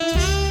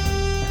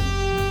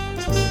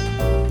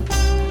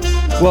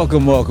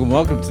Welcome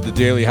to the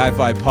Daily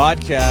Hi-Fi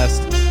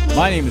Podcast.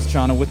 My name is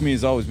Chana. With me,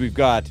 as always, we've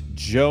got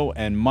Joe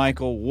and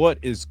Michael. What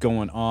is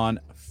going on,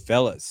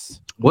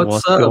 fellas?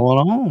 What's up? Going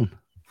on?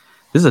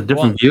 This is a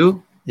different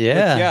view.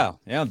 Yeah.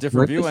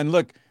 Different view. And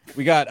look,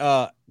 we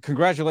got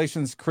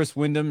congratulations, Chris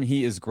Wyndham.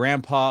 He is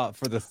grandpa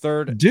for the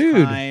third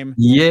time.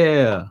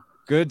 Yeah.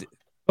 Good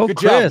Chris.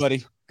 job,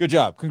 buddy. Good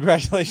job.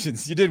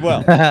 Congratulations. You did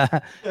well.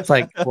 It's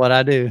like what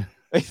I do.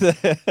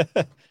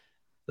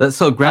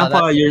 So,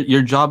 Grandpa,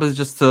 your job is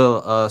just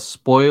to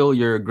spoil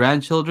your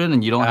grandchildren,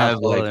 and you don't have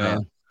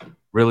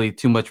really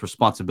too much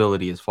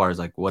responsibility as far as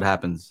like what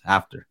happens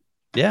after.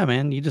 Yeah,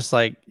 man. You just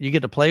you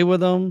get to play with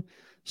them,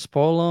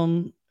 spoil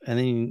them, and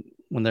then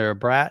when they're a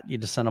brat, you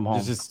just send them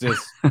home. Just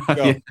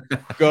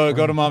go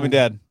to mom and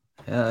dad.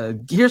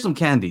 Here's some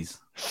candies.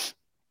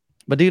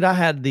 But dude, I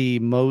had the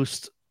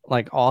most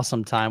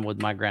awesome time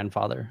with my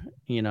grandfather,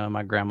 and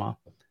my grandma.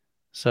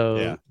 So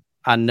Yeah.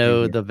 I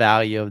know the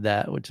value of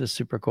that, which is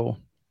super cool.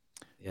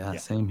 Yeah,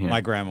 same here.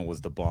 My grandma was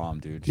the bomb,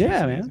 dude. She was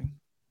Yeah, amazing. man.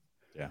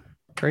 Yeah.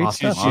 Great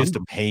Awesome. stuff. She used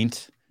to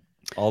paint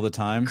all the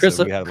time. Chris-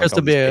 so we had Chris all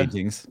will be these a-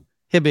 paintings.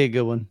 He'll be a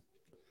good one.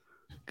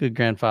 Good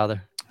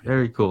grandfather.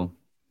 Very cool.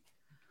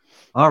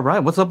 All right,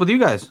 what's up with you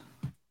guys?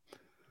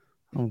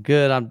 I'm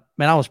good.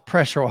 I was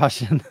pressure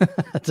washing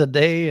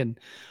today, and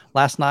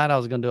last night I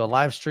was going to do a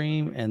live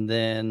stream, and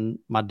then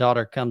my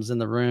daughter comes in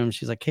the room.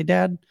 She's like, "Hey,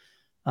 Dad,"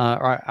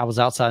 or I was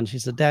outside, and she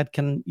said, "Dad,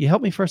 can you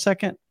help me for a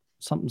second?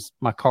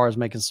 My car is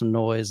making some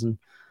noise." And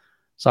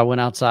so I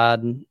went outside,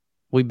 and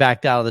we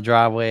backed out of the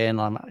driveway,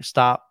 and I'm like,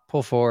 "Stop,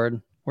 pull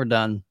forward, we're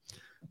done."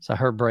 So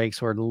her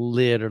brakes were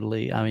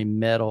literally,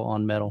 metal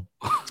on metal.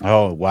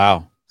 Oh,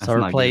 wow. So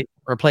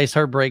replaced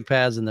her brake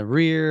pads in the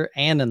rear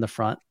and in the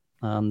front.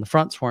 The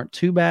fronts weren't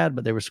too bad,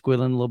 but they were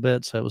squealing a little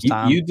bit, so it was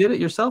time. You did it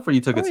yourself, or you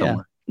took it yeah.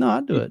 somewhere? No,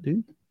 I do it,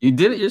 dude. You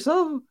did it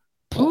yourself?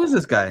 Who is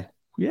this guy?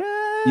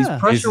 Yeah. He's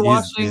pressure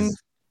washing.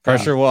 He's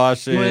pressure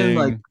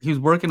washing. He was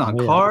working on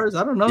cars.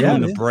 I don't know. Yeah,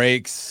 doing man. the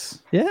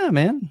brakes. Yeah,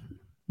 man.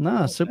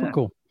 No, super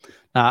cool.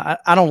 Now,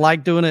 I don't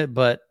like doing it,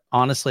 but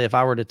honestly, if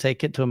I were to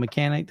take it to a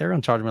mechanic, they're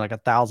going to charge me like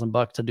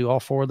 $1,000 to do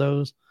all four of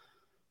those.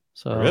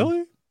 So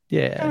Really?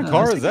 Yeah. What kind of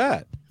car is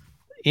that?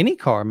 Any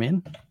car,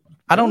 man.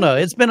 I don't know.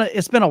 It's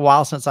been a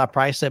while since I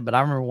priced it, but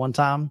I remember one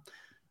time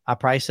I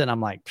priced it and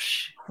I'm like,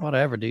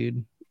 whatever,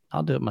 dude.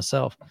 I'll do it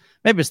myself.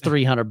 Maybe it's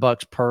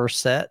 $300 per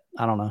set.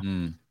 I don't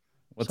know.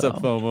 What's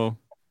up, FOMO?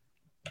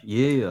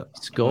 Yeah.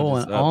 It's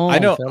going on.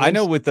 I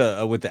know with the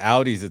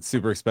Audis, it's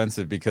super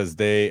expensive because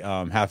they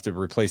have to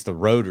replace the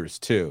rotors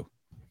too.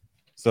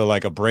 So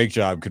like a brake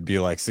job could be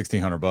like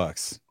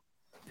 $1,600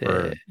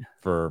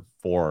 for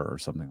 4 or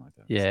something like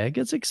that. Yeah, it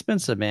gets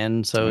expensive,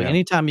 man. So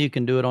anytime you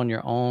can do it on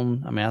your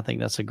own, I think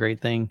that's a great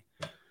thing.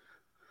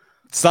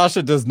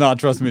 Sasha does not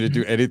trust me to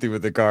do anything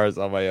with the cars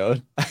on my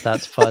own.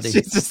 That's funny.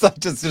 She's just like,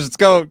 just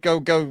go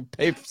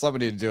pay for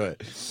somebody to do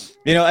it.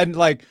 And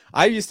like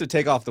I used to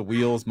take off the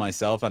wheels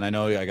myself, and I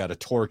know I got to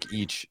torque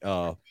each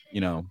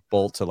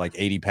bolt to like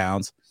 80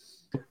 pounds.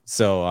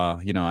 So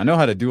I know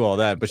how to do all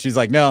that, but she's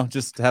like, no,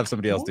 just have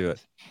somebody else do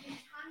it.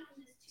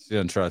 She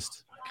doesn't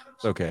trust.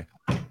 It's okay.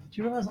 Do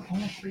you realize I'm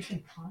on a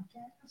freaking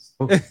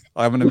podcast?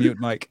 I'm gonna mute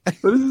Mike.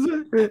 What is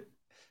it?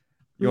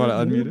 You want to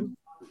unmute him?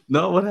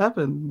 No, what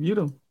happened? Mute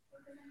him.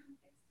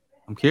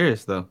 I'm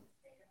curious though.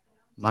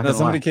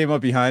 Somebody came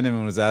up behind him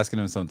and was asking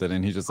him something,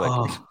 and he just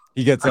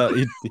he gets up,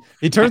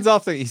 he turns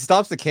off he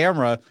stops the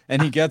camera,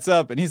 and he gets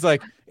up and he's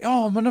like,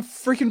 "Oh, I'm on a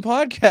freaking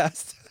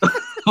podcast."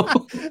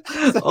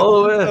 Man.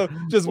 So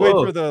just wait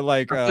for the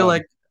I feel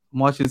like I'm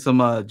watching some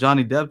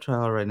Johnny Depp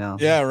trial right now.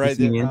 Yeah, right.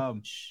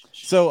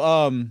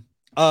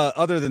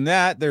 Other than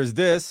that, there's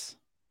this.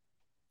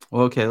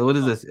 Okay, what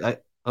is this?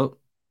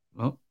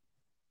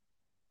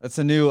 That's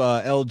a new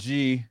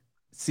LG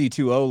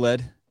C2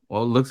 OLED.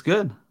 Well, it looks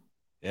good.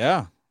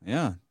 Yeah.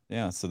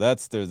 So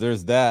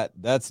there's that.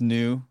 That's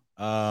new.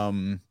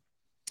 You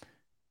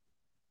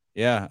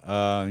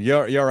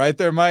all right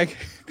there, Mike?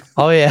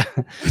 Oh yeah.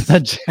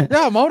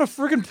 Yeah, I'm on a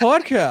freaking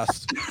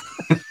podcast.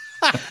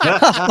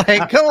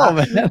 Like, come on,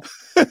 man.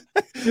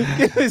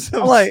 Give me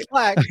some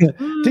slack.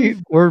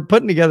 Dude, we're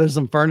putting together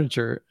some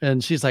furniture,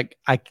 and she's like,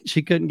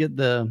 she couldn't get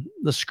the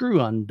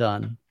screw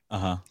undone.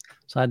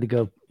 So I had to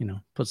go,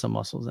 put some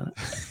muscles in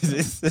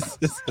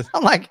it.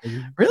 I'm like,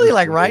 really?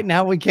 Like right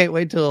now, we can't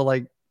wait till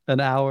like an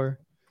hour.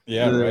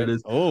 Yeah, right.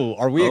 Oh,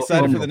 are we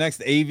excited for the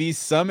next AV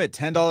Summit?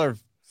 $10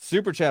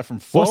 super chat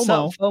from FOMO. What's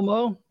up,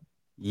 FOMO?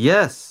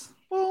 Yes.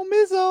 Oh,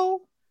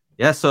 Mizzo.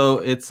 Yeah, so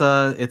it's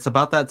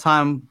about that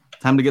time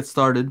to get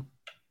started.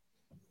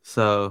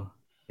 So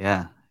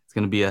yeah, it's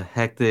gonna be a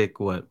hectic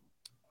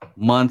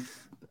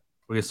month.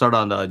 We're gonna start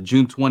on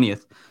June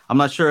 20th. I'm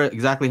not sure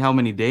exactly how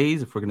many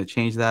days, if we're gonna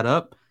change that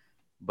up,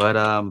 but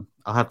I'll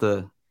have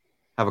to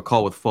have a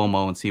call with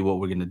FOMO and see what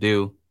we're gonna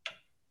do.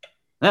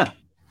 Yeah.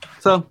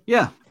 So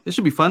yeah, it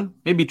should be fun.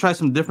 Maybe try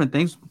some different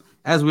things,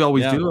 as we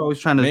always do. We're always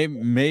trying to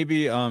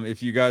maybe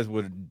if you guys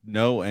would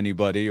know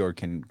anybody or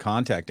can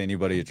contact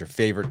anybody at your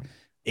favorite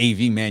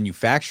AV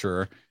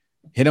manufacturer,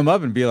 hit them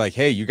up and be like,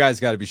 hey, you guys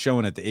got to be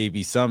showing at the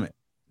AV Summit.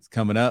 It's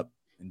coming up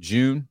in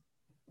June.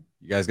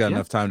 You guys got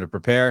enough time to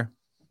prepare.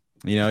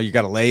 You know, you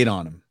got to lay it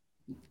on them.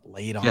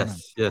 Lay it on them.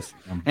 Yes.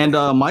 And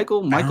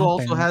Michael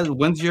also has.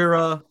 When's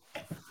your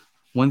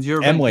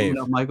M-Wave,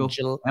 Michael?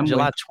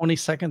 July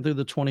 22nd through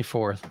the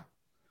 24th.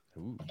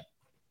 Ooh.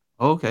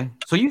 Okay,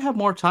 so you have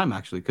more time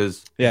actually,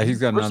 because he's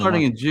got. We're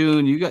starting in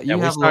June. You have a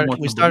little more time.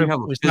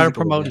 We started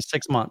promoting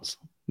 6 months.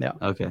 Yeah.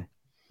 Okay.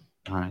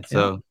 All right.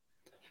 So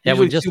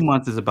we just 2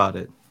 months is about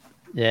it.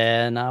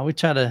 Yeah. No, we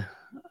try to.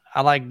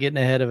 I like getting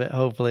ahead of it.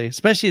 Hopefully,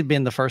 especially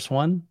being the first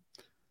one.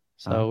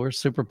 So we're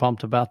super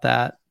pumped about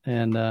that,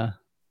 and so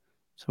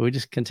we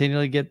just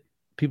continually get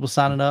people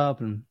signing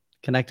up and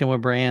connecting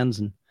with brands,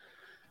 and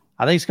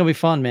I think it's gonna be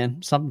fun,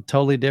 man. Something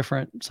totally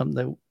different. Something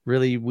that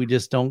really we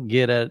just don't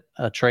get at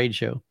a trade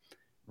show.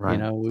 Right. You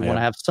know, we want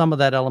to have some of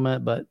that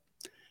element, but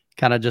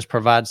kind of just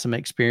provide some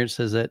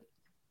experiences that,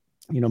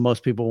 you know,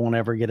 most people won't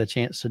ever get a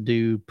chance to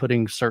do,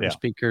 putting certain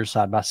speakers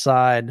side by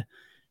side,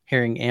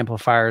 hearing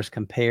amplifiers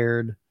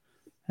compared,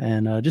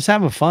 and just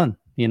having fun,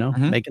 you know,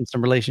 making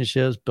some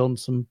relationships, building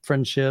some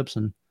friendships.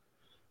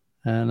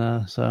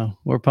 And so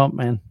we're pumped,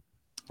 man.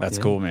 That's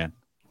cool, man.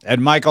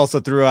 And Mike also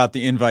threw out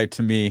the invite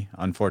to me.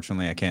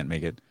 Unfortunately, I can't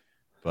make it,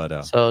 but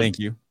thank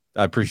you.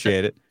 I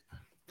appreciate it.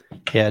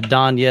 Yeah,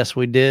 Don, yes,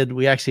 we did.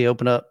 We actually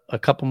opened up a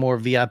couple more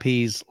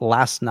VIPs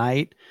last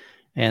night,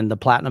 and the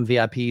Platinum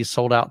VIPs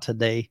sold out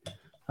today.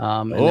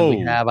 And then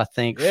we have, I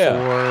think, so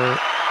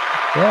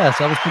that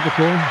was super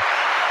cool.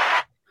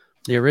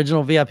 The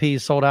original VIPs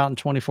sold out in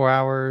 24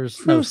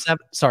 hours. No,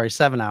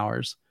 7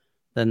 hours.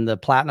 Then the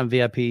Platinum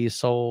VIPs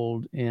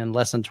sold in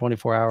less than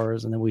 24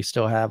 hours, and then we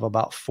still have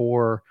about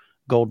 4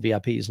 gold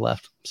VIPs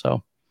left.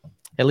 So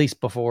at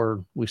least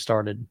before we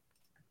started.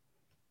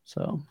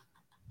 So.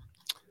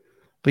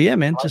 But yeah,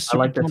 man, just I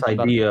like this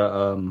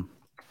idea.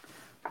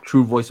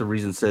 True Voice of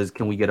Reason says,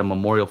 "Can we get a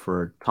memorial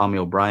for Tommy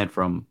O'Brien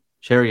from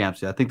Cherry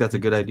Amps?" I think that's a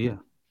good idea.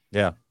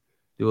 Yeah,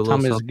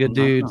 Tommy's a good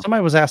dude.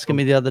 Somebody was asking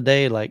me the other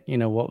day, like, you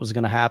know, what was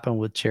going to happen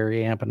with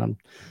Cherry Amp, and I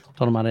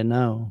told him I didn't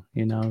know.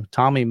 You know,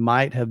 Tommy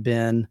might have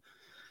been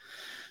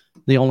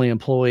the only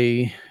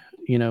employee,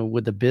 you know,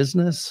 with the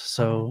business,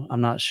 so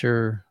I'm not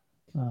sure.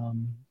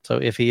 So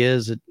if he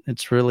is,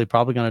 it's really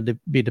probably going to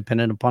be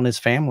dependent upon his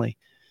family.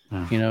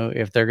 You know,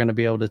 if they're going to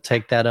be able to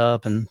take that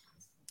up and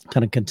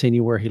kind of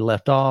continue where he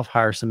left off,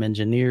 hire some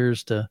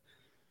engineers to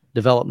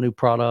develop new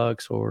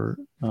products, or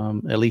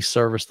at least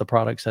service the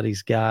products that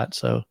he's got.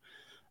 So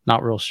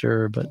not real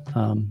sure, but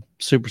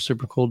super,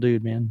 super cool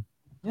dude, man.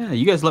 Yeah.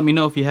 You guys let me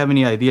know if you have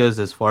any ideas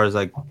as far as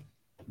like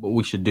what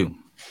we should do.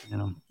 You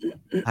know,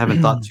 I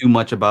haven't thought too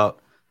much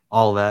about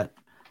all that.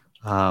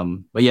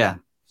 But yeah,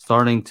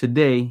 starting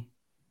today,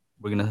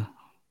 we're going to,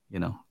 you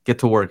know, get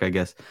to work, I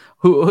guess.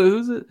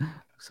 Who's it?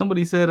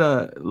 Somebody said,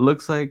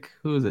 looks like,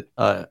 who is it?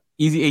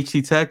 Easy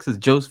HT Tech says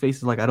Joe's face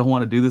is like, I don't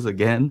want to do this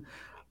again.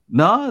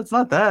 No, it's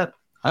not that.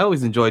 I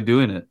always enjoy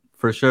doing it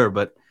for sure.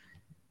 But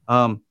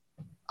I'd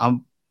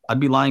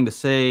be lying to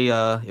say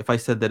if I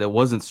said that it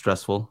wasn't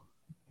stressful.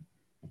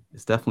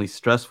 It's definitely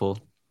stressful.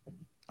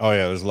 Oh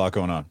yeah, there's a lot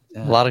going on.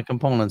 Yeah. A lot of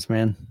components,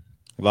 man.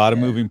 A lot of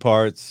moving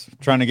parts.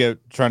 Trying to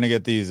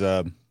get these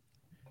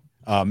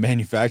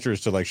manufacturers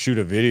to like shoot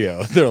a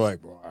video. They're like,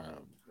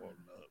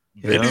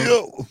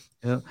 video.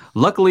 Yeah.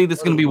 Luckily, this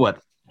is gonna be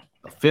what,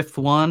 a 5th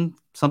one,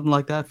 something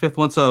like that. 5th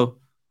one. So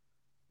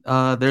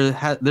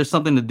there's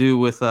something to do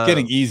with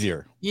getting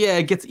easier. Yeah,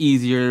 it gets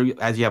easier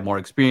as you have more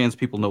experience.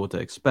 People know what to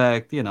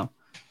expect. You know,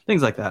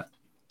 things like that.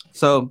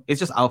 So it's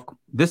just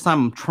this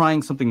time I'm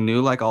trying something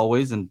new, like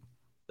always, and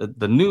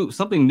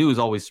something new is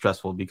always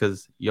stressful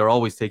because you're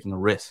always taking a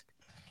risk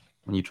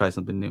when you try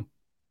something new.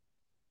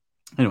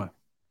 Anyway,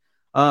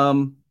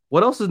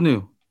 what else is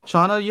new?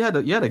 Shauna,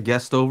 you had a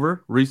guest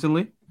over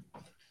recently.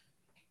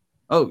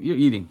 Oh, you're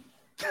eating.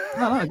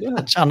 No, go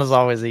ahead. Shauna's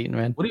always eating,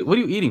 man. What are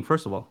you eating,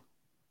 first of all?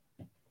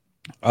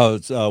 Oh,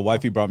 it's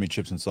wifey brought me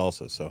chips and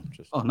salsa, so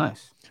just. Oh,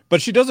 nice.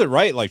 But she does it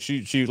right. Like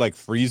she like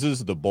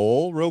freezes the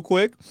bowl real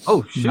quick.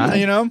 Oh, shit.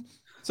 You know,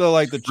 so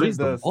like the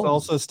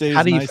salsa stays.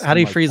 How do you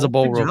like, freeze a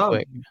bowl real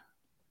quick?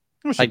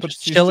 Well,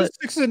 she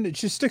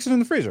sticks it in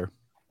the freezer.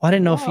 Well, I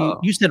didn't know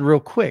if you said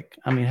real quick.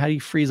 I mean, how do you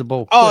freeze a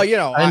bowl quick? Oh, you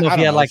know, I didn't know if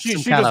you had like she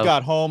just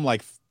got home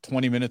like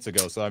 20 minutes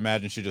ago, so I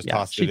imagine she just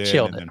tossed it in. She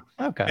chilled it.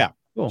 Okay. Yeah.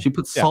 Cool. She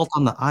puts salt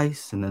on the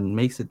ice and then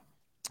makes it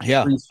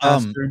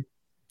faster.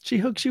 She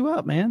hooks you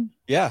up, man.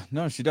 Yeah,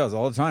 no, she does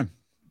all the time.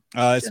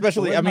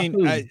 Especially, I mean,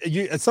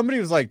 somebody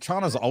was like,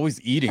 Chana's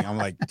always eating. I'm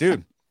like,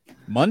 dude,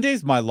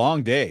 Monday's my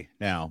long day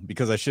now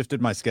because I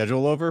shifted my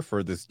schedule over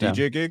for this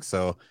DJ gig.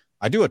 So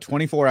I do a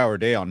 24-hour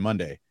day on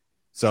Monday.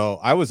 So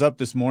I was up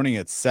this morning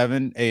at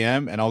 7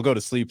 a.m. and I'll go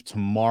to sleep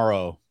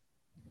tomorrow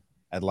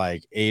at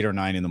like 8 or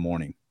 9 in the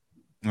morning.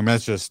 And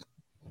that's just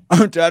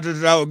how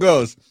it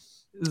goes.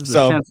 This is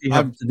the chance you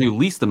have to do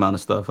least amount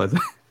of stuff, I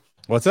think.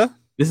 What's that?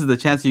 This is the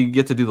chance you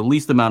get to do the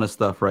least amount of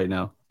stuff right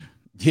now.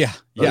 Yeah,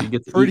 so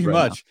pretty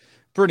much.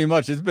 Pretty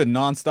much. It's been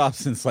nonstop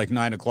since like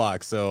 9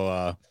 o'clock.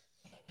 So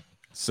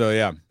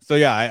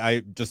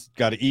I just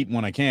got to eat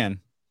when I can.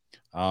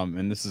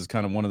 And this is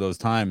kind of one of those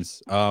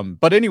times.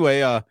 But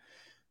anyway,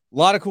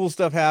 lot of cool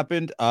stuff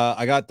happened.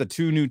 I got the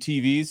 2 new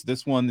TVs.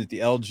 This one is the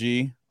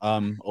LG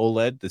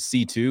OLED, the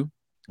C2.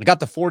 I got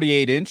the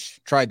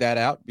 48-inch. Tried that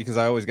out because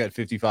I always got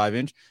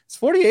 55-inch. It's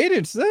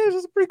 48-inch.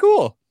 That's pretty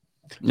cool.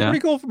 Yeah.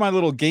 Pretty cool for my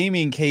little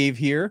gaming cave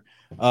here.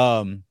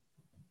 And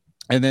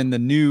then the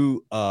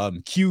new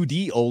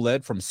QD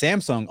OLED from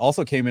Samsung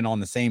also came in on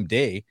the same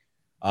day.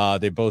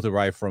 They both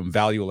arrived from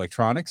Value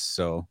Electronics.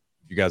 So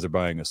if you guys are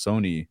buying a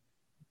Sony,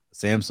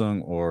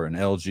 Samsung, or an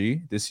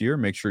LG this year,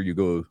 make sure you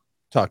go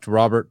talk to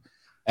Robert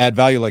at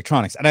Value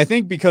Electronics. And I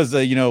think because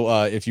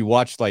if you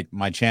watch like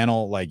my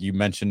channel, like you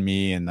mentioned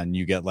me, and then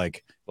you get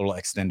like a little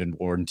extended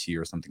warranty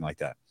or something like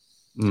that.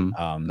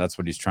 That's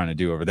what he's trying to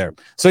do over there.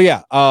 So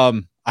yeah,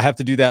 I have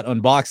to do that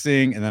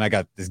unboxing, and then I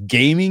got this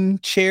gaming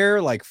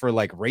chair like for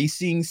like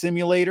racing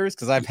simulators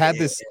because I've had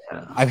this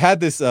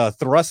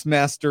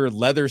Thrustmaster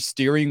leather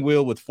steering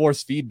wheel with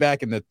force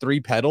feedback and the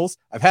 3 pedals.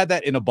 I've had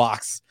that in a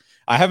box.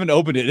 I haven't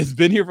opened it. It's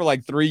been here for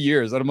like 3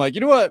 years, and I'm like,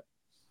 you know what?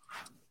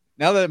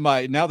 Now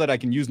that I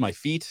can use my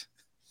feet,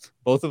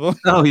 both of them.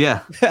 Oh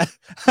yeah.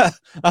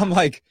 I'm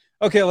like,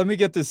 okay, let me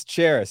get this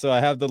chair. So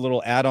I have the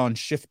little add-on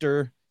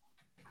shifter,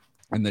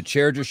 and the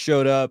chair just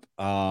showed up.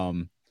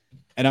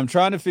 And I'm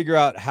trying to figure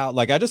out how.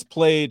 Like, I just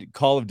played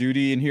Call of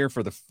Duty in here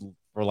for the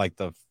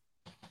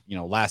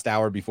last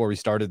hour before we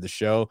started the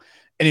show,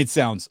 and it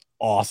sounds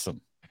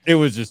awesome.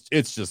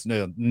 It's just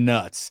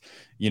nuts.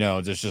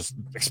 There's just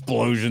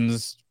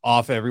explosions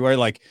off everywhere.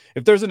 Like,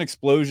 if there's an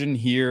explosion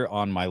here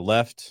on my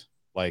left,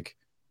 like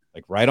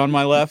right on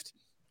my left,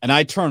 and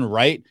I turn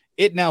right,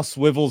 it now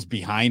swivels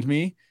behind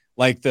me.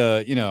 Like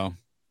AVR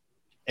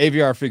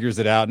figures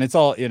it out,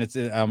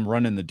 and I'm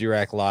running the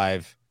Dirac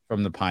Live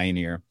from the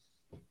Pioneer.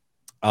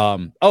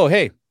 Oh,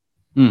 hey.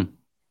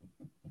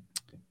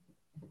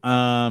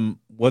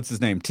 What's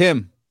his name?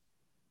 Tim.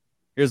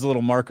 Here's a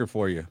little marker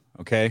for you.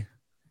 Okay.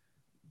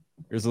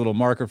 Here's a little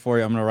marker for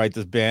you. I'm going to write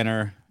this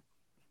banner.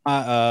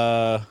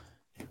 What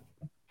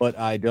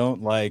I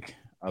don't like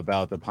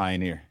about the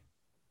Pioneer.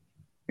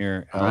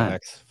 Here,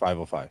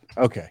 LX505.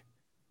 Okay.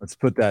 Let's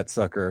put that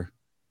sucker.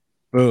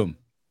 Boom.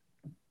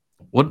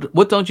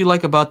 What don't you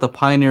like about the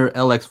Pioneer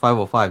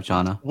LX505,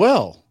 Jana?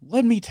 Well,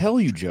 let me tell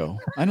you, Joe.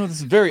 I know this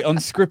is very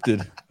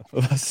unscripted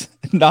of us,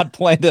 not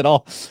planned at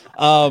all.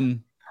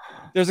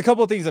 There's a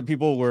couple of things that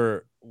people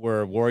were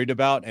worried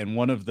about, and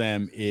one of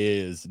them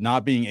is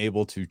not being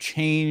able to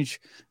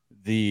change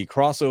the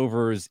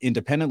crossovers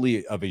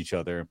independently of each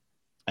other,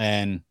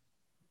 and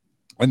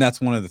that's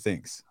one of the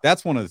things.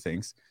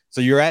 So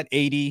you're at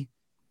 80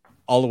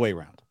 all the way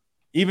around,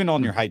 even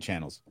on your height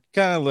channels.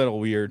 Kind of a little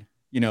weird.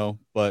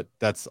 But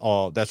that's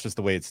just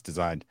the way it's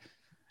designed.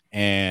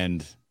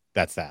 And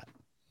that's that.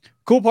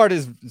 Cool part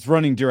is it's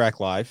running Dirac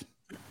Live.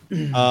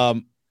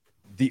 The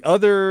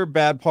other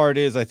bad part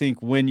is, I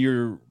think when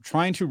you're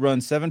trying to run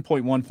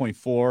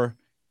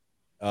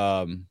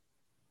 7.1.4,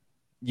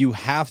 you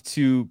have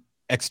to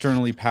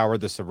externally power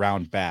the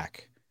surround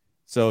back.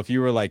 So if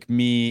you were like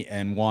me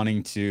and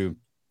wanting to,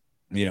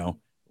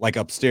 like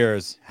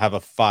upstairs, have a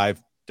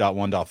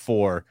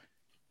 5.1.4,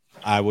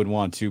 I would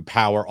want to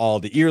power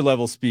all the ear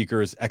level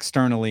speakers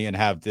externally and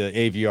have the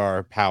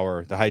AVR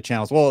power the high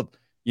channels. Well,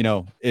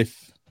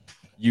 if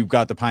you've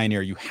got the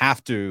Pioneer, you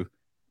have to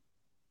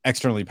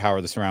externally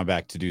power the surround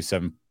back to do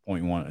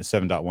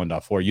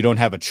 7.1.4. You don't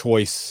have a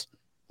choice.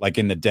 Like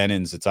in the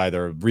Denons, it's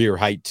either rear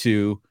height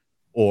 2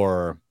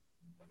 or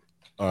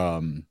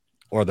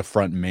the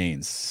front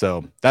mains.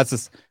 So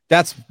that's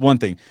one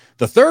thing.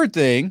 The third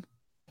thing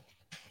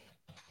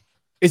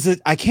is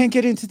that I can't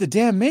get into the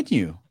damn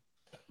menu.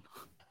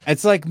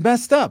 It's like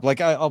messed up.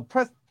 Like I'll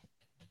press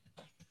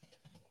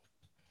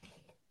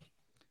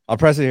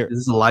it here. This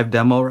is a live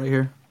demo right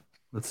here.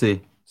 Let's see.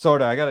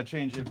 Sorta. I gotta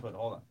change input.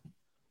 Hold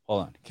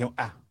on.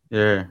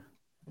 Yeah.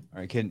 All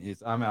right,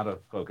 I'm out of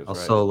focus. I'll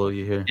solo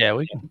you here. Yeah,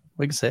 we can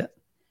see it.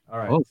 All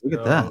right. Oh, look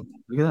at that.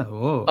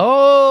 Whoa.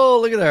 Oh,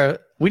 look at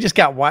that. We just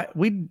got white.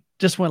 We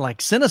just went like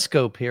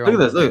Cinescope here. Look at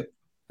this. Look.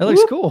 That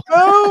looks cool.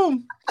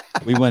 Boom.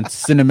 We went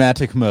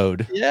cinematic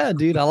mode. Yeah,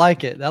 dude, I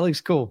like it. That looks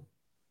cool.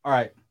 All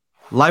right.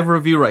 Live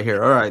review right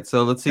here. All right,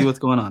 so let's see what's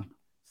going on.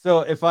 So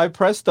if I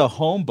press the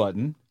home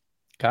button,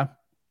 okay,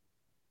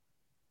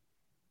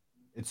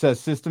 it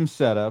says system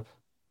setup.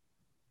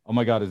 Oh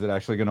my God, is it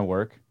actually going to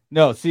work?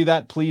 No, see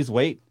that? Please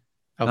wait.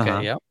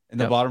 Okay, yep. In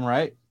the bottom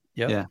right.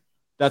 Yep. Yeah.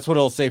 That's what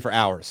it'll say for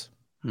hours.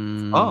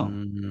 Oh,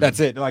 that's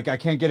it. Like I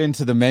can't get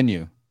into the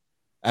menu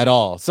at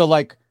all. So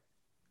like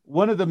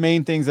one of the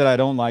main things that I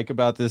don't like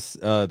about this,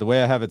 the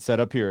way I have it set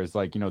up here is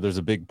like, there's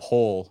a big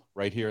pole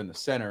right here in the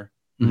center.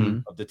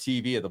 Of the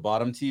TV, at the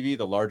bottom TV,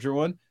 the larger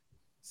one.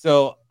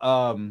 So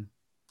I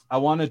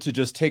wanted to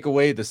just take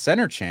away the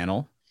center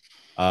channel.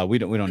 We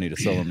don't need a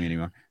solo me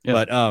anymore. Yeah.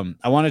 But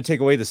I wanted to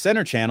take away the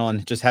center channel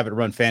and just have it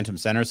run Phantom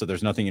Center so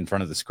there's nothing in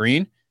front of the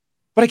screen.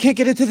 But I can't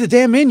get into the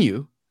damn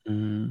menu.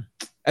 And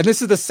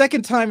this is the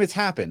second time it's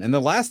happened. And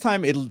the last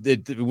time it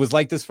was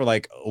like this for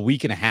like a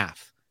week and a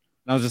half.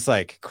 And I was just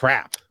like,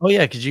 crap. Oh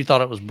yeah, because you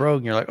thought it was broke.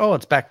 And you're like, oh,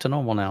 it's back to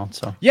normal now.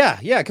 So yeah,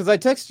 because I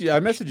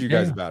messaged you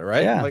guys about it,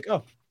 right? Yeah. I'm like,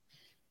 oh.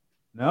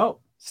 No,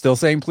 still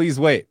saying please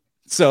wait.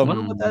 So, I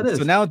wonder what that is.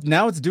 so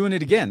now it's doing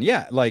it again.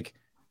 Yeah, like,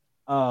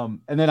 and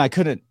then I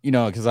couldn't,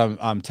 because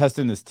I'm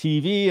testing this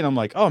TV, and I'm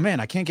like, oh man,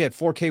 I can't get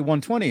 4K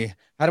 120.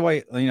 How do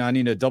I, I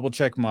need to double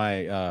check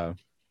my,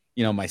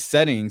 my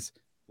settings.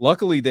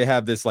 Luckily, they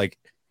have this like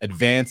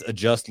advanced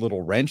adjust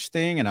little wrench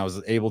thing, and I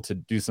was able to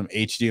do some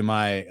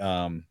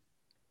HDMI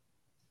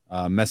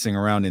messing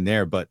around in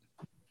there,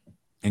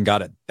 and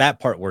got that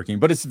part working.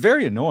 But it's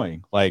very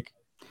annoying. Like,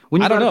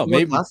 when you I don't know,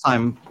 maybe maybe last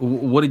time,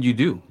 what did you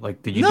do?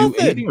 Like, did you do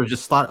anything, or it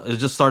just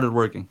started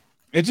working?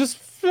 It just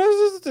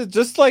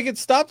like it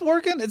stopped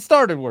working, it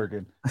started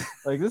working.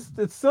 Like this,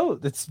 it's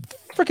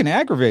freaking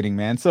aggravating,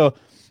 man. So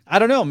I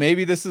don't know.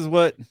 Maybe this is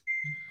what.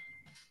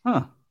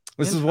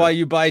 This is why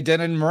you buy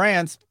Denon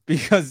Marantz,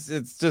 because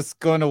it's just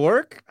going to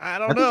work. I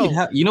don't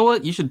know. You know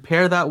what? You should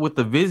pair that with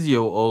the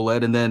Vizio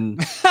OLED, and then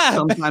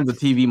sometimes the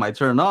TV might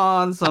turn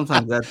on.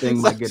 Sometimes that thing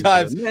might get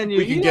into the menu.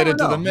 We can get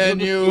into the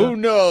menu. Who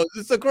knows?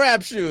 It's a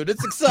crapshoot.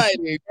 It's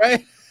exciting,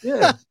 right?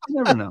 Yeah,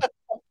 you never know.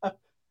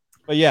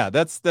 But yeah,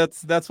 that's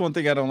one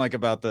thing I don't like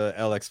about the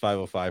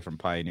LX505 from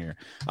Pioneer.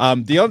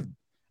 The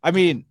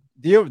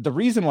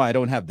reason why I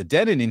don't have the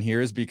Denon in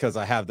here is because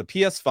I have the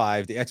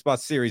PS5, the Xbox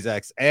Series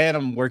X, and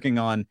I'm working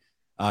on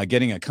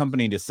getting a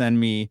company to send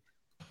me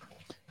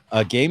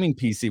a gaming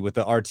PC with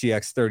the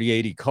RTX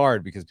 3080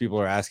 card, because people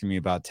are asking me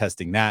about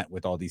testing that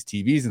with all these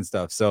TVs and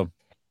stuff. So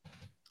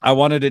I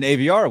wanted an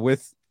AVR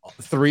with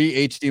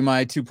 3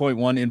 HDMI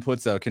 2.1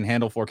 inputs that can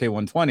handle 4K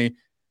 120.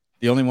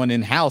 The only one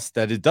in-house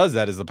that it does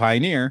that is the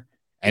Pioneer,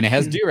 and it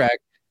has DRAC.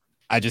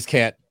 I just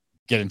can't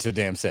get into a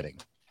damn setting.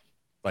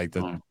 Like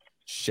the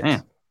shit.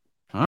 Man.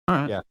 All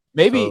right. Yeah.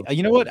 Maybe,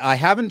 you know what? I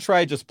haven't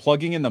tried just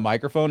plugging in the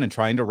microphone and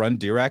trying to run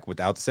DRAC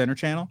without the center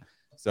channel.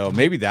 So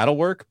maybe that'll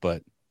work,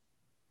 but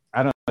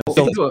I don't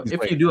know.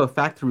 If you do a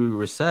factory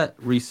reset,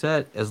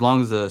 as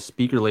long as the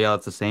speaker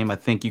layout's the same, I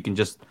think you can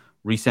just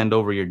resend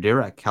over your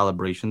DRAC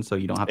calibration, so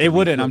you don't have to. It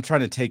wouldn't. I'm trying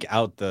to take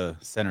out the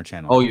center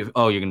channel. Oh,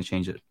 you're going to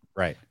change it.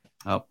 Right.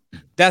 Oh,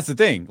 that's the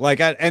thing.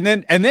 Like, and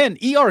then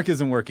eARC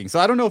isn't working. So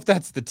I don't know if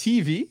that's the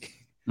TV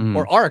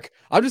or ARC.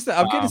 I'm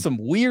getting some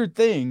weird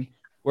thing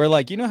where,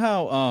 like, you know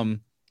how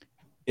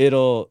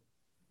it'll.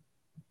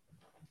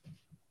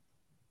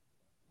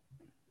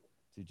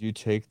 Did you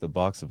take the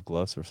box of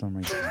gloves or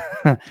something?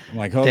 I'm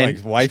like, oh, like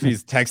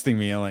wifey's texting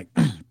me. I'm like,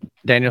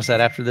 Daniel said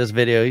after this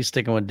video, he's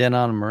sticking with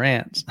Denon and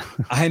Marantz.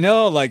 I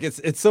know, like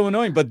it's so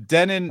annoying. But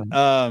Denon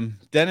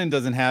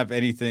doesn't have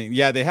anything.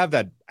 Yeah, they have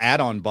that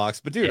add-on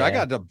box, but dude, I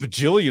got a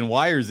bajillion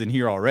wires in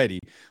here already.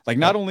 Like,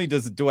 not only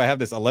do I have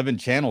this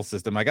 11-channel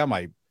system, I got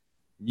my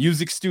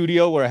music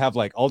studio where I have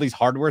like all these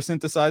hardware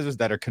synthesizers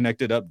that are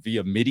connected up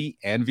via MIDI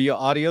and via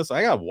audio. So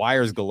I got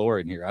wires galore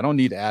in here. I don't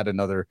need to add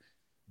another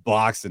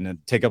box and then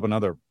take up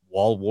another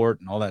wall wart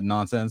and all that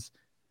nonsense.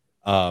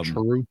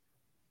 True,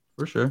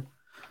 for sure.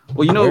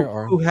 Well, you know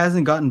who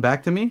hasn't gotten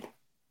back to me?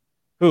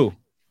 Who?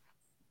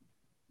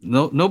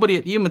 No, nobody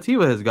at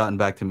Emativa has gotten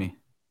back to me.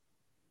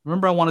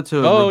 Remember, I wanted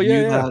to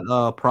review that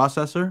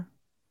processor.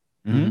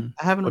 Mm-hmm.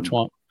 I haven't. Which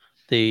one?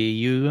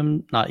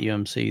 The not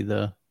UMC.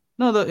 The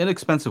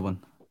inexpensive one.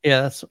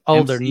 Yeah, that's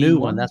their new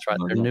one. That's right,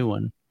 their new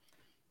one.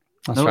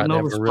 That's right.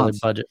 They were really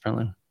budget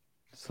friendly.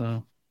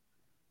 So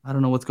I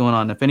don't know what's going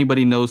on. If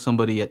anybody knows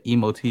somebody at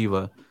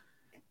Emotiva,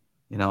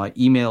 I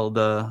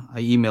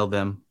emailed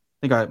them.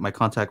 I think my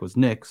contact was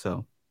Nick,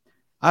 so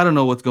I don't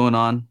know what's going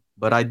on,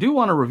 but I do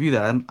want to review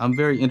that. I'm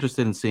very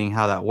interested in seeing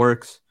how that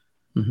works.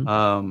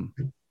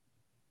 Mm-hmm.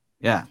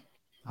 Yeah,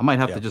 I might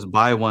have to just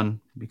buy one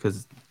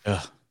because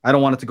I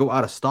don't want it to go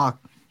out of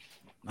stock.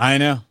 I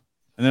know.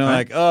 And they're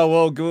like, "Oh,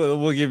 well,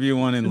 we'll give you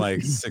one in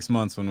like 6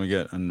 months when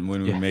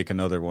we make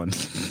another one."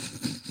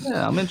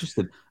 Yeah, I'm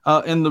interested.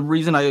 And the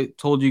reason I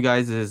told you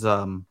guys is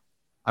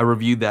I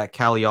reviewed that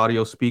Kali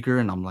audio speaker,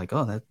 and I'm like,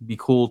 oh, that'd be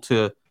cool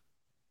to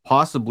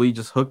possibly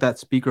just hook that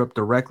speaker up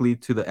directly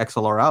to the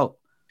XLR out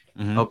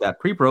of that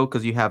pre-pro,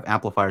 because you have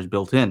amplifiers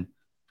built in.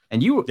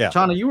 And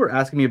Chana, you were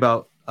asking me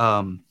about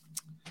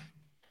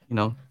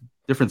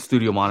different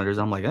studio monitors.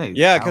 I'm like, hey,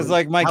 yeah, because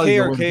like my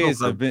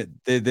KRKs have been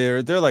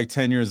they're like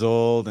 10 years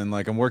old, and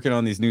like I'm working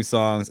on these new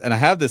songs, and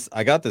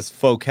I got this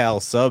Focal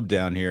sub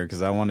down here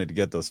because I wanted to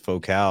get those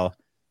Focal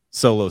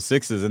Solo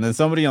 6s, and then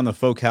somebody on the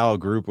Focal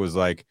group was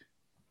like,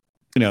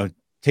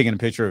 taking a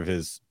picture of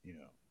his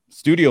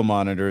studio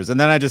monitors, and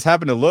then I just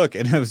happened to look,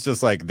 and it was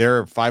just like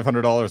they're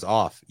 $500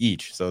 off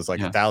each, so it's like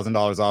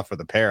 $1,000 off for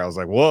the pair. I was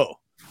like, whoa,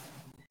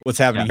 what's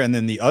happening here? And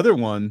then the other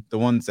one, the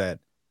ones that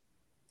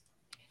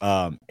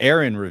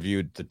Aaron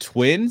reviewed, the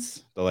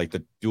twins,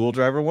 the dual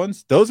driver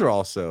ones, those are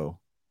also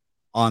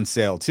on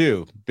sale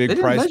too. Big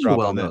price drop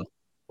on them.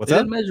 What's that?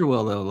 Didn't measure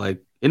well though.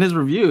 Like in his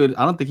review,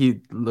 I don't think he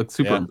looked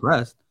super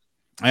impressed.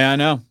 Yeah, I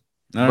know.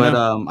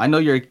 I know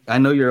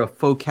you're a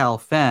Focal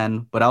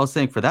fan, but I was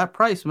saying for that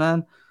price,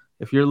 man,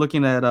 if you're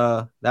looking at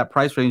that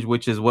price range,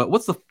 which is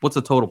what's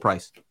the total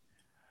price?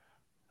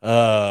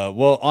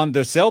 Well, on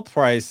the sale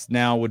price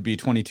now would be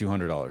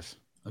 $2,200.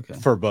 Okay,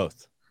 for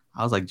both.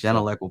 I was like,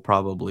 Genelec will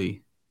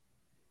probably.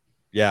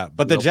 Yeah,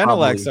 but the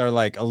Genelecs are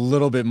like a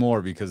little bit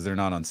more because they're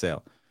not on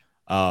sale.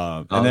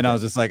 And then I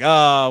was just like,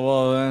 oh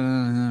well,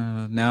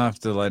 now I have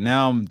to like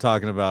now I'm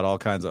talking about all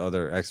kinds of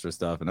other extra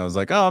stuff, and I was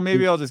like, oh,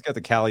 maybe I'll just get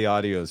the Cali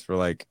Audios for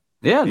like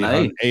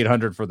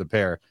 800 for the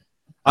pair.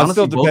 I'm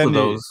Honestly, still both of depending.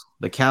 those,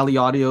 the Cali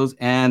Audios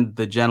and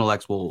the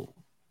Genelex, will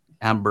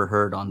Amber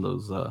Heard on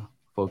those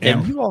folks.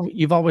 Yeah,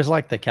 you've always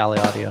liked the Cali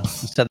Audio.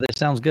 Instead, it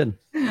sounds good.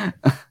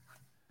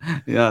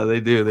 Yeah, they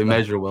do. They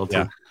measure well too.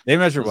 Yeah, they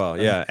measure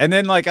well. Yeah, and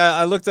then like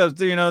I looked up,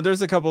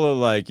 there's a couple of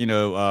like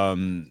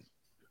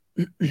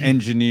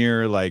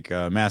engineer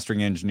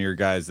mastering engineer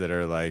guys that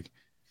are like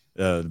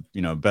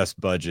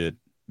best budget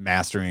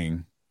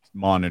mastering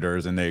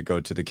monitors, and they go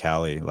to the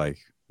Cali, like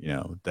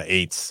the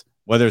 8s,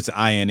 whether it's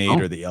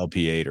IN8 or the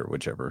LP8 or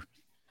whichever.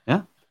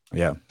 Yeah.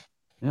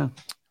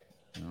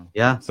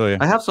 So yeah,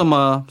 I have some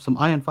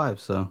IN5.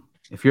 So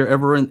if you're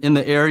ever in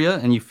the area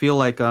and you feel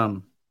like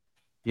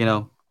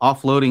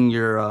offloading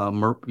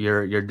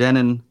your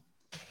Denon,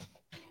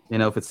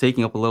 if it's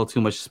taking up a little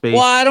too much space.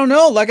 Well, I don't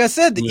know. Like I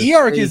said, the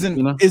eARC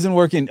isn't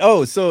working.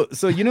 Oh, so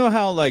you know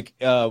how like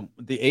the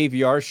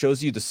AVR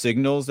shows you the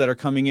signals that are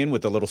coming in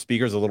with the little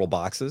speakers, the little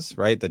boxes,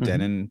 right? The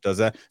Denon does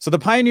that. So the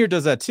Pioneer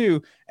does that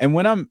too. And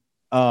when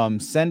I'm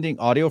sending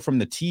audio from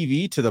the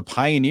TV to the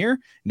Pioneer,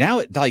 now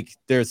it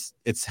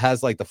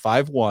has like the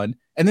 5.1,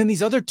 and then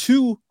these other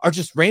two are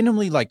just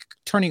randomly like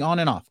turning on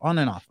and off, on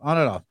and off, on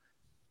and off.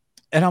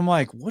 And I'm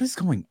like, what is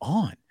going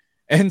on?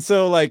 And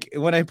so like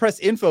when I press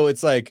info,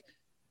 it's like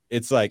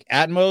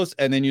Atmos,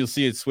 and then you'll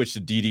see it switch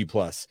to DD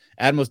plus,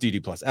 Atmos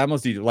DD plus,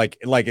 Atmos DD,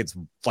 like it's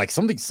like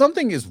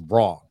something is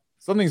wrong.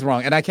 Something's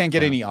wrong, and I can't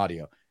get any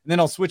audio. And then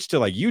I'll switch to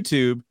like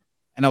YouTube,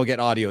 and I'll get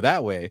audio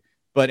that way.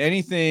 But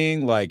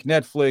anything like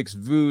Netflix,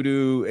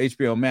 Vudu,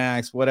 HBO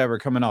Max, whatever,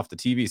 coming off the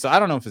TV. So I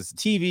don't know if it's the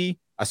TV.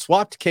 I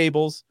swapped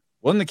cables.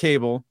 Wasn't the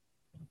cable.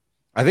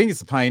 I think it's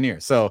the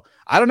Pioneer. So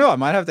I don't know. I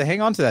might have to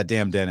hang on to that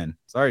damn Denon.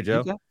 Sorry, Joe.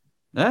 Okay.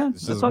 Yeah,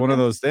 it's just one of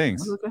those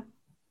things.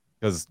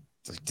 Because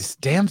this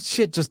damn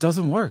shit just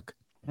doesn't work.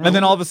 Yeah, and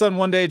then all of a sudden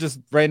one day it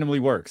just randomly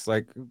works.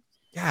 Like,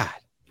 God.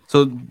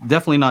 So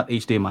definitely not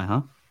HDMI,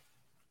 huh?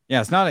 Yeah,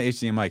 it's not an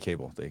HDMI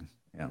cable thing.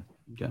 Yeah.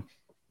 Okay.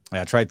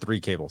 Yeah, I tried 3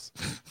 cables.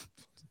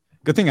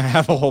 Good thing I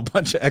have a whole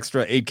bunch of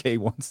extra 8K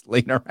ones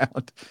laying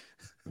around.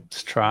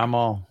 Just try them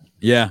all.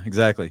 Yeah,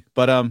 exactly.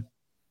 But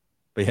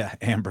yeah,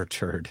 Amber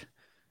Turd.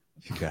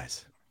 You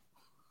guys.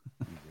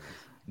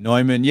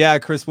 Neumann. Yeah,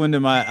 Chris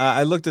Wyndham.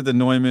 I looked at the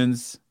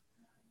Neumanns.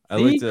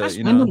 Chris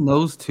Wyndham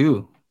knows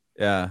too.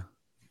 Yeah.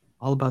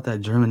 All about that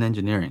German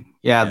engineering.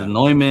 Yeah. The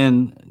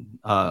Neumann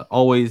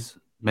always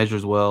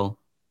measures well.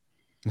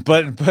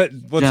 But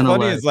what's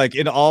funny is like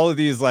in all of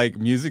these like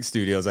music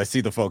studios, I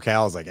see the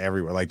Focals like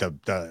everywhere. Like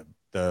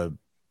the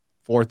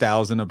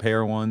 4,000 a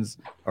pair ones,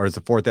 or it's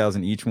the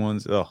 4,000 each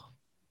ones. Oh,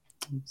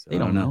 so they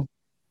don't know.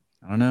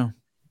 I don't know.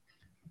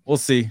 We'll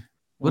see.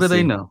 What do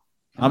they know?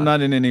 I'm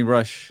not in any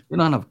rush. They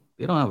don't have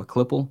a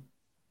Klippel.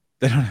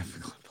 They don't have a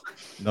Klippel.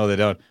 No, they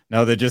don't.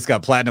 No, they just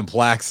got platinum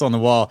plaques on the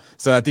wall.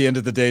 So at the end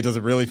of the day, it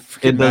doesn't really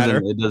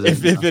matter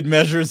if it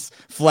measures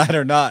flat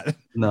or not.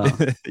 No.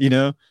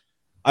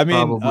 I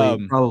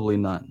mean, probably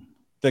not.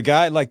 The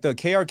guy, like the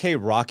KRK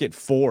Rocket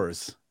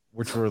 4s,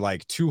 which were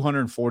like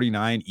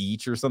 249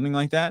 each or something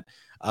like that.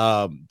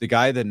 The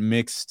guy that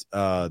mixed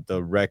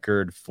the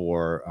record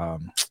for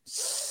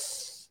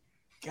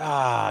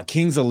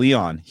Kings of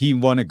Leon, he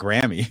won a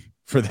Grammy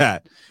for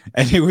that,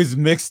 and it was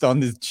mixed on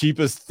the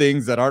cheapest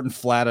things that aren't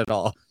flat at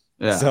all.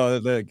 Yeah. So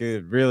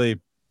it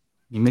really,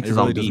 he mixes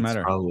really on Beats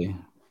probably.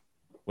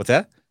 What's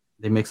that?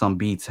 They mix on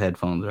Beats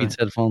headphones, right? Beats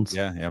headphones.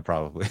 Yeah,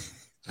 probably.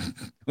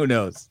 Who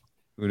knows?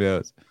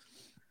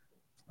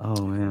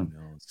 Oh man.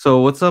 So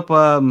what's up?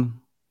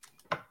 Can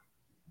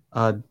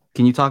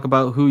you talk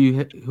about who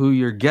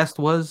your guest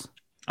was?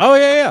 Oh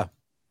yeah.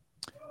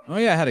 I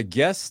had a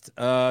guest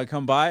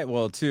come by.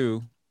 Well,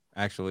 2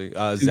 actually.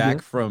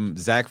 Zach from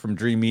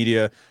Dream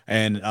Media,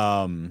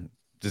 and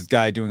this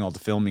guy doing all the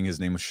filming. His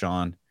name was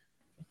Sean.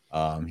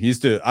 He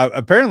used to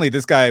apparently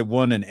this guy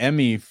won an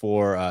Emmy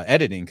for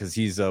editing because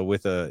he's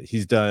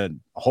done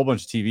a whole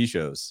bunch of TV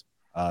shows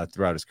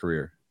throughout his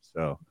career.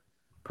 So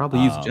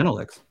probably used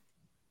Genelex.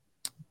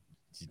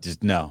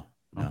 Just no.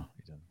 He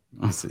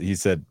doesn't. He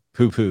said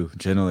poo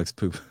Genelex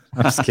poop.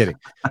 I'm just kidding.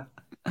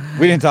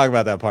 We didn't talk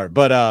about that part,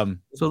 but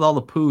it's with all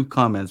the poo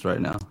comments right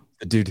now.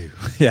 Do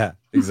yeah,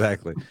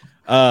 exactly.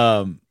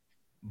 But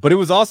it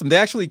was awesome. They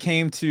actually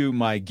came to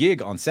my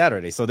gig on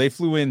Saturday, so they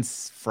flew in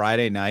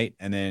Friday night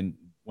and then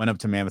went up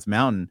to Mammoth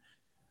Mountain.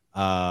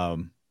 What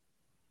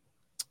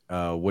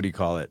do you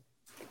call it?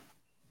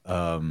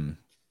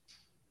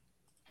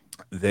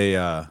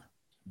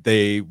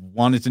 They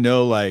wanted to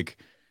know, like,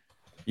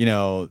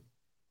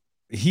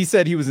 he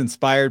said he was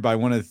inspired by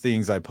one of the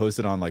things I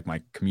posted on like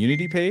my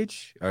community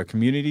page or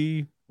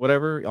community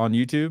whatever on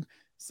YouTube,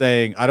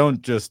 saying I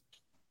don't just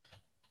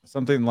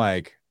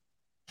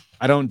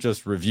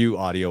review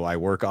audio, I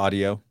work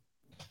audio,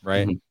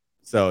 right? Mm-hmm.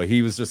 So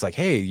he was just like,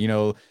 hey,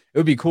 it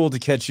would be cool to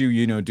catch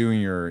you,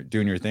 doing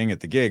your thing at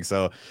the gig.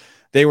 So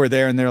they were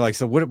there and they're like,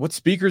 so what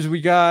speakers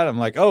we got? I'm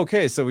like, oh,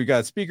 okay, so we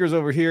got speakers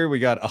over here. We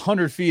got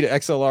 100 feet of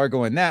XLR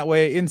going that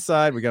way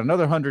inside. We got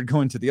another 100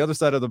 going to the other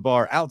side of the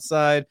bar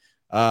outside.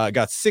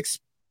 Got 6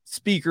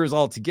 speakers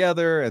all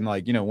together, and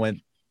like,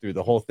 went through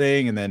the whole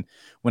thing. And then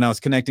when I was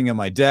connecting up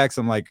my decks,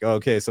 I'm like,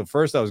 okay, so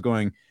first I was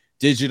going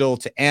digital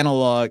to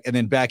analog and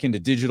then back into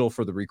digital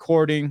for the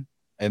recording.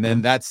 And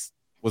then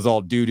was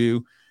all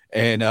doo-doo.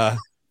 And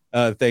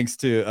thanks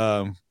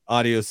to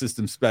audio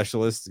system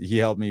specialist, he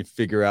helped me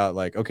figure out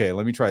like, okay,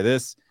 let me try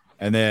this.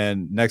 And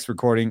then next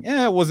recording,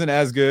 it wasn't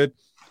as good,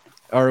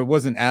 or it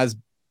wasn't as,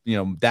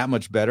 that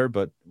much better,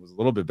 but it was a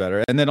little bit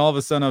better. And then all of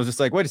a sudden I was just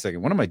like, wait a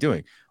second, what am I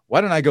doing?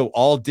 Why don't I go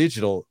all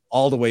digital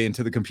all the way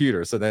into the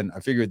computer? So then I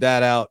figured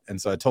that out.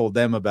 And so I told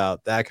them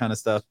about that kind of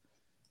stuff.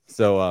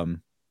 So,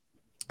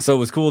 so it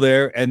was cool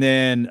there. And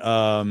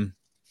then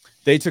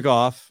they took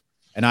off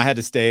and I had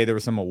to stay. There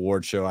was some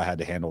award show. I had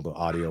to handle the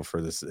audio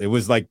for this. It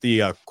was like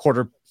the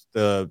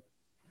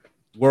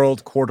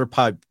World Quarter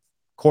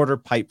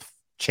Pipe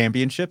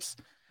Championships,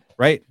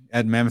 right,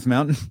 at Mammoth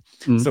Mountain.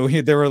 Mm-hmm. So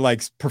there were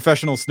like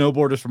professional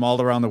snowboarders from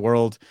all around the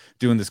world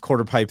doing this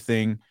quarter pipe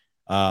thing.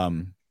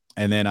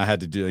 And then I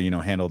had to do,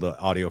 handle the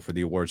audio for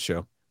the awards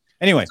show.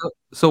 Anyway,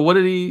 so what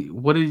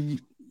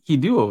did he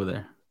do over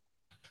there?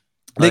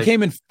 They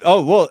came in.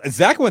 Oh well,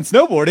 Zach went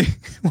snowboarding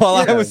while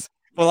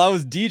I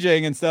was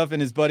DJing and stuff,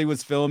 and his buddy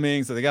was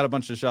filming. So they got a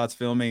bunch of shots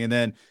filming, and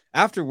then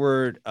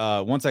afterward,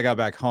 once I got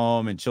back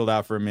home and chilled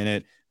out for a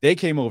minute, they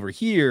came over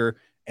here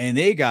and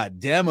they got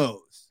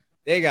demos.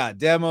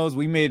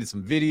 We made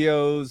some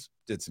videos,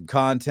 did some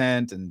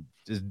content, and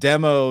just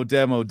demo.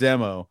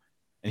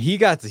 And he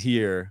got to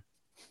hear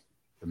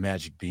the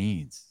Magic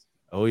Beans.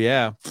 Oh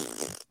yeah,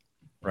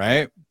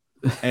 right.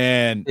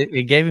 And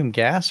it gave him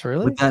gas,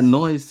 really? With that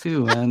noise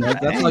too, man.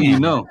 That's how you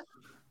know.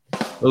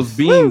 Those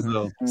beans,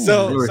 though.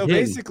 So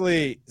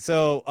basically,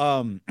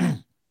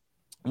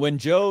 when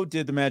Joe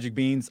did the Magic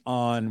Beans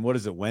on, what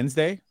is it,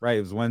 Wednesday? Right,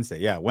 it was Wednesday.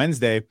 Yeah,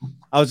 Wednesday.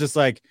 I was just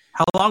like,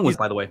 how long was,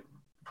 by the way?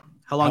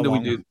 How long did we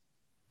do?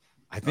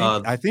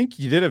 I think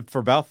you did it for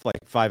about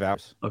like 5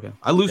 hours. Okay,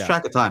 I lose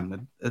track of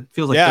time. It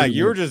feels like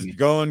you were just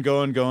going.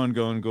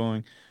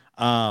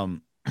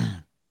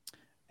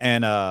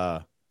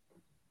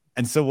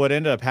 And so what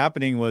ended up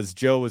happening was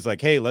Joe was like,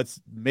 hey, let's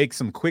make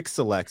some quick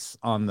selects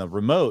on the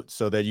remote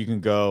so that you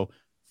can go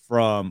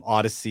from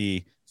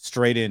Odyssey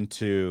straight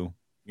into,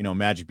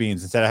 Magic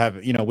Beans instead of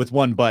having, with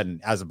one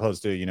button, as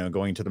opposed to,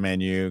 going to the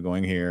menu,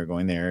 going here,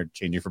 going there,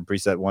 changing from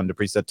preset 1 to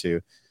preset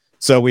 2.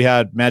 So we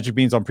had Magic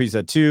Beans on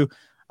preset 2,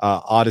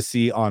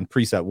 Odyssey on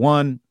preset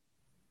 1.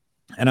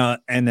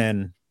 And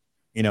then,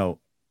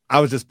 I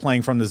was just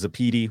playing from the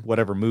Zapiti,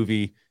 whatever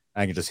movie.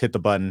 I can just hit the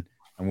button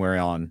and we're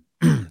on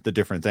the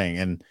different thing.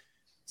 And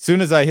as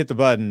soon as I hit the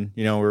button,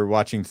 we're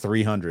watching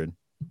 300.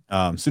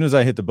 As soon as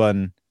I hit the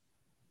button,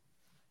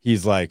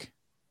 he's like,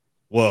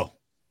 whoa.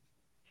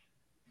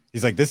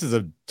 He's like, this is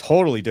a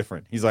totally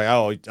different. He's like,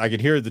 oh, I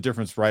could hear the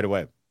difference right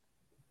away.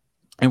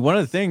 And one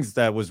of the things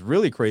that was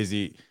really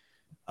crazy,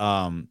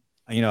 I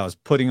was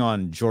putting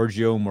on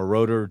Giorgio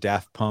Moroder,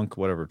 Daft Punk,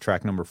 whatever,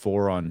 track number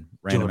 4 on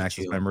Random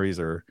Access Memories,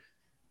 or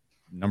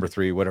number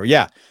 3, whatever.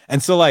 Yeah.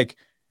 And so like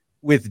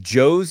with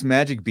Joe's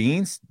Magic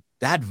Beans,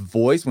 that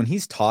voice, when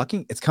he's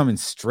talking, it's coming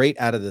straight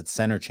out of the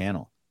center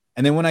channel.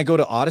 And then when I go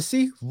to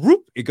Odyssey,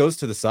 whoop, it goes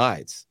to the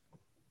sides.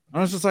 I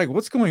was just like,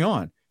 what's going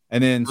on?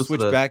 And then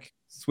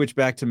switch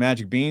back to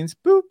Magic Beans,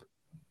 boop.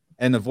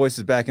 And the voice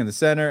is back in the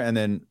center, and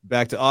then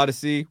back to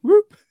Odyssey,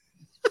 whoop.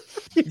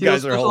 You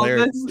guys are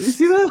hilarious. You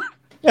see that?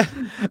 Yeah.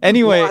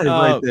 Anyway,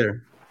 right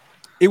there.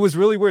 It was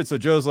really weird. So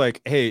Joe's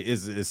like, hey,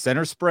 is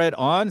center spread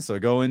on? So I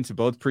go into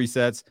both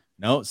presets.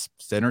 No,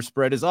 center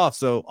spread is off.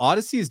 So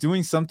Odyssey is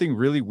doing something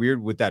really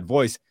weird with that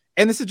voice.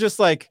 And this is just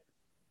like,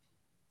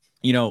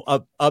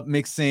 up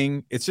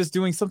mixing. It's just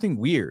doing something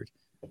weird.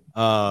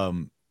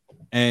 And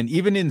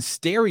even in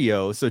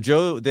stereo. So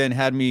Joe then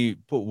had me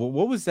put,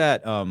 what was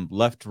that?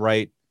 Left,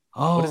 right.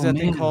 Oh, what is that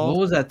thing called?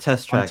 What was that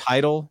test track?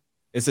 Title.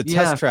 It's a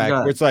test track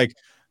where it's like,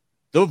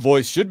 the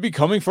voice should be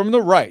coming from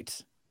the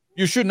right.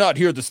 You should not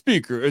hear the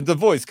speaker and the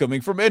voice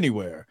coming from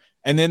anywhere.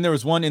 And then there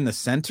was one in the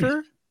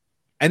center,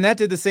 and that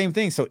did the same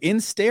thing. So in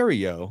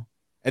stereo,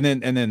 and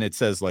then it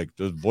says like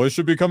the voice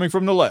should be coming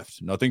from the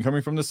left, nothing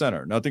coming from the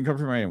center, nothing coming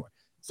from anywhere.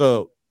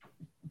 So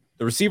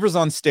the receiver's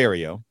on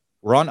stereo,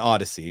 we're on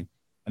Odyssey,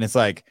 and it's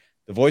like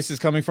the voice is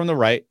coming from the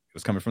right, it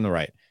was coming from the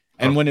right.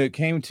 And when it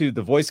came to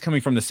the voice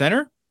coming from the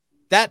center,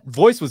 that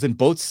voice was in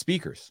both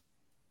speakers.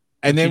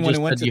 And then when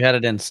it went to, you had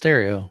it in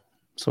stereo.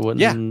 So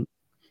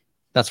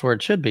that's where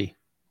it should be.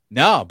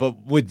 No,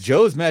 but with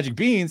Joe's Magic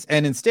Beans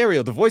and in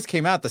stereo, the voice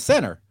came out the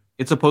center.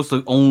 It's supposed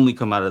to only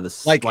come out of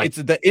the like it's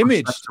the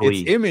image.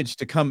 It's image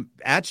to come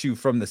at you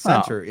from the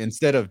center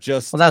instead of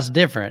just. Well, that's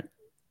different.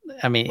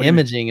 I mean,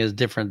 imaging is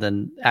different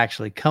than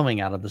actually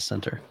coming out of the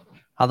center.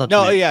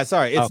 Yeah,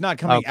 sorry, it's not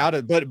coming out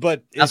of.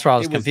 But that's where I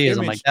was confused.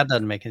 I'm like, that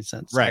doesn't make any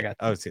sense. Right.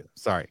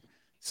 Sorry.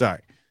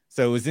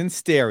 So it was in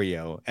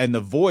stereo, and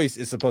the voice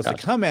is supposed to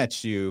come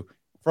at you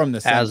from the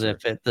As sensor.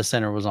 if the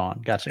center was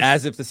on. Gotcha.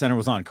 As if the center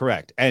was on,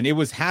 correct. And it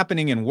was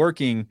happening and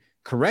working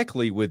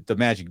correctly with the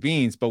Magic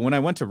Beans. But when I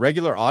went to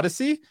regular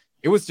Odyssey,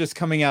 it was just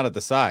coming out of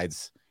the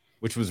sides,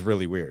 which was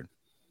really weird.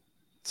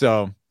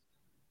 So,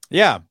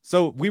 yeah.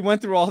 So we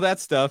went through all that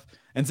stuff.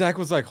 And Zach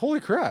was like, holy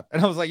crap.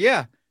 And I was like,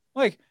 yeah.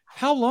 Like,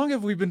 how long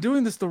have we been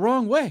doing this the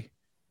wrong way?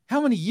 How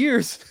many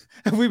years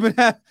have we been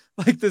at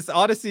like this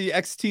Odyssey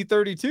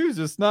XT32 is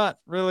just not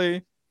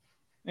really,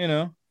 you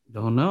know.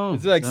 Don't know.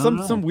 It's like Don't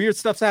know. some weird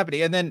stuff's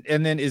happening. And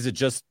then is it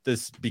just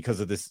this because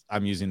of this?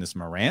 I'm using this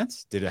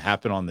Marantz? Did it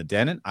happen on the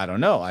Denon? I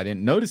don't know. I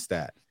didn't notice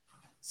that.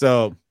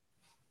 So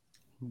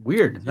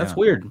Weird. That's Yeah.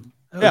 weird.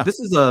 Yeah. This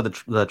is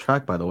the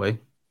track, by the way.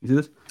 You see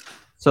this?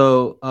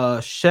 So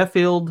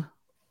Sheffield,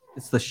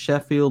 it's the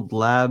Sheffield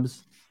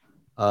Labs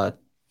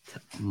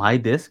My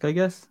Disc, I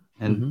guess.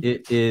 And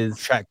it is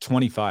track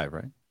 25,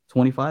 right?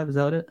 25, is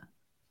that what it?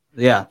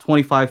 Yeah,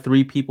 25,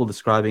 3 people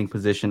describing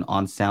position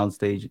on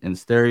soundstage in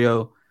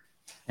stereo.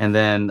 And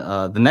then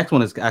the next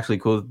one is actually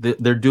cool.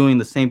 They're doing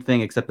the same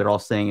thing, except they're all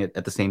saying it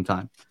at the same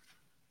time.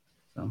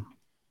 So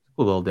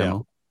cool little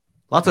demo.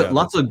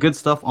 Lots of good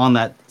stuff on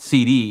that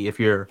CD if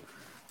you're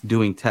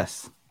doing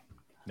tests.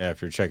 Yeah,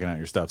 if you're checking out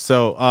your stuff.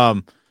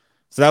 So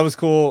so that was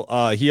cool.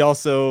 He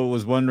also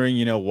was wondering,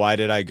 you know, why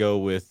did I go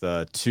with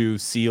 2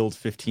 sealed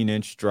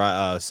 15-inch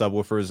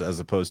subwoofers as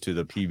opposed to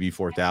the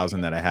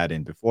PB4000 that I had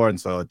in before? And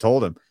so I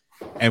told him.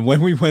 And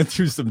when we went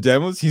through some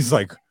demos, he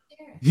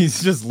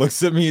just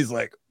looks at me. He's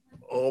like,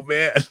 "Oh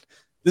man,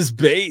 this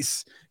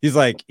bass."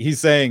 He's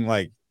saying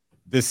like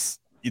this.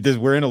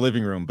 We're in a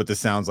living room, but this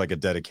sounds like a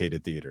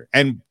dedicated theater.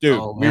 And dude,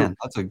 oh man,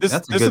 this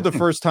is the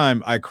first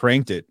time I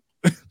cranked it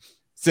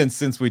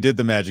since we did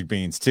the Magic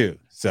Beans too.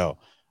 So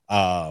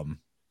yeah.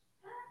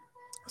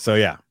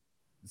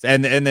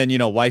 And then, you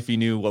know, wifey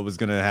knew what was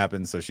going to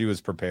happen, so she was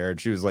prepared.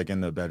 She was like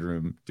in the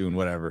bedroom doing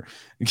whatever.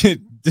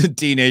 The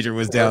teenager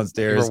was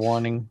downstairs.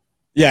 Warning.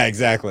 Yeah,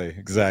 exactly.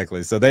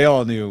 So they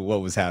all knew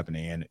what was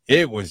happening, and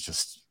it was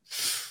just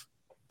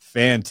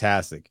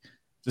fantastic.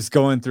 Just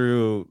going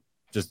through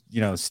just,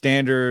 you know,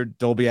 standard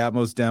Dolby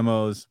Atmos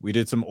demos. We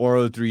did some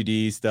Oro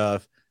 3D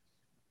stuff.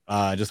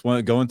 Just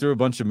going through a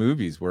bunch of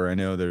movies where I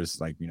know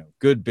there's like, you know,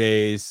 good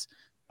bass,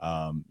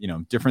 you know,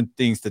 different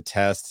things to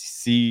test,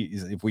 see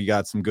if we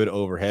got some good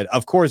overhead.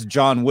 Of course,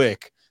 John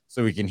Wick,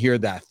 so we can hear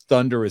that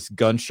thunderous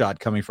gunshot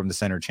coming from the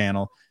center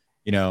channel,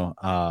 you know,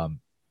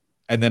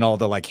 and then all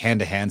the like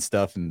hand-to-hand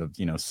stuff and the,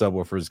 you know,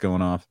 subwoofers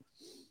going off.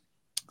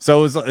 So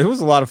it was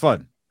a lot of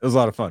fun. It was a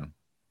lot of fun.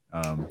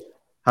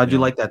 How'd you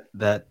like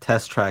that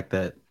test track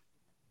that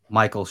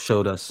Michael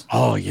showed us?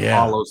 Oh yeah,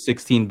 Hollow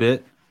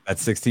 16-bit. That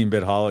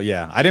 16-bit Hollow.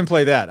 Yeah, I didn't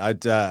play that. I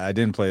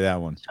didn't play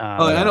that one.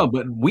 I know,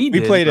 but we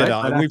played it right?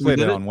 on. We played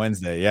it on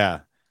Wednesday. Yeah,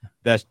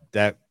 that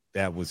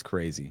was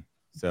crazy.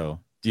 So,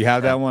 do you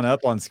have that one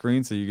up on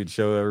screen so you could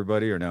show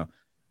everybody, or no?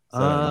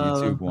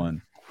 YouTube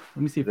one.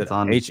 Let me see if it's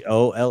on.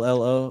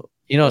 HOLLO.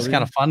 You know, it's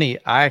kind of funny.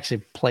 I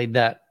actually played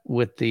that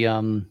with the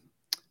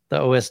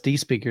OSD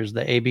speakers,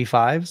 the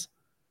AB5s.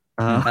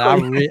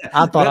 And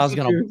I thought I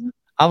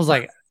was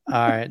like,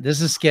 all right,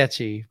 this is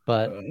sketchy,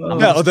 but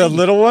no, the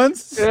little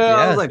ones. Yeah,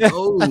 I was like,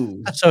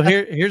 oh. So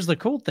here's the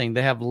cool thing: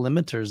 they have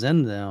limiters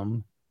in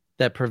them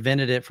that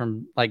prevented it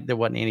from, like, there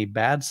wasn't any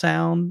bad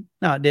sound.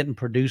 Now it didn't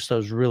produce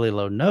those really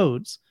low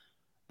notes,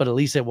 but at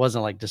least it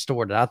wasn't like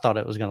distorted. I thought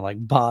it was gonna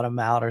like bottom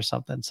out or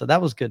something. So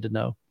that was good to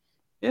know.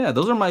 Yeah,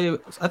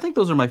 I think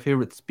those are my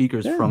favorite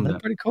speakers from them.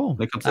 Pretty cool.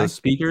 When it comes to the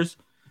speakers,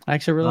 I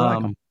actually really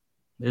like them.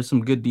 There's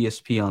some good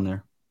DSP on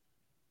there.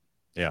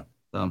 Yeah.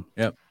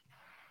 Yep.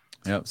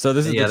 So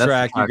this is the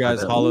track, you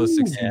guys. Hollow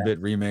 16-bit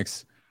yeah.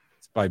 remix.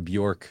 It's by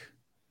Bjork.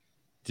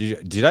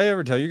 Did I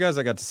ever tell you guys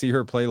I got to see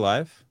her play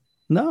live?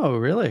 No,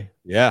 really.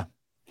 Yeah.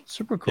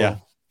 Super cool. Yeah.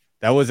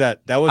 That was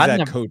at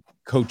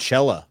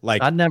Coachella.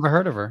 Like, I'd never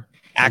heard of her.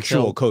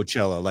 Actual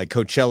Coachella, like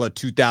Coachella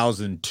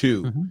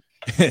 2002.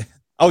 Mm-hmm.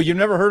 Oh, you've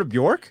never heard of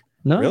Bjork?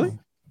 No. Really?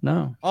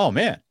 No. Oh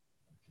man.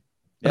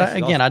 But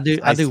I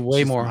do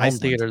way more home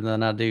theater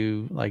than I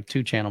do like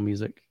 2-channel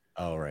music.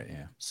 Oh right,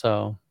 yeah.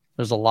 So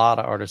there's a lot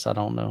of artists I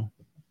don't know.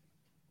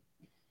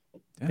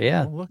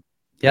 Yeah. Well,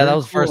 that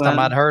was the first time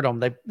I'd heard them.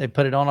 They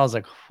put it on. I was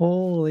like,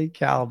 holy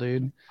cow,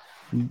 dude.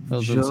 That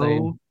was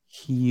insane.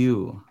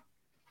 Q.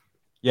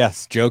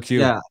 Yes, Joe Q.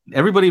 Yeah,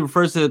 everybody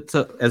refers to it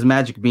as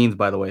Magic Beans,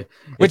 by the way.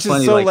 Which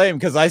is so lame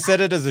because I said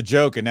it as a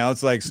joke and now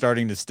it's like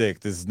starting to stick.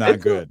 This is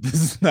not good. This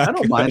is not I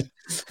don't good. mind.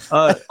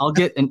 I'll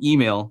get an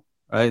email,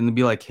 right? And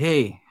be like,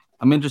 hey,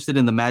 I'm interested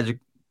in the Magic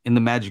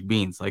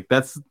Beans. Like,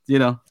 that's, you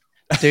know.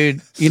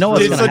 Dude, you know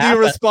what's so do you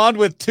respond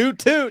with toot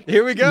toot?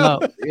 Here we go.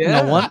 No,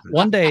 yeah. No,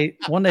 one day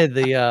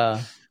the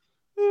I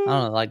don't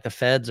know, like the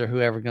feds or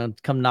whoever gonna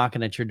come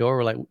knocking at your door.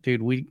 We're like,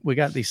 dude, we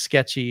got these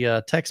sketchy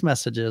text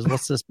messages.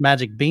 What's this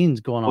Magic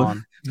Beans going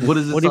on? What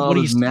is this? What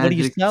do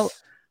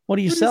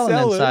you selling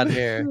inside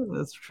here?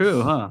 That's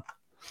true, huh?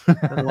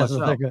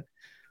 Heck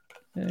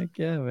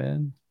yeah,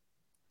 man.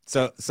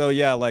 So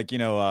yeah, like, you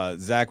know,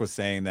 Zach was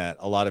saying that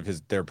a lot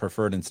of their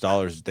preferred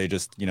installers, they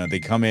just, you know,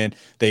 they come in,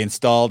 they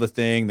install the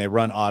thing, they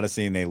run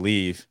Odyssey and they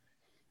leave.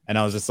 And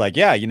I was just like,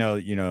 yeah,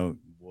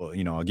 well,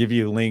 I'll give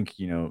you a link.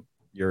 Your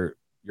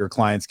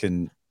clients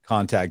can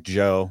contact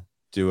Joe,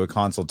 do a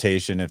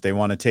consultation if they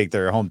want to take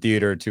their home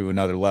theater to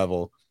another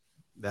level.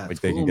 That's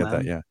they cool, can get man.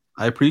 that. Yeah.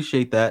 I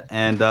appreciate that.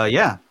 And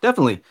yeah,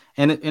 definitely.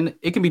 And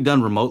it can be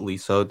done remotely,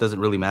 so it doesn't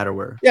really matter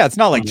where. Yeah, it's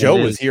not like Joe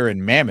it was is. here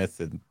in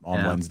Mammoth on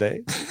Yeah. Wednesday.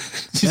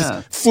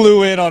 Yeah. Just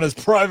flew in on his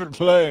private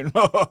plane.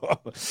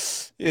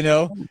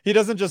 He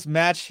doesn't just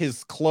match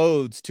his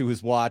clothes to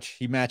his watch.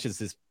 He matches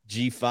his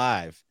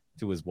G5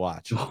 to his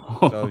watch.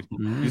 So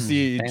you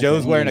see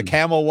Joe's wearing a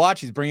camo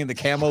watch. He's bringing the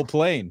camo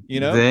plane,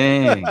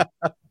 Dang.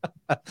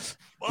 Yeah.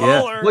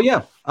 Well,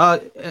 yeah.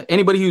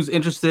 Anybody who's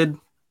interested,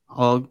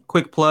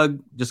 quick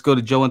plug, just go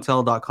to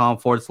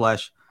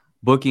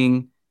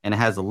joeintel.com/booking, and it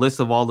has a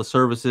list of all the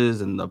services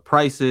and the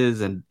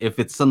prices. And if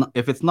it's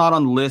not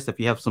on the list,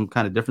 if you have some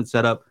kind of different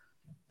setup,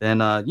 then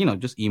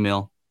just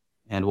email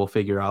and we'll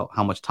figure out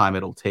how much time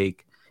it'll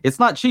take. It's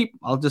not cheap.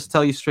 I'll just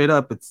tell you straight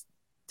up. It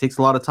takes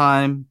a lot of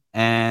time.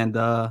 And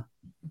yeah,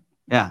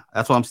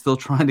 that's why I'm still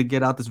trying to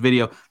get out this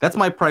video. That's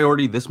my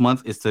priority this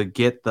month, is to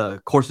get the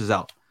courses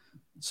out.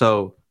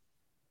 So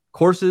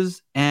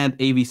courses and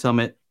AV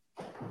Summit,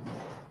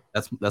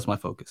 that's my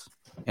focus.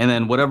 And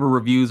then whatever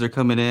reviews are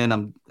coming in,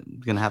 I'm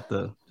going to have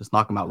to just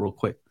knock them out real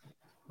quick.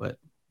 But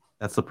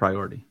that's the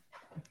priority.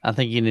 I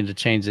think you need to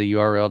change the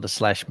URL to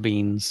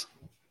 /beans.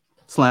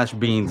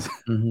 /beans.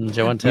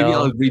 Joe and Tell. Maybe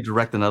I'll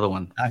redirect another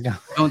one. I go.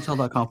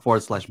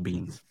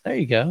 joeintel.com/beans. There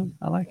you go.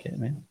 I like it,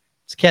 man.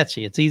 It's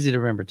catchy. It's easy to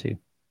remember too.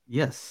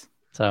 Yes.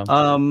 So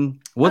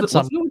what's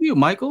new with you,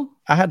 Michael?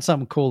 I had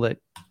something cool that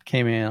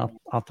came in.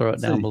 I'll throw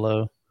it down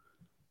below.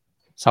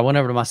 So I went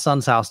over to my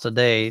son's house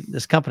today.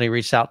 This company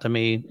reached out to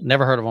me.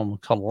 Never heard of them.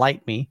 Called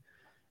Light Me.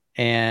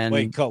 And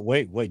wait,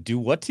 do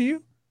what to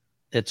you?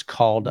 It's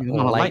called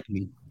Light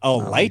Me. Oh,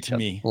 Light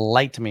Me.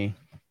 Light Me.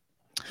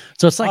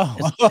 So it's like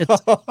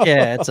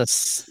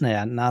it's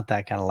not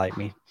that kind of Light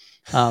Me.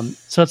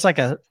 So it's like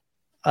a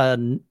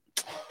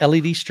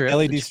LED strip.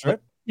 LED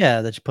strip.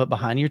 That you put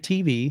behind your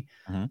TV.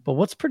 Mm-hmm. But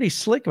what's pretty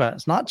slick about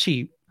it's not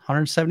cheap,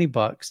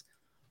 $170.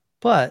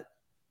 But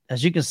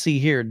as you can see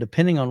here,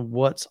 depending on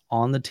what's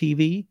on the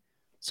TV,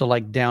 so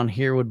like down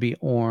here would be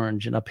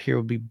orange and up here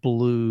would be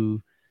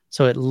blue.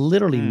 So it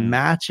literally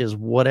matches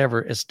whatever.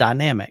 It's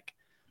dynamic.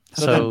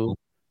 So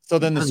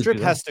then the strip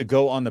has to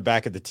go on the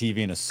back of the TV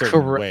in a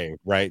certain way,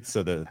 right? So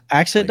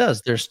it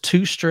does. There's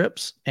 2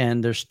 strips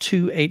and there's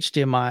 2 there's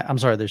 2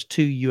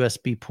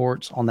 USB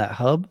ports on that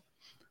hub.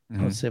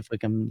 Mm-hmm. Let's see if we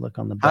can look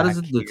on the back. How does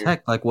it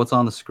detect like what's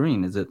on the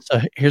screen? Is it?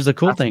 So here's the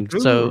cool thing.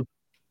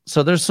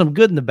 So there's some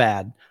good and the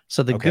bad.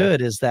 So the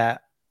good is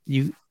that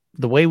the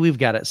way we've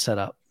got it set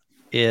up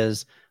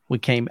is we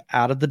came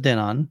out of the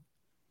Denon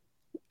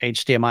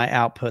HDMI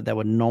output that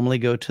would normally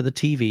go to the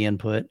TV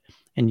input,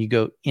 and you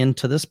go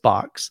into this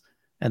box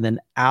and then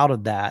out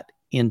of that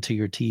into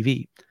your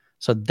TV.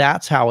 So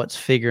that's how it's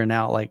figuring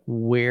out like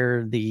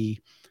where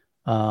the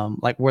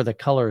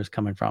color is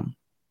coming from.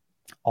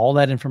 All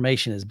that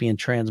information is being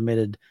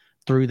transmitted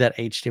through that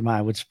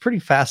HDMI, which is pretty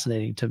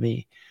fascinating to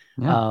me.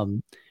 Yeah.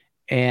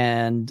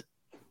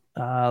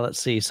 Let's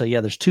see. So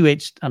yeah, there's 2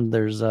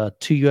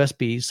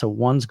 USBs. So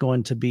one's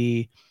going to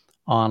be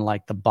on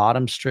like the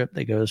bottom strip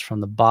that goes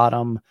from the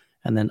bottom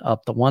and then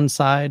up the one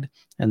side,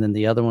 and then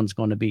the other one's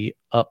going to be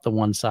up the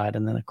one side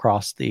and then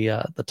across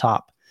the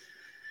top.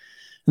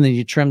 And then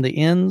you trim the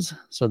ends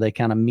so they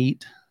kind of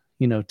meet,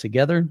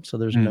 together. So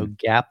there's no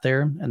gap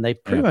there, and they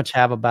pretty much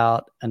have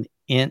about an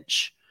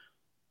inch.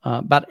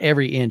 About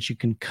every inch you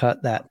can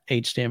cut that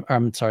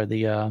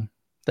the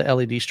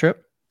LED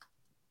strip.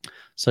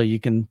 So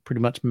you can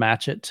pretty much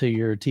match it to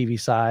your TV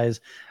size.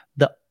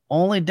 The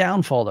only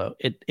downfall though,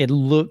 it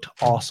looked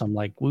awesome.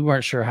 Like we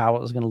weren't sure how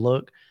it was going to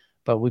look,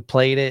 but we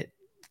played it,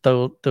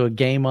 threw a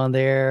game on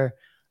there,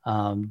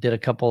 did a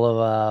couple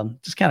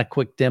of just kind of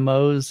quick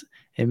demos.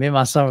 And me and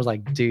my son was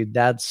like, dude,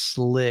 that's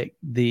slick.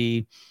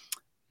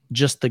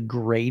 Just the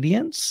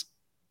gradients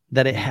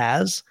that it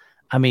has.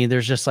 I mean,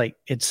 there's just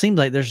it seems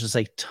like there's just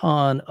a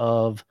ton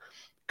of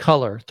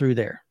color through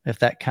there, if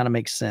that kind of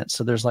makes sense.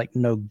 So there's like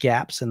no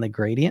gaps in the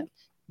gradient.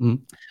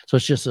 Mm-hmm. So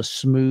it's just a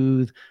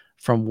smooth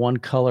from one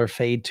color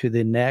fade to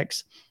the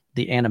next.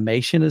 The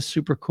animation is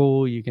super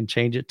cool. You can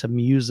change it to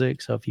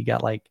music. So if you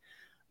got like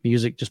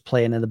music just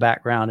playing in the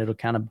background, it'll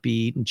kind of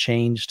beat and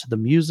change to the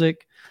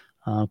music,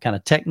 kind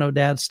of techno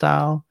dad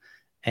style.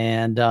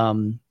 And,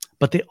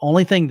 but the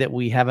only thing that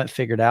we haven't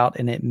figured out,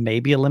 and it may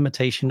be a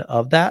limitation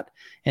of that,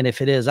 and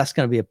if it is, that's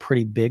going to be a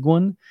pretty big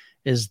one,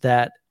 is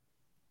that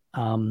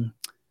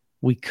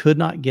we could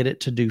not get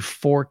it to do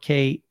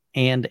 4K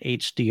and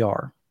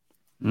HDR.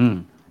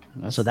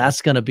 So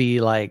that's going to be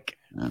like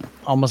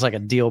almost like a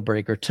deal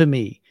breaker to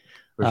me.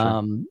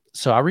 Sure.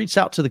 So I reached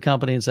out to the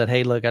company and said,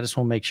 hey, look, I just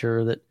want to make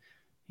sure that,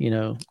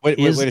 Wait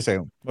a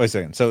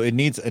second. So it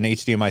needs an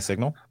HDMI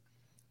signal?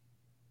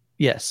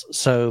 Yes.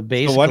 So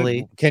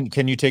basically,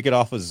 can you take it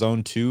off of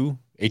zone 2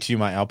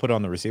 HDMI output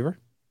on the receiver?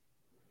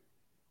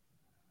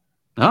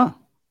 Oh,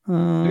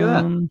 look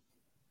at that.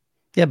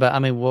 Yeah, but I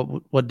mean,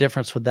 what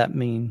difference would that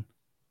mean?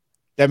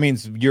 that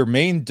means your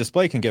main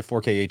display can get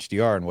 4K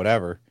HDR and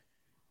whatever,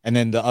 and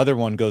then the other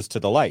one goes to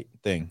the light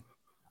thing.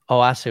 Oh,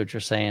 I see what you're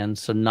saying.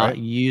 So not Right.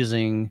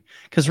 using,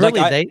 because Like,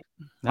 really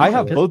I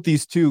have good. both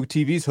these two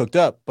TVs hooked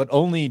up, but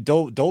only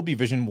Dolby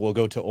Vision will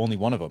go to only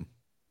one of them,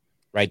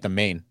 right? The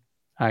main.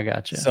 I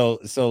got you.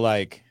 So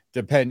like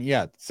depend,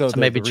 yeah. So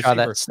maybe the try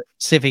receiver,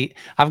 that. See if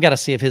I've got to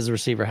see if his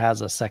receiver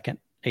has a second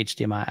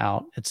HDMI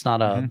out. It's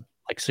not a Mhm.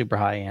 like super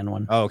high end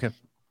one. Oh, okay.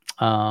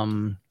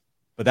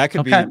 But that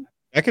could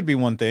Okay. be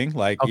one thing.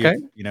 Like, Okay.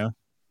 you know,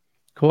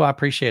 Cool. I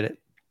appreciate it.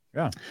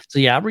 Yeah. So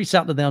yeah, I reached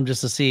out to them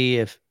just to see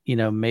if,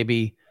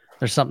 maybe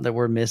there's something that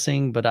we're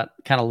missing, but I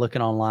kind of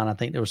looking online, I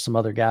think there was some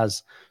other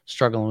guys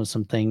struggling with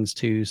some things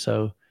too.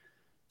 So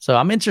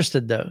I'm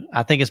interested though.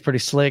 I think it's pretty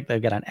slick.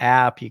 They've got an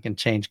app. You can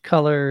change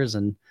colors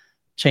and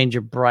change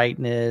your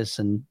brightness.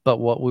 But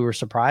what we were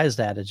surprised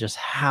at is just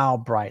how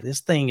bright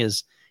this thing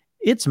is.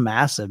 It's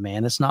massive,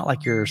 man. It's not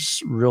like your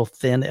real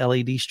thin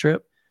LED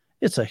strip.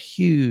 It's a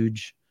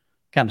huge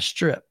kind of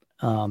strip.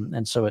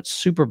 And so it's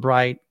super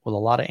bright with a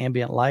lot of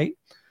ambient light.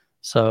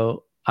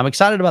 So I'm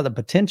excited about the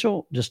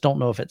potential. Just don't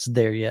know if it's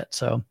there yet.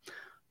 So,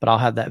 but I'll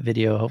have that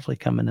video hopefully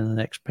coming in the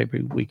next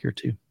maybe week or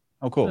two.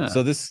 Oh, cool. Yeah.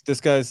 So these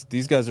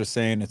guys are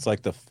saying it's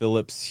like the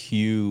Philips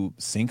Hue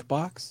sync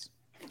box.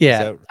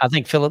 Yeah, I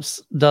think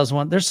Philips does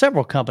one. There's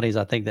several companies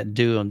I think that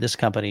do them. This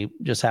company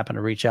just happened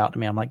to reach out to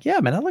me. I'm like, yeah,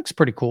 man, that looks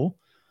pretty cool.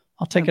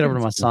 I'll take it over to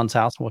my son's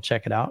house and we'll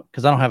check it out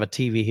because I don't have a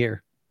TV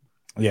here.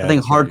 Yeah, I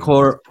think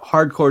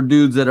hardcore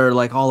dudes that are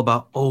like all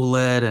about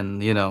OLED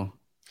and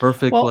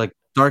perfect like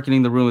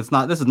darkening the room.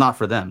 This is not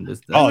for them.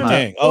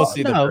 Dang. Oh,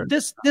 see,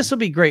 this will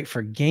be great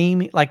for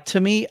gaming. Like to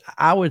me,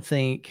 I would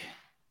think,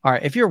 all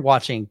right, if you're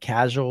watching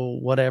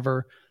casual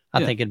whatever,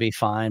 I think it'd be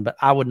fine. But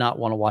I would not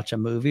want to watch a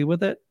movie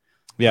with it.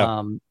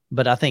 Yeah.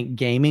 But I think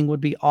gaming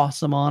would be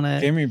awesome on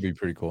it. Gaming would be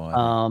pretty cool.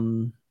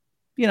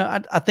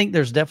 I think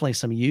there's definitely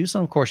some use,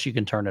 and of course you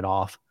can turn it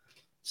off.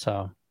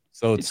 So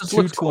it's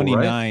 $229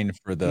 right?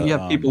 For the. You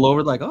have people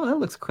over like, oh, that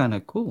looks kind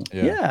of cool.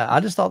 Yeah, I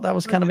just thought that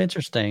was kind of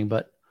interesting.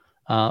 But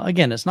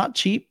again, it's not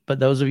cheap. But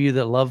those of you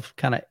that love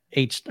kind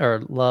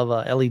of love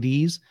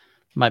LEDs,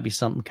 might be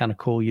something kind of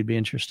cool you'd be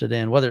interested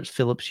in, whether it's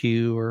Philips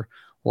Hue or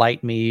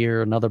Light Me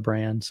or another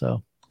brand.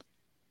 So.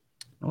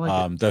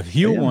 The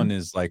Hue one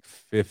is like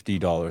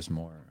 $50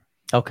 more.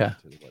 Okay.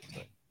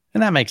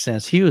 And that makes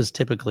sense. Hue is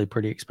typically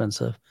pretty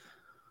expensive.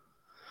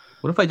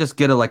 What if I just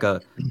get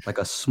a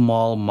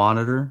small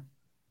monitor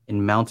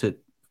and mount it,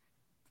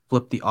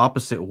 flip the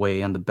opposite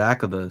way on the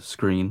back of the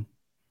screen,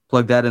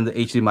 plug that into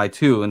HDMI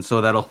 2, and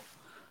so that'll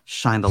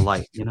shine the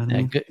light. You know what I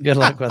mean? Good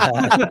luck with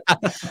that.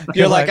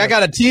 You're like, I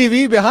got a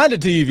TV behind a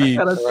TV.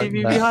 I got a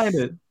TV behind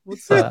it.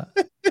 What's up?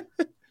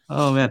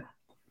 Oh man.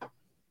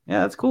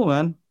 Yeah, that's cool,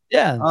 man.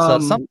 Yeah, so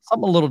something a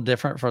little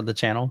different for the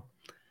channel.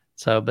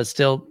 So, but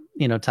still,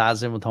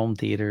 ties in with home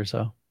theater. So,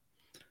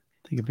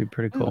 I think it'd be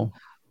pretty cool.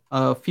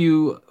 A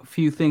few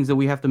things that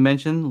we have to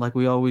mention, like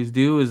we always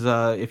do, is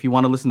if you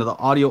want to listen to the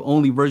audio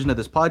only version of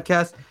this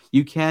podcast,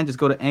 you can just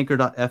go to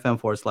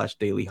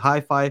anchor.fm/Daily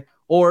Hi-Fi,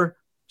 or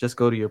just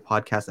go to your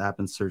podcast app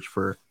and search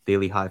for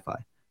Daily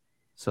Hi-Fi.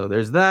 So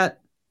there's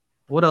that.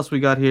 What else we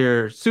got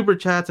here? Super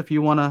chats. If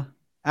you want to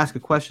ask a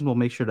question, we'll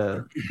make sure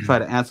to try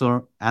to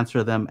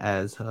answer them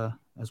as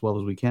well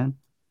as we can.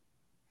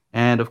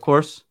 And of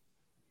course,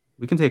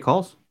 we can take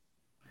calls.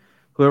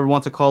 Whoever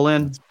wants to call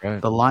in,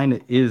 the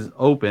line is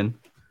open.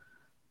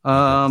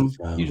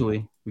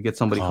 Usually we get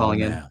somebody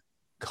calling in.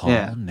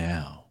 Call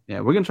now. Yeah,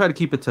 we're gonna try to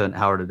keep it to an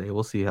hour today.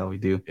 We'll see how we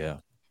do. Yeah.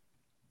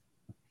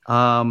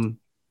 I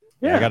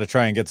got to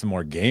try and get some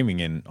more gaming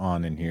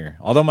in here.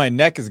 Although my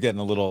neck is getting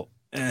a little.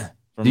 Do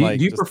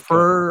you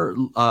prefer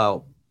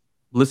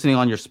listening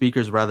on your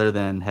speakers rather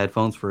than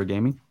headphones for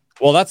gaming?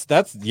 Well,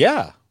 that's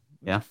yeah.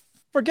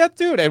 Forget,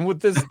 dude. And with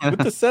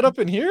the setup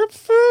in here,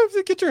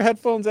 get your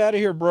headphones out of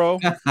here, bro.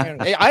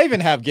 I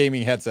even have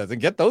gaming headsets,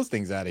 and get those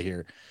things out of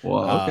here.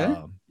 Well,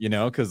 okay.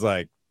 Because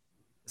like,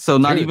 so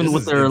not even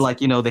with their like,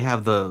 they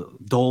have the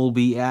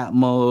Dolby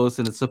Atmos,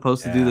 and it's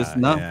supposed to do this.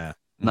 No,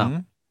 no. Mm-hmm.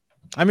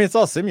 I mean, it's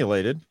all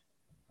simulated.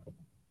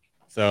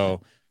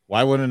 So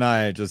why wouldn't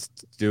I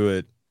just do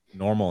it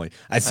normally?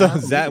 I saw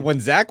Zach when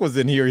Zach was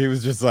in here. He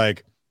was just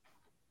like,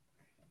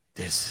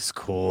 "This is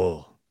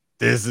cool."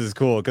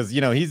 Because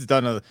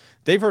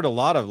they've heard a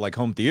lot of like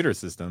home theater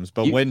systems,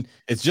 but when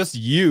it's just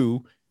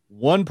you,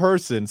 one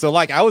person. So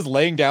like I was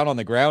laying down on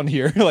the ground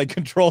here, like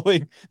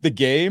controlling the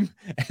game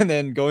and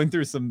then going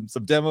through some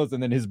demos,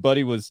 and then his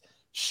buddy was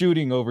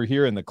shooting over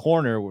here in the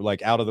corner,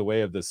 like out of the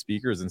way of the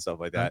speakers and stuff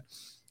like that.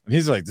 And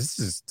he's like, this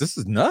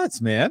is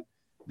nuts, man.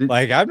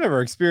 Like I've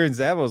never experienced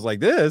demos like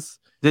this.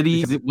 When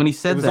he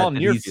said that,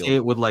 did he say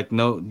it with like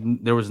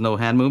there was no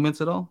hand movements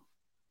at all?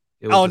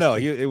 It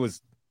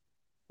was.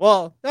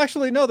 Well,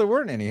 actually, no, there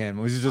weren't any hand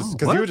movements. It was just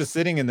because he was just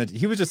sitting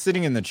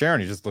in the chair,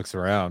 and he just looks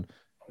around,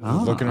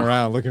 looking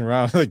around,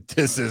 like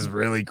this is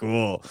really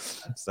cool.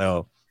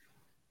 So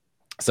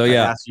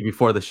yeah. I asked you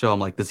before the show. I'm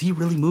like, does he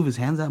really move his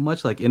hands that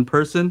much, like in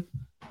person,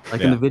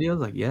 like in the videos?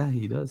 Like, yeah,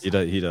 he does. He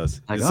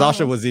does. Like,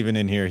 Sasha was even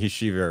in here.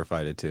 She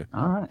verified it too.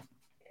 All right.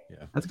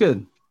 Yeah, that's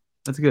good.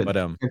 That's good. But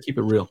Gotta keep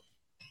it real.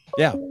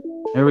 yeah.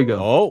 There we go.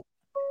 Oh,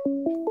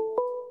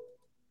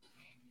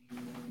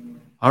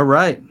 All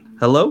right.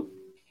 Hello.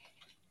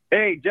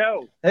 Hey,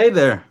 Joe. Hey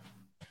there.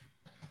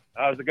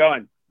 How's it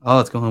going? Oh,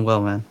 it's going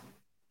well, man.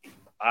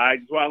 I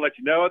just want to let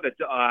you know that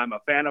I'm a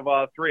fan of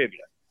all three of you.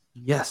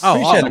 Yes. oh,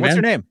 Appreciate awesome. it, What's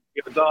your man. name?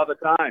 Give us all the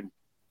time.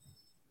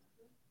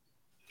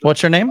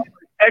 What's your name?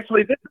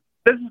 Actually, this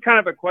is kind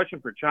of a question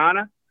for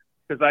Chana,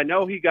 because I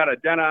know he got a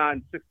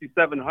Denon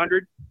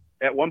 6700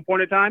 at one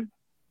point in time.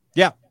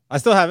 Yeah, I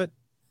still have it.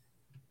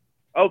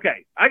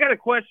 Okay, I got a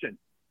question.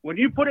 When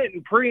you put it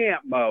in preamp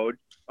mode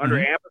under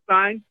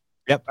Ampersand,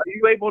 Yep. are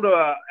you able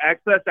to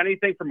access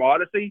anything from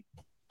Odyssey?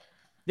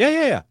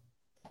 Yeah.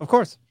 Of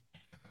course.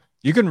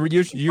 You can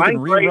you can Mine's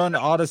great. rerun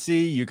Odyssey.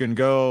 You can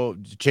go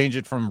change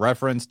it from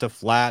reference to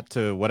flat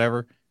to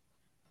whatever.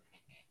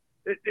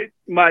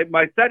 My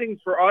settings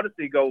for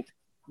Odyssey go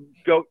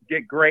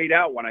get grayed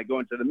out when I go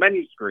into the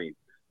menu screen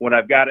when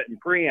I've got it in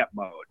preamp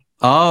mode.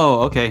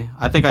 Oh, okay.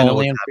 I think I know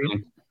Only what's in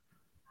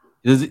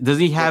happening. Does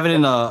he have it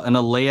in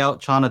a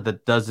layout, Chana,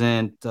 that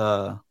doesn't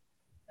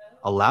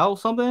allow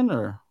something,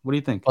 or what do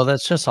you think? Well,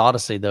 that's just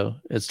Odyssey though.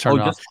 It's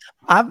turned off. just-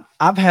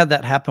 I've had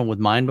that happen with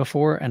mine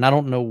before, and I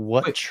don't know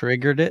what Wait.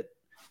 triggered it.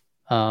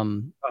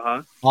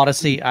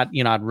 Odyssey,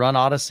 I'd run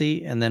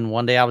Odyssey, and then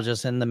one day I was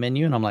just in the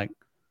menu, and I'm like,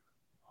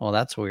 "Well,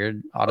 that's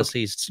weird.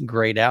 Odyssey's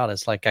grayed out.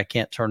 It's like I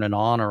can't turn it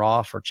on or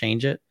off or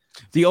change it."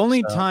 The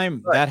only So-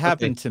 time that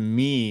happened to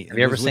me Have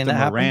you ever was with seen the that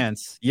happen?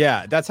 Marantz.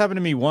 Yeah, that's happened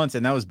to me once,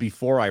 and that was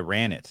before I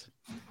ran it.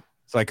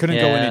 So I couldn't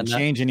go in Yeah, and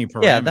change any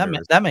parameters. Yeah,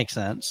 that makes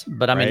sense.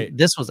 But I mean, Right.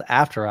 this was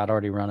after I'd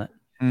already run it.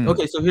 Mm.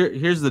 Okay, so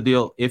here's the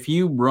deal. If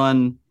you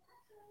run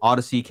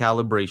Odyssey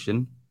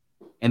calibration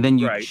and then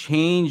you Right.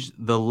 change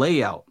the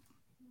layout,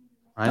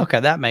 right?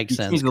 Okay, that makes You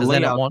sense. change the 'Cause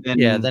then layout,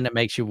 then it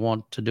makes you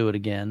want to do it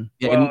again.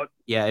 Well-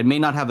 It may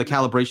not have the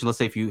calibration. Let's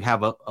say if you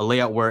have a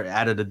layout where it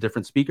added a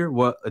different speaker,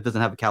 well, it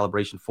doesn't have a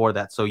calibration for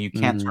that, so you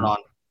can't turn on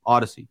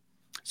Odyssey.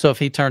 So if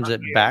he turns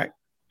it back,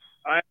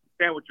 I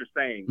understand what you're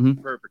saying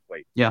Mhm.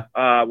 perfectly. Yeah.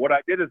 What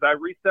I did is I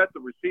reset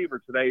the receiver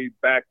today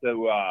back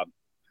to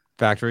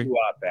Factory.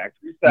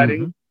 factory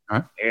settings, All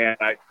right. and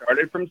I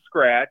started from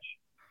scratch.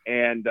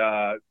 And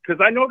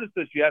because I noticed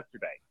this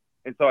yesterday,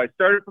 and so I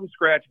started from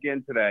scratch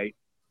again today,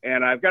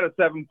 and I've got a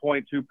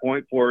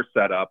 7.2.4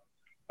 setup.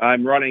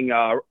 I'm running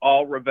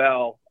all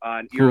Revell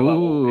on ear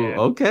level. Ooh, And,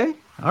 okay.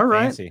 All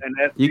right. Fancy. and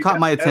You caught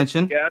my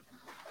attention. SBS,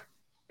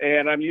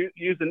 and I'm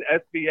using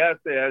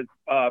SBS as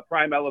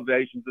prime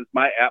elevations as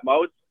my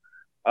Atmos.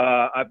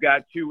 I've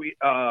got two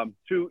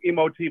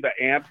Emotiva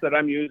amps that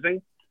I'm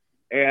using,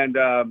 and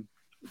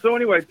so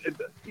anyways,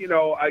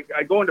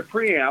 I go into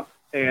preamp,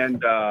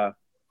 and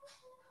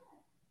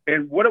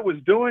what it was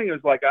doing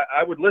is like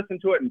I would listen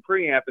to it in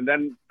preamp, and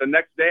then the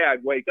next day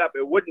I'd wake up.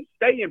 It wouldn't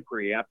stay in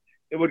preamp.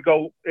 It would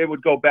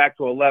go back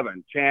to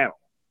 11 channel.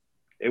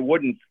 It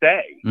wouldn't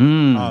stay.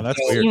 Oh, that's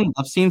weird.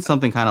 I've seen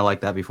something kind of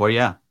like that before.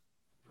 Yeah.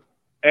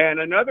 And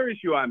another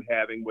issue I'm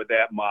having with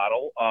that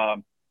model,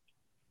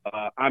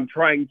 I'm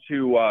trying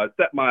to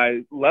set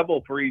my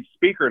level for each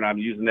speaker, and I'm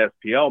using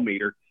SPL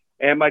meter.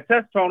 And my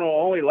test tone will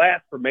only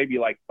last for maybe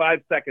like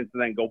 5 seconds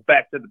and then go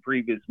back to the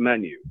previous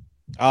menu.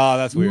 Oh,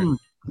 that's weird.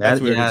 That's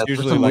weird. Yeah, It's there's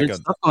usually some like weird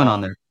stuff going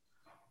on there.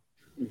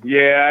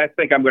 Yeah, I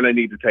think I'm going to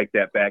need to take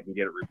that back and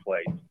get it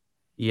replaced.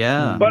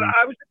 Yeah. But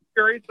I was just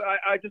curious.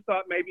 I just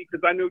thought maybe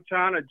because I knew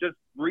Chana just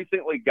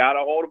recently got a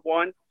hold of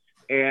one,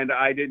 and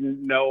I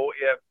didn't know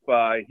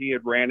if he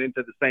had ran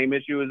into the same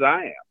issue as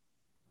I am.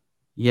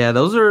 Yeah,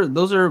 those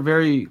are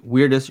very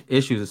weird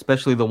issues,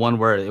 especially the one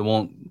where it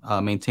won't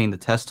maintain the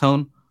test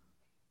tone.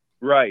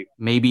 Right.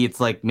 Maybe it's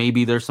like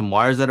there's some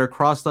wires that are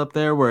crossed up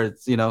there where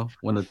it's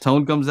when the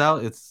tone comes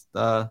out, it's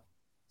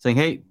saying,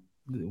 "Hey,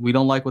 we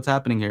don't like what's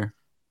happening here,"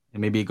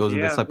 and maybe it goes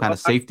into some kind of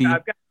safety.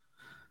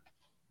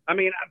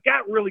 I've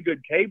got really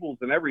good cables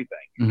and everything,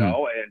 you Mhm.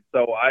 know, and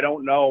so I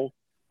don't know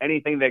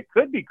anything that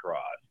could be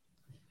crossed,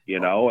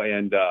 and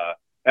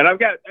I've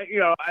got,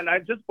 and I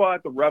just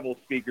bought the Revel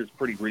speakers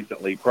pretty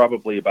recently,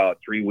 probably about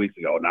 3 weeks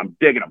ago, and I'm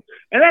digging them.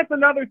 And that's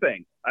another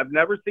thing. I've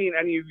never seen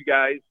any of you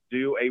guys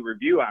do a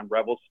review on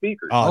Revel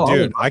speakers. Oh, Oh,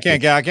 dude, I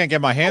can't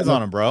get my hands on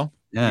them, bro.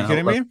 Yeah, You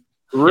kidding me?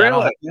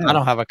 Really? I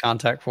don't have a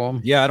contact for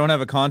him. Yeah, I don't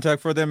have a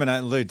contact for them, and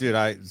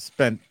I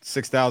spent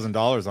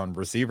 $6,000 on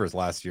receivers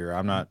last year.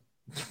 I'm not.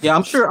 Yeah,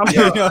 I'm sure. You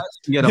know, I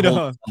can get a you hold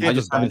know, of them. I can't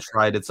just just haven't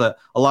tried. It's a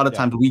lot of Yeah.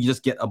 times we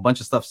just get a bunch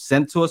of stuff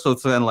sent to us, so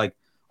it's then like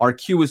our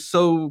queue is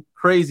so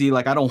crazy.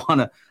 Like I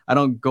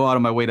don't go out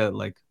of my way to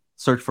like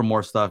search for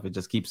more stuff. It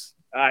just keeps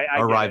I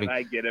arriving.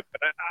 get it.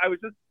 But I was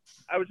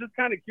just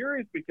kind of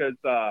curious because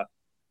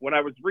when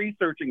I was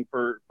researching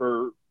for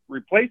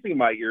replacing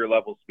my ear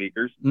level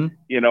speakers, Mm.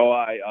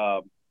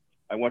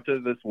 I went to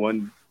this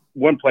one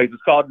place.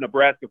 It's called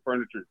Nebraska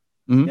Furniture.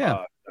 Mhm.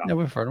 Yeah, yeah,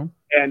 we've heard him.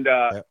 And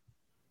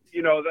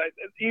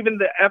even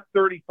the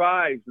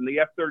F-35s and the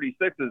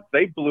F-36s,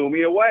 they blew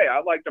me away.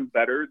 I liked them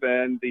better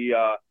than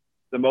the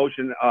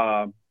Motion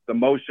Martin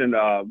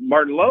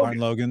Logan. Martin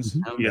Logan's.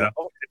 You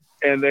know,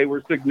 and they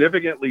were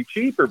significantly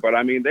cheaper, but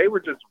I mean, they were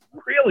just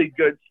really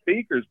good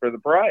speakers for the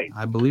price.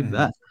 I believe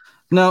that.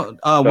 Now,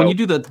 when you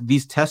do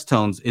these test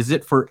tones, is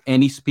it for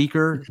any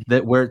speaker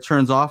that where it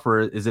turns off, or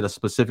is it a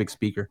specific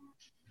speaker?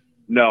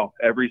 No,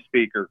 every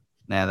speaker.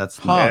 Nah, that's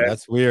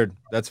That's weird.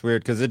 That's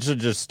weird because it should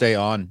just stay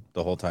on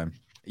the whole time.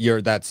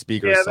 That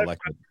speaker is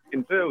selected.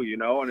 Too,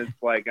 and it's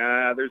like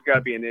there's got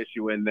to be an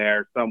issue in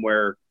there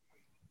somewhere.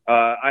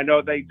 I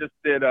know they just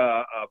did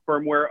a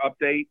firmware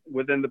update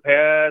within the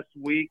past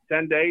week,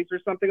 10 days or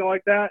something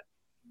like that.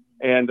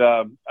 And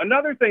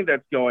another thing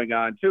that's going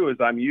on too is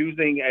I'm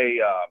using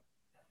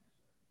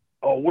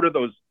what are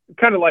those?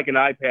 Kind of like an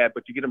iPad,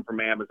 but you get them from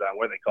Amazon.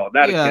 What are they called?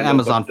 Not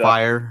Amazon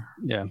Fire.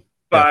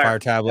 Fire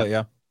tablet.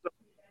 Yeah.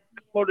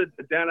 Loaded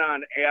the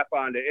Denon app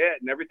onto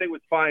it, and everything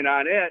was fine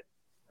on it.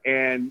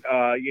 And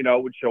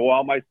it would show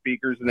all my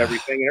speakers and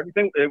everything.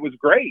 It was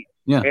great.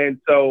 Yeah.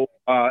 And so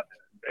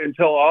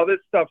until all this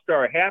stuff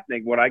started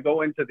happening, when I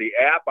go into the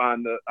app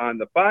on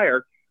the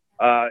Fire,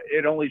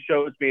 it only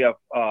shows me a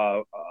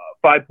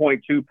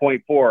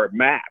 5.2.4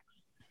 max.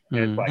 And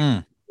it's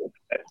like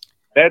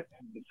that's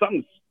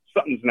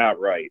something's not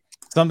right.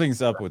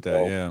 Something's up with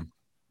that. Yeah.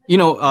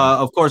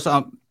 Of course,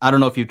 I don't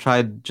know if you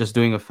tried just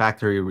doing a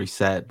factory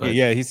reset, but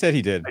yeah, he said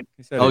he did.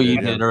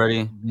 You did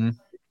already. Mm-hmm.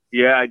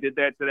 Yeah, I did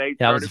that today.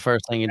 That was the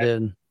first thing you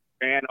did.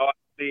 And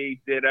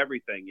Odyssey did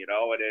everything, and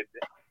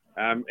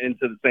I'm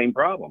into the same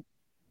problem.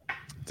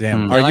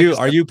 Damn.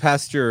 Are you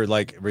past your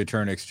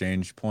return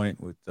exchange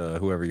point with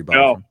whoever you bought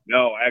it from?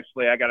 No,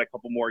 actually I got a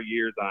couple more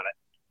years on it.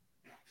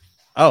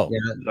 Oh.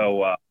 Yeah.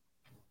 So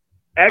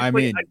I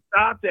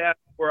stopped at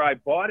where I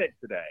bought it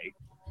today,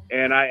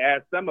 and I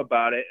asked them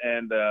about it,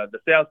 and the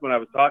salesman I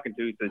was talking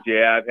to, he says,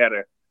 "Yeah, I've had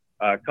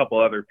a couple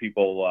other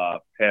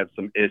people have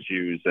some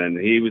issues," and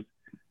he was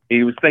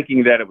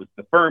thinking that it was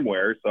the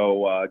firmware.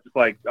 So just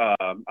like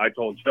I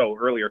told Joe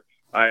earlier,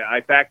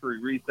 I factory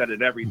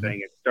resetted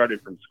everything and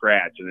started from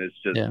scratch, and it's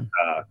just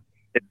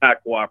it's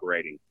not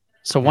cooperating.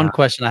 So one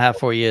question I have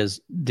for you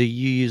is: do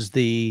you use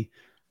the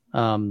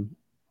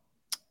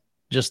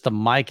just the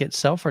mic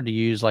itself, or do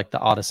you use the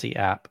Odyssey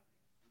app?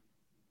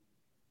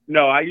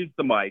 No, I use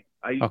the mic.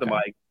 The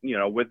mic.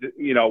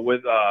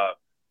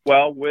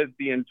 With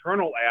the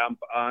internal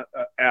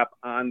app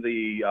on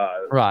the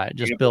right,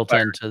 just built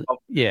into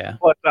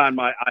plus on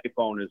my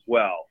iPhone as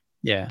well.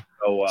 Yeah.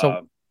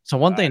 So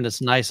one thing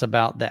that's nice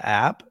about the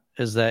app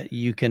is that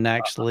you can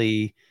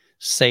actually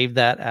save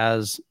that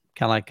as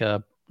kind of like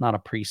not a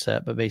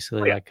preset, but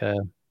basically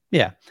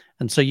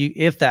And so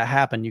if that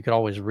happened, you could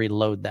always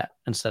reload that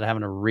instead of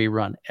having to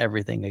rerun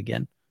everything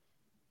again.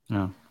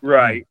 Yeah.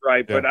 Right.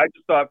 Yeah. But I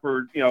just thought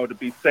to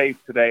be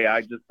safe today,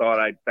 I just thought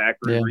I'd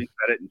factory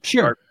reset it and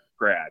start from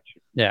scratch.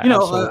 Yeah.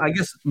 I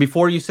guess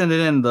before you send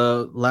it in,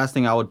 the last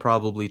thing I would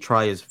probably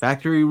try is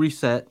factory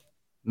reset.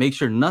 Make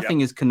sure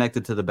nothing is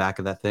connected to the back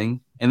of that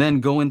thing, and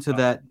then go into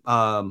that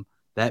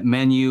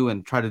menu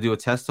and try to do a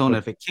test tone. And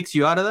if it kicks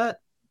you out of that,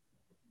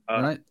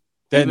 right,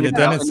 then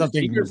it's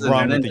something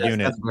wrong with the unit.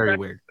 That's very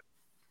weird.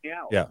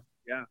 Yeah.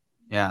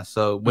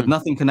 So with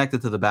nothing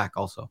connected to the back,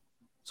 also.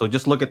 So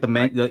just look at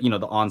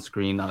the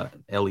on-screen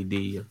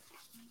LED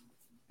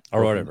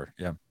or whatever.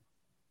 Yeah.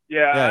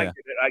 I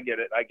get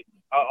it.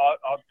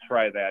 I'll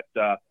try that.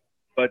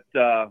 But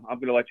I'm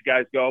going to let you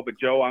guys go. But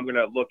Joe, I'm going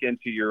to look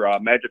into your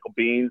magical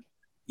beans.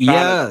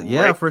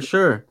 Yeah, for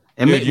sure.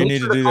 And dude, you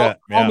need to do that.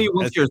 Call me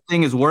once your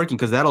thing is working,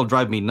 because that'll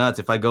drive me nuts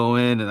if I go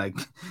in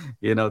and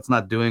it's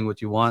not doing what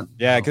you want.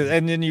 Yeah,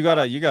 and then you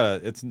gotta.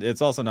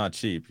 It's also not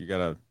cheap. You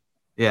gotta.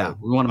 Yeah,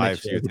 we want to buy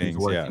make sure a few things.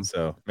 Yeah,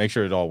 so make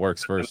sure it all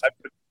works first.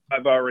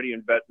 I've already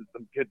invested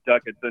some good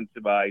ducats into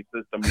my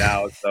system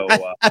now, so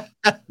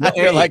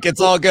you're like,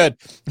 it's all good.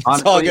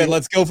 It's all good.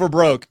 Let's go for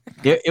broke.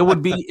 It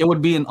would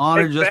be an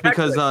honor just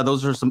because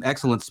those are some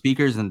excellent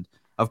speakers, and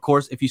of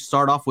course, if you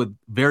start off with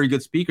very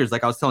good speakers,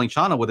 like I was telling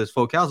Shauna with his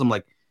Focals, I'm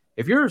like,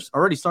 if you're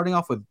already starting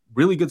off with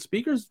really good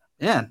speakers,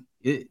 man,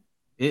 it's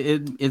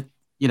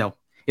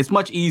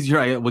much easier.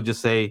 I would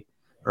just say,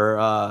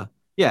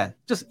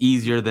 just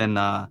easier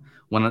than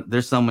when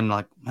there's someone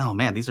like, oh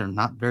man, these are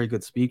not very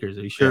good speakers.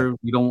 Are you sure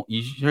you don't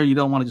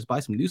want to just buy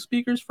some new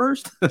speakers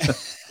first?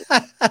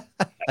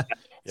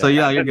 So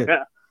you're good.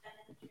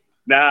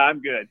 Nah,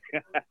 I'm good.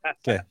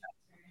 Okay.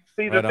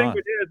 See, the thing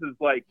is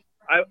like,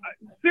 I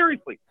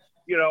seriously,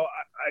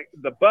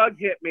 the bug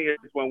hit me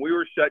when we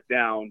were shut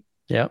down.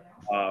 Yep.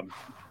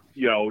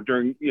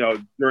 During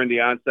the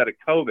onset of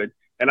COVID,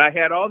 and I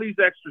had all these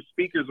extra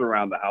speakers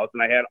around the house,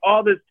 and I had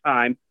all this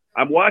time.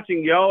 I'm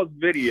watching y'all's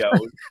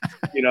videos,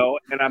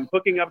 and I'm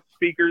hooking up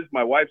speakers.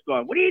 My wife's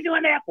going, "What are you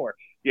doing that for?"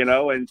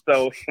 And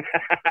so,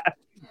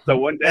 so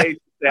one day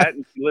she sat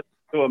and she listened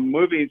to a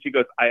movie, and she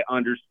goes, "I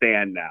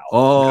understand now."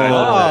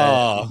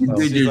 Oh, you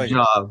did your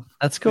job.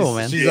 That's cool,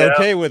 man. She's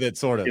okay with it,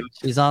 sort of.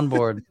 She's on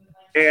board.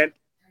 And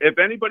if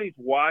anybody's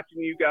watching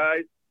you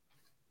guys,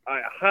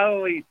 I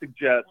highly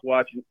suggest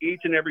watching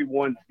each and every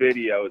one's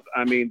videos.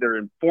 I mean, they're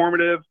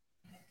informative.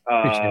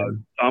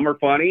 Some are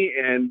funny,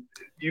 and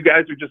you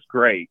guys are just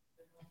great.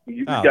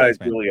 You guys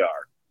really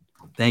are.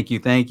 Thank you.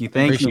 Definitely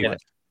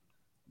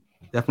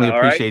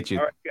appreciate you.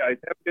 All right, guys.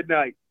 Have a good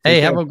night.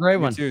 Hey, have a great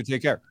one. You too.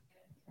 Take care.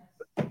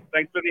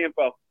 Thanks for the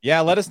info.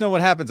 Yeah, let us know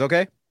what happens.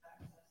 Okay.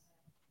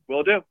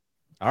 Will do.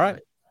 All right.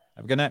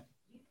 Have a good night.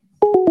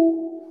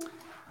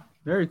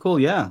 Very cool.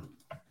 Yeah.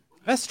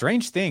 That's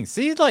strange thing.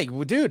 See, like,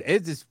 dude,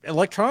 it's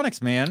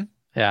electronics, man.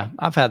 Yeah,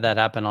 I've had that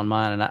happen on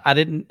mine, and I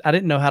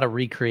didn't know how to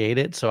recreate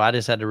it, so I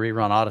just had to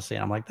rerun Odyssey,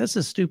 and I'm like, this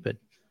is stupid.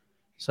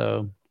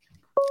 So,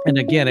 and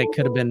again, it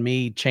could have been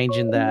me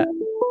changing that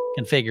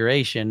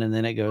configuration, and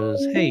then it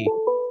goes, hey,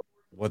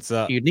 What's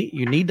up? you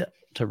need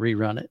to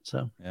rerun it.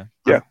 So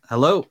Yeah.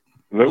 Hello.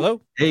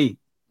 Hello. Hey,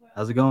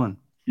 how's it going?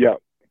 Yeah,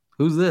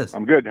 Who's this?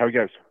 I'm good. How are you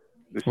guys?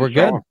 This we're is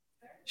good. Sean.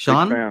 Big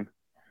Sean? fan.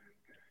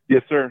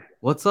 Yes, sir.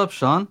 What's up,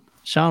 Sean?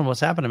 Sean, what's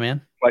happening,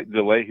 man? Slight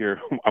delay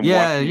here. I'm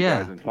Yeah, watching you yeah.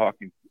 guys and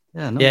talking.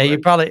 Yeah, no. Yeah, worries. you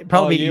probably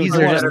Oh, be you easier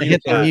wanna just to mute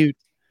hit the that. mute.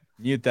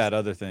 Mute that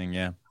other thing.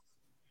 Yeah.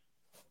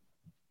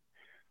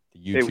 The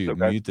Hey, what's YouTube. up,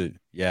 guys? Mute the.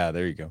 Yeah,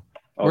 there you go.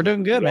 Oh, We're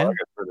doing good, I man.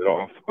 gotta turn it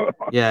off.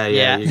 Yeah.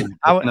 Yeah, you're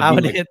I would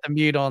gonna be hit the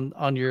mute on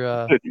your.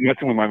 You're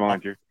messing with my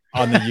mind here.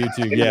 On the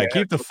YouTube. Yeah.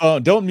 Keep the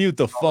phone. Don't mute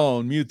the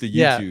phone. Mute the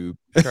Yeah. YouTube.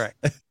 Correct.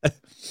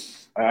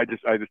 I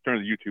just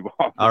turned the YouTube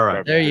off. All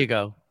right. There you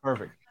go.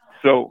 Perfect.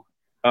 So,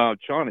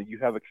 Shauna, you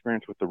have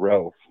experience with the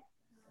rails.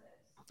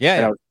 Yeah.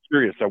 And I Yeah. was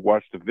curious. I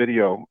watched a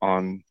video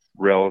on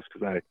rails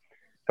because I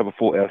have a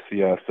full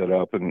SCS set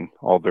up and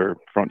all their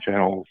front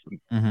channels and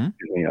Mm-hmm.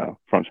 the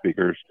front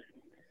speakers.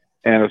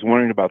 And I was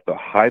wondering about the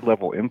high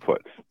level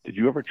inputs. Did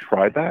you ever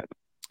try that?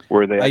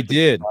 Where they I actually-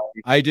 did.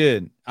 I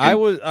did. I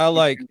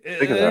like,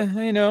 think of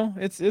that? you know,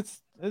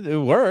 it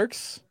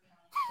works.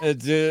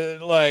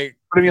 It's like,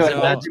 What do you mean, Is it,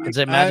 like, is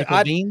it magical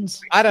I-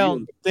 beans? I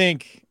don't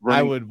think I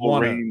running would full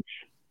want to. range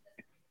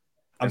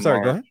I'm and sorry.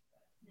 Go large?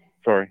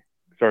 ahead.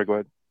 Sorry. Go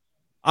ahead.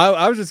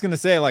 I was just gonna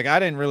say, like, I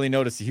didn't really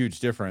notice a huge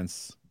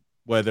difference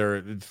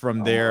whether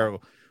from there.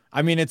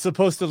 I mean, it's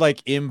supposed to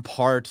like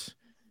impart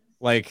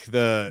like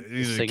the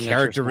signature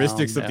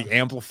characteristics sound, of the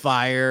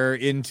amplifier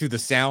into the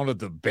sound of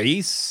the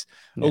bass.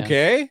 Yeah.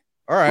 Okay,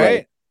 all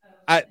Right.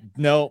 right.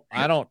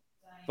 I don't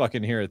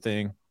fucking hear a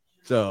thing.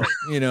 So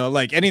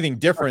like anything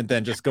different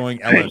than just going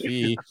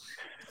LFE.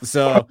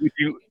 So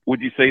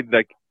Would you say,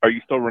 like, are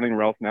you still running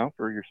rails now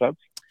for your subs?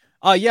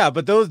 yeah,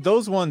 but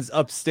those ones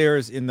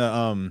upstairs in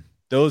the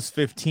those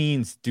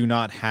 15s do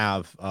not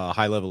have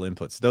high level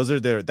inputs.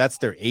 That's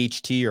their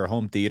HT or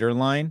home theater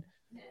line,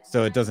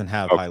 so it doesn't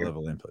have high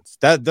level inputs.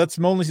 That's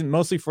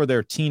mostly for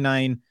their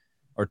T9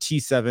 or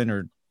T7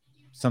 or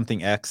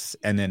something X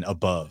and then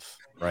above,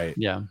 right?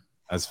 Yeah.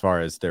 As far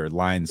as their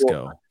lines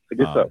go. I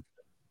guess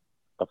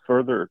a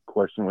further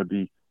question would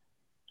be,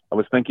 I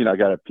was thinking I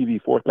got a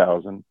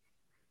PV4000 and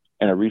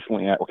I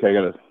recently I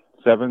got a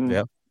 7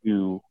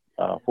 to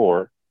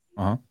 4.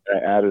 Uh-huh. I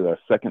added a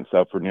second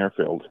sub for near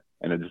field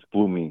and it just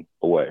blew me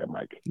away. I'm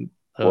like,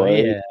 Oh What?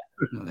 yeah.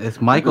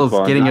 It's Michael's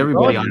Fun. getting I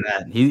everybody told on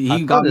that. He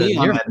I got told me you,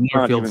 on you're that near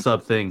not field even-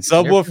 sub thing.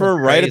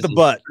 Subwoofer right at the crazy.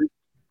 butt.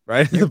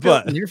 Right at the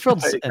butt. Your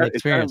field's It an kind of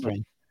experience,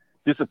 man.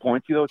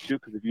 disappoints you though too,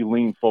 because if you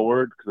lean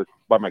forward, because it's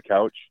by my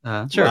couch,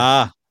 Sure.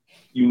 Ah,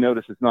 you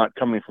notice it's not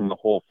coming from the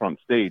whole front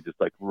stage. It's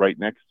like right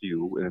next to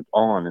you and it's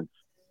on. It's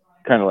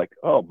kind of like,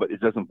 oh, but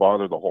it doesn't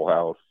bother the whole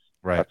house.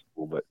 right. That's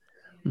cool. But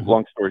Mhm.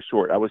 long story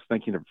short, I was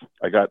thinking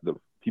I got the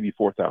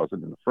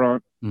PV4000 in the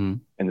front Mhm.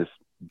 and this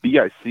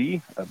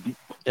BIC.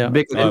 Yeah.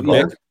 Big,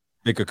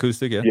 Big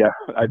acoustic, yeah. Yeah,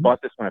 I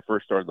bought this when I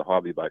first started the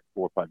hobby like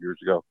 4 or 5 years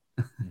ago.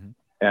 Mhm.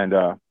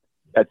 And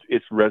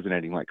it's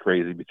resonating like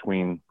crazy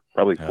between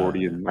probably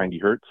 40 and 90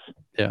 hertz.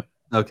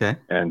 Okay.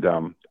 And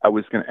I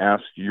was going to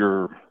ask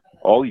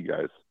all you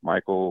guys,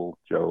 Michael,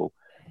 Joe,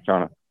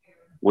 Shauna,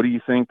 what do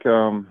you think?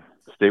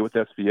 Stay with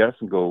SVS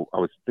and go. I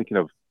was thinking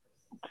of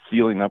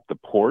sealing up the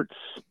ports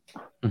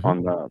Mhm.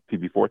 on the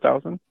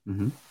PV4000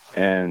 Mhm.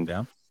 and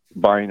Yeah.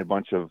 buying a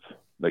bunch of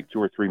like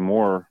 2 or 3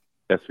 more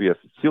SVS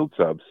sealed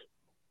subs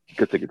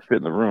because they could fit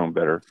in the room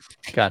better.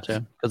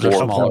 Gotcha. Because they're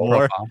Or smaller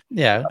more. profile.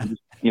 Yeah.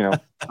 You know,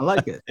 I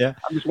like it. I'm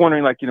just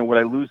wondering, like, would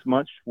I lose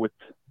much with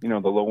the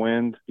low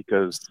end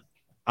because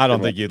I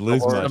don't think you'd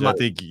lose much.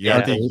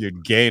 I think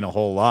you'd gain a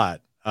whole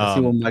lot. Let's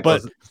see what But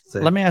Michael's say.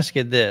 Let me ask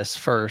you this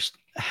first.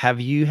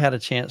 Have you had a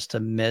chance to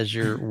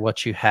measure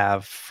what you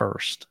have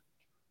first?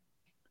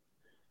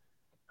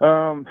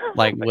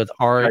 Like with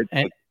our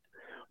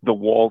the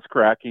walls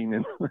cracking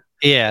and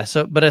yeah.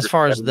 So, but as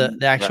far as the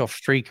actual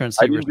frequency,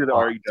 I didn't do the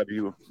response,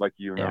 REW like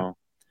you Yeah. know.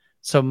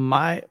 So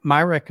my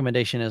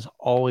recommendation is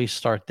always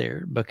start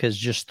there, because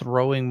just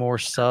throwing more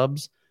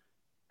subs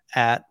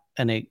at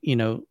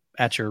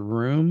at your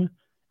room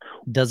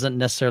doesn't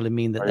necessarily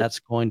mean that Right. that's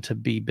going to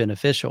be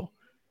beneficial.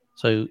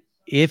 So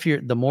if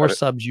the more Got it.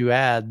 subs you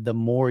add, the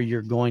more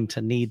you're going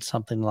to need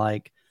something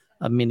like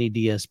a mini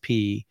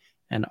DSP,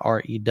 an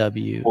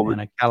REW, Well,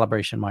 and a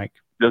calibration mic.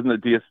 Doesn't the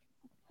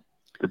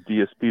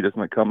DSP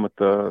doesn't it come with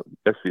the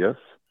SVS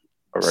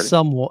already?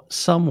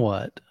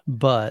 Somewhat,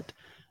 but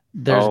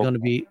there's Oh. going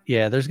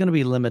to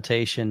be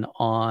limitation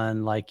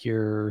on like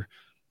your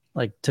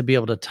to be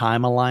able to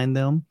time align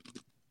them.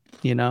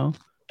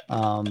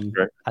 Well,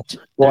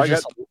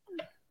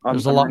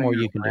 There's a lot more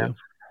you can do.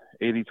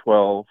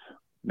 8012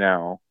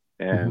 now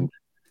and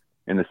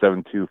in the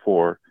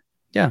 724.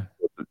 Yeah.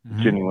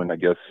 Mhm. genuine, I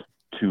guess,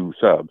 2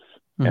 subs,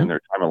 Mhm. and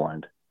they're time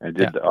aligned. I did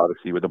Yeah. the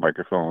Odyssey with the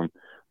microphone,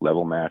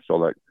 level match, all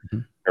that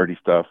Mhm. nerdy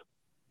stuff.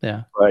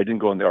 Yeah. But I didn't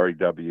go in the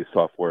REW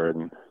software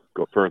and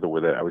go further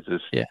with it. I was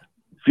just Yeah.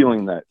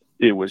 feeling that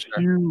it was Sure.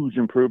 huge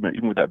improvement,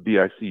 even with that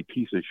BIC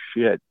piece of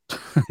shit.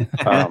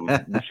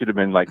 We should have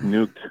been like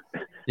nuked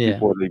Yeah.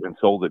 before they even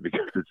sold it,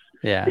 because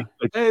Yeah.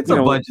 It's you a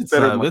know, budget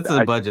better sub. than It's what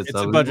a I- budget It's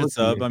sub. a budget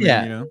Listen, sub. I mean,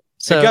 Yeah. you know,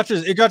 So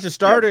it got you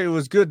started. It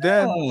was good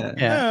then. yeah.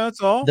 Yeah.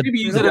 That's all. The- Maybe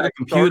use you it know, at a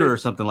computer or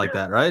something like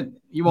that, right?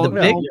 You won't.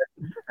 big- you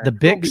the won't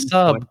big be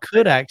sub disappointed.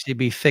 could actually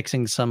be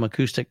fixing some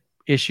acoustic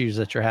issues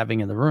that you're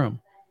having in the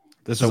room.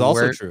 This So is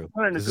also where- true.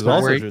 Not This is necessarily-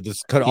 also where- true.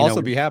 This could you also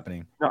know, be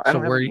happening. No, I So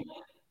don't where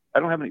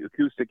have any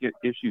acoustic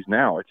issues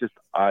now. It's just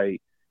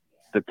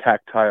the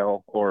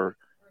tactile or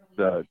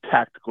the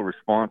tactical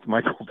response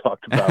Michael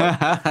talked about.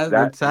 the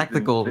That is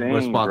tactical insane,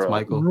 response, bro.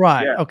 Michael.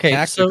 right? Yeah. Okay.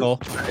 Tactical.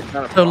 It's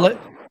not a So problem. let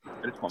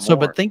I just want so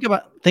more. but think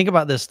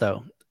about this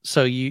though.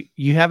 So you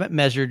haven't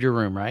measured your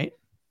room, right?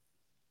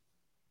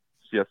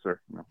 Yes, sir.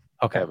 No,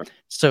 I Okay. haven't.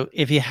 So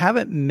if you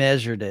haven't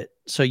measured it,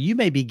 so you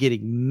may be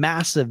getting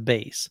massive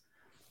bass,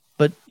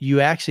 but you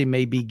actually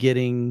may be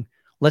getting,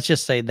 let's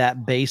just say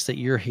that bass that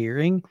you're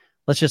hearing,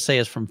 let's just say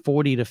is from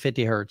 40 to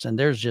 50 hertz, and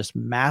there's just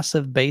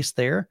massive bass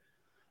there.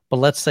 But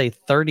let's say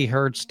 30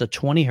 hertz to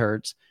 20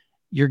 hertz,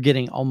 you're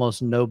getting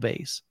almost no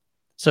bass.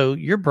 So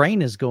your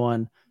brain is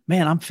going,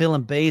 man, I'm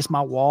feeling bass.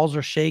 My walls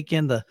are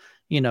shaking.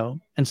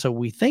 And so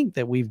we think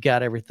that we've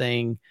got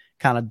everything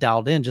kind of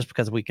dialed in just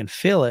because we can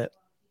feel it.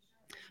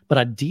 But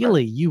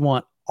ideally, you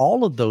want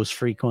all of those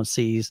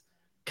frequencies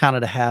kind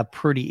of to have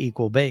pretty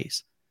equal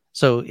bass.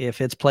 So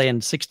if it's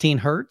playing 16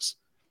 hertz,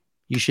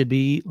 you should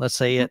be, let's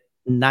say, at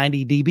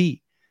 90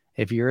 dB.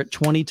 If you're at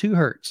 22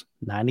 hertz,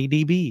 90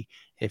 dB.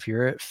 If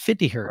you're at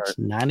 50 hertz,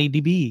 90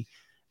 dB.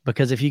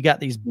 Because if you got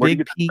these Where do you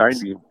big get peaks,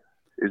 the 90?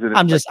 Is it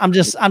I'm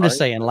just like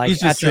saying, like He's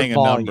just at your saying a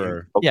volume.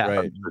 number. Okay, Yeah.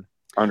 Right.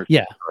 Understood.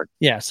 Yeah.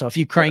 Yeah. So if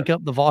you crank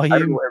up the I don't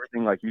volume, know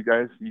everything like you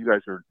guys. You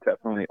guys are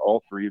definitely,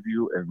 all three of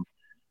you, and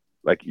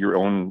like your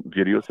own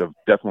videos have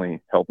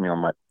definitely helped me on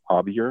my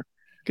hobby here.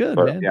 good,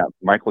 But man. yeah,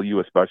 Michael, you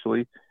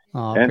especially,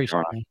 Oh, I and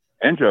appreciate Sean. it.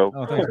 and Joe,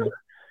 Oh, thanks, man.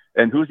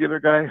 and who's the other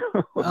guy?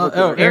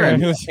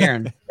 Aaron.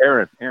 Aaron.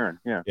 Aaron.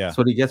 Yeah. Yeah. That's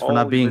what he gets for All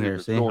not these being videos here. are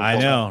See, so I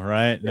know,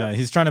 right? Yeah. No,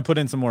 he's trying to put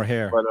in some more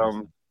hair. But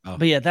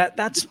But yeah,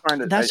 that's trying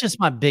to- that's I- just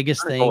my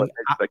biggest trying to go thing.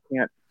 ahead, I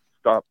can't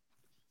stop.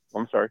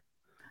 I'm sorry.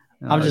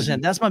 I'm just saying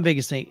that's my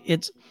biggest thing.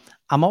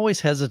 I'm always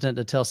hesitant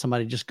to tell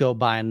somebody just go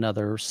buy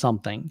another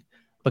something,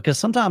 because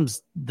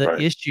sometimes the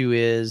Right. issue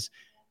is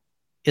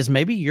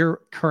maybe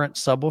your current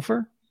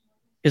subwoofer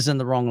is in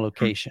the wrong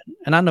location.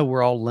 And I know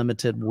we're all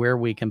limited where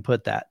we can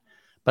put that,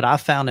 but I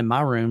found in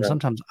my room, Yeah.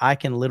 sometimes I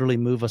can literally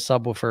move a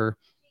subwoofer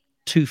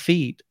 2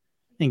 feet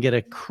and get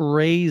a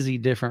crazy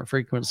different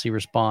frequency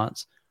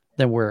response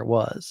than where it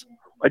was.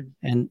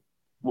 And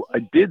Well, I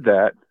did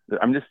that.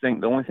 I'm just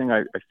saying the only thing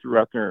I threw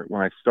out there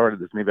when I started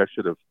this, maybe I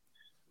should have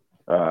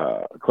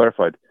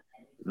clarified.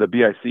 The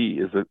BIC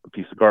is a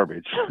piece of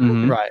garbage.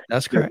 Mhm. right,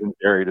 that's correct. It's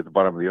buried at the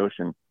bottom of the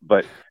ocean.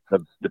 But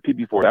the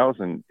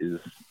PB4000 is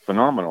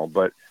phenomenal.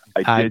 But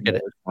I I did get it.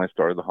 notice when I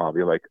started the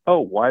hobby, like, oh,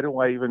 why do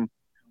I even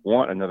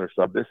want another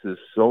sub? This is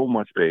so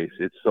much bass.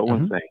 It's so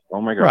Mhm. insane.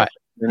 Oh my gosh. Right.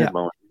 Minute Yeah.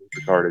 moment,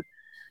 it's retarded.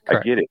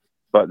 Correct. I get it.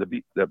 But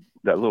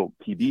that little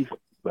PB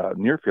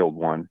near field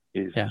one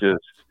is Yeah.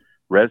 just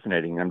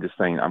resonating. I'm just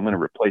saying I'm going to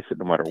replace it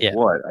no matter Yeah.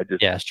 what. I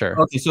just Yeah, sure.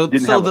 Okay, so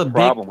didn't have the a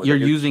problem big with you're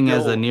it. It's using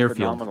as still a near field.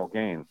 phenomenal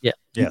gain. Yes.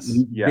 Yeah,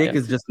 Big and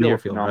is it's just still near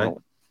field, right?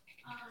 phenomenal.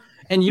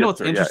 And you know Yes, what's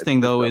sir, yeah, interesting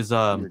it's though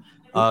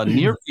huge. is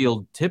near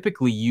field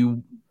typically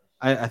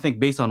I think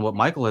based on what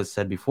Michael has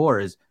said before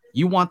is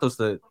you want those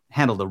to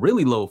handle the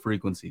really low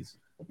frequencies,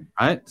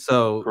 right?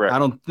 So Correct. I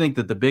don't think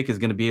that the BIC is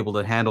going to be able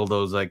to handle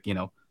those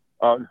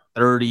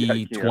 30, Yeah,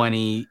 yeah.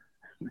 20,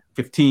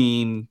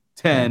 15,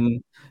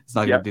 10. It's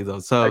not Yeah. going to do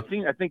those. So I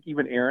think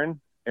even Aaron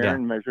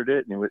measured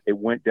it, and it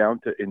went down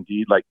to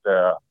indeed like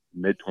the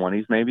mid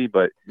 20s maybe,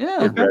 but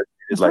yeah, it resonated,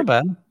 It's like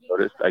not bad.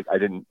 noticed. I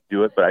didn't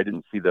do it, but I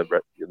didn't see the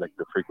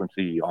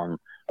frequency on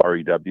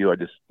REW. I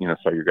just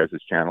saw your guys'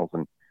 channels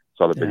and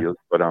saw the Yeah. videos.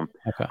 But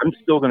Okay. I'm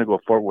still going to go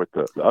forward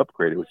with the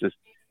upgrade. It was just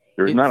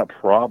there's It's- not a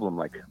problem.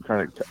 Like I'm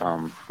trying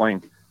to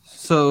explain.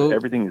 so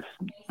Everything is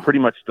pretty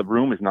much, the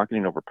room is not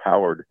getting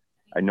overpowered.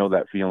 I know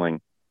that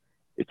feeling.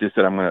 It's just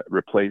that I'm going to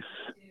replace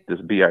this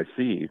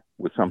BIC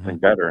with something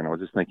better. And I was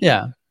just thinking,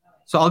 Yeah.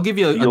 so I'll give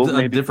you feels a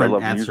maybe, 'cause different I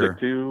love answer. music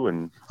too,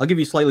 and I'll give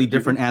you a slightly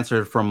different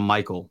answer from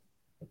Michael.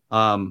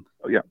 oh,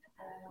 yeah.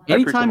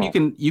 Anytime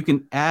appreciate you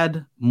can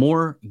add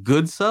more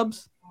good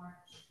subs,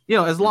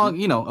 as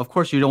long of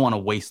course you don't want to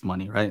waste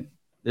money, right?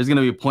 There's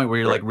gonna be a point where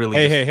you're like really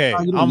Hey,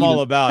 "Oh, you don't I'm need all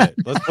it." about it.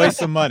 Let's waste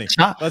some money.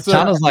 Let's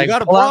China's you like,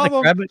 got a pull out the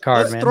problem? credit card,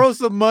 Let's man. throw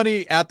some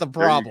money at the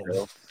There you problem.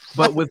 go.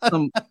 But with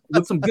some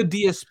good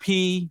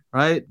DSP,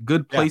 right?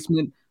 Good Yeah.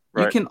 placement,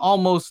 Right.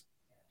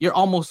 you're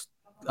almost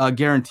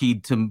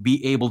guaranteed to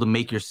be able to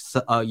make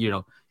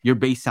your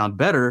bass sound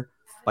better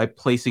by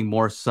placing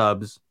more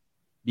subs,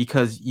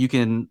 because you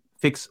can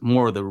fix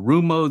more of the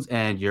room modes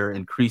and you're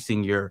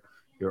increasing your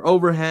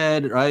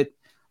overhead, right?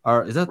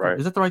 Or is that Right.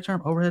 is that the right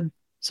term? Overhead.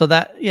 So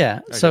that, yeah.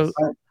 I So guess.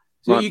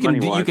 So Not you can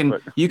money-wise,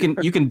 but- you can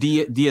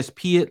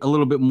DSP it a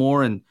little bit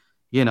more, and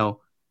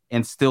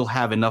and still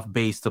have enough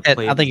bass to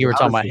play. I think you were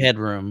talking about Honestly.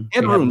 headroom.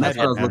 Headroom. You That's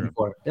have what I was looking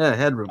for. Yeah,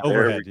 headroom. There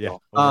Overhead, we yeah.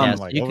 go. Overhead, yeah, I'm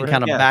so like, you can overhead?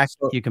 kind of Yeah, back.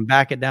 so- You can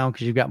back it down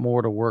because you've got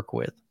more to work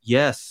with.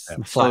 Yes.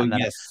 And So flatten that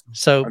out. yes.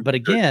 So, but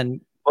Understood.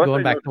 again, Well,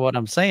 going I back know- to what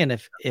I'm saying,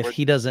 if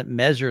he doesn't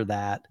measure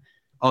that,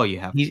 Oh, you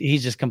have.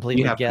 he's just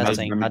completely have to measure.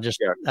 guessing. That's what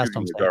shooting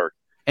I'm in the saying. dark.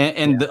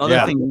 And the other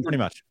Yeah, thing, pretty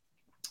much.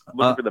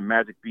 Looking for the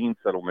Magic Bean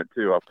settlement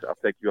too. I'll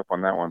take you up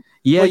on that one.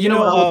 yeah, Well, you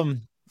know,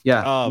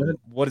 yeah,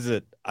 what is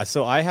it?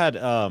 So I had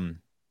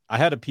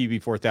a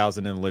PB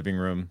 4000 in the living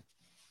room,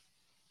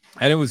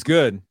 and it was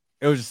good.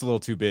 It was just a little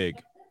too big,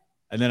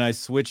 and then I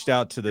switched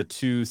out to the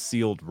 2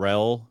 sealed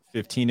Rel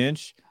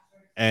 15-inch,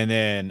 and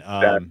then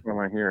That's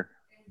what I hear.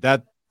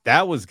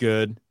 that was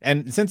good.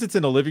 And since it's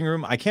in the living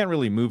room, I can't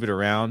really move it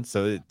around,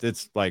 so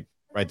it's like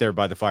right there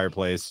by the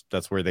fireplace.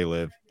 That's where they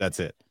live. That's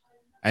it.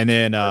 And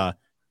then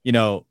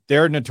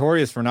they're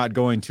notorious for not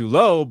going too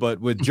low, but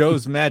with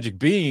Joe's Magic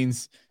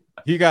Beans,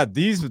 he got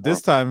these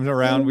this time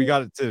around. We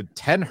got it to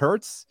 10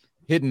 hertz,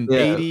 hitting Yeah.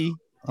 80.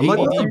 I'm like,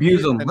 80 let's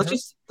abuse them. and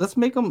Let's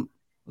make them.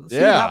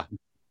 Yeah.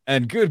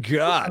 And good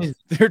God,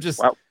 they're just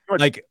Wow.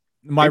 like,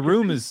 my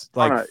room is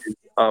like,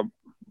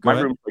 my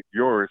ahead. room's like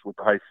yours with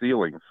the high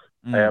ceilings.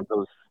 Mm. I have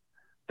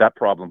that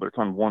problem, but it's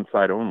on one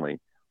side only.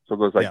 So it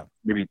goes like Yeah.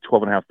 maybe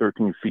 12 and a half,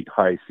 13 feet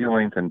high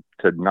ceilings and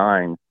to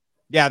 9.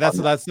 yeah, that's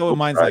so both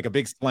mine's sides. like a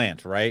big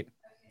slant, right?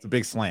 It's a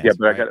big slant. Yeah,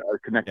 but right? I got a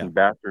connecting Yeah.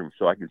 bathroom,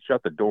 so I can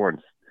shut the door and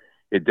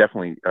it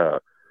definitely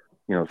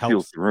seals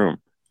Helps. the room.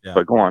 Yeah.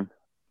 But go on.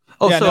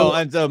 Oh, yeah, so no,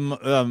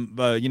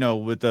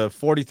 and with the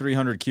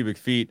 4,300 cubic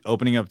feet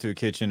opening up to a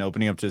kitchen,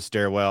 opening up to a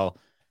stairwell,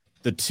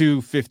 the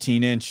 2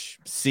 15-inch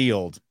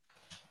sealed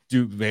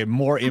do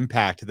more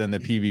impact than the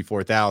PB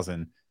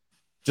 4000,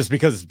 just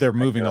because they're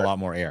moving a lot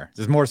more air.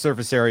 There's more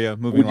surface area,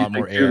 moving Would a you lot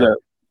more think, too, air. that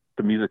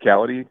the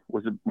musicality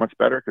was it much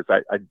better?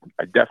 Because I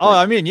definitely. Oh,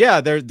 I mean,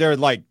 yeah,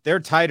 they're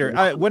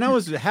tighter. When I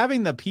was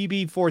having the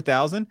PB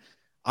 4000,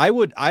 I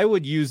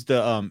would use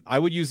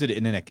it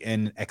in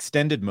an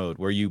extended mode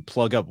where you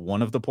plug up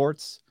one of the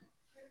ports,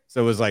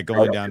 so it was like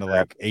going down to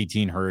like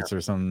 18 hertz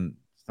or something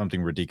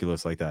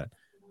ridiculous like that.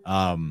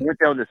 I went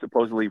down to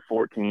supposedly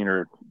 14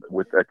 or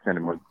with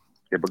extended mode.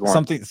 Yeah, but go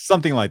on.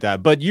 Something like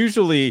that. But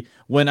usually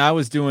when I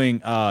was doing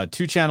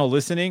 2-channel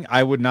listening,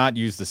 I would not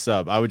use the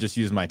sub. I would just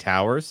use my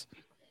towers.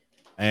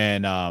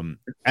 And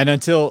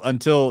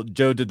until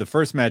Joe did the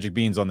first Magic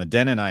Beans on the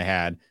Denon I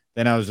had,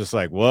 then I was just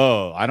like,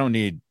 whoa, I don't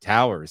need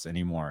towers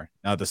anymore.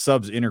 Now the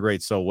subs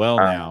integrate so well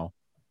now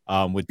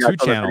with Yeah, I saw that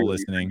 2-channel video.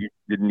 listening. You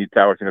didn't need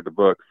towers to get the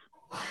books.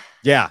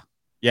 Yeah.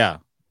 So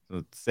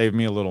it saved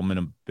me a little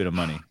bit of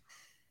money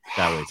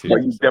that way too.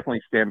 Well, you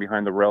definitely stand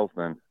behind the rails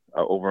then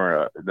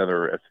over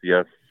another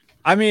SVS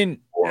I mean,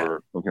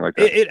 or something like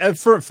that. it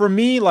for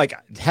me, like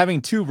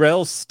having 2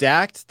 rails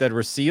stacked that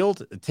were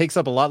sealed, it takes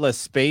up a lot less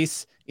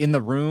space in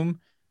the room,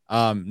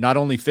 not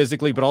only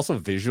physically but also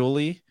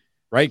visually,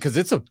 right? Because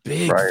it's a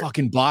big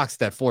fucking box,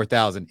 that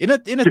 4000 in a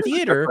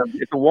theater.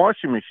 It's a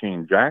washing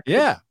machine, Jack.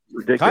 Yeah,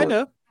 Ridiculous. kind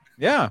of.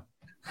 Yeah,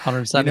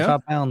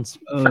 175 pounds.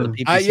 For the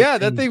yeah,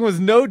 that PP16. thing was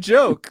no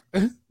joke,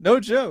 no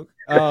joke.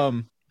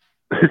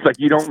 It's like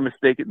you don't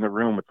mistake it in the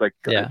room. It's like,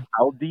 Yeah.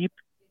 how deep?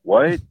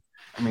 What?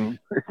 I mean,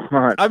 it's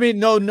not. I mean,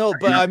 no,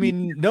 but I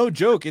mean, no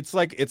joke. It's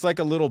like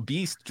a little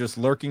beast just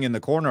lurking in the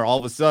corner. All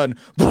of a sudden,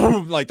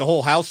 boom, like the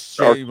whole house,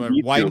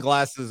 wine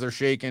glasses are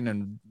shaking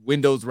and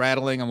windows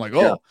rattling. I'm like,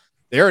 oh,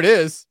 there it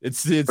is.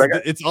 It's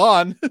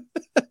on.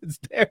 It's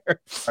there.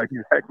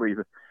 Exactly.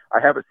 I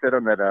have it set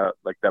on that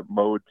like that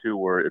mode too,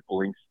 where it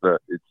blinks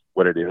it's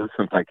what it is.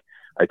 And like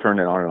I turn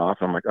it on and off.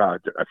 And I'm like,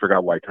 I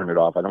forgot why I turned it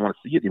off. I don't want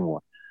to see it anymore.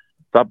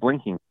 Stop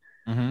blinking.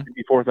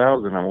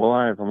 4,000. I'm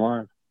live.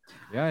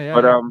 Yeah.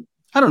 But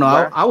I don't know.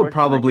 last I would question,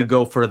 probably I guess.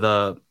 go for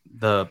the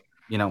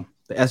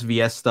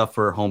SVS stuff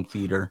for home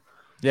theater.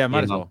 Yeah,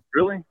 might as well.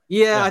 really,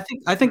 Yeah,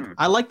 I think Hmm.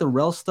 I like the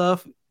Rel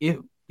stuff. If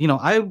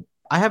I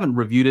haven't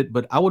reviewed it,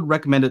 but I would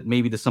recommend it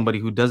maybe to somebody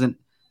who doesn't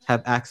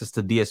have access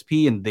to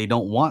DSP and they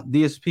don't want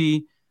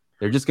DSP.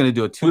 They're just going to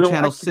do a 2-channel I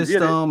can get it.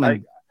 system,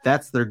 and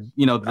that's their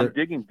I'm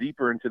digging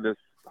deeper into this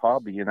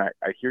hobby, and I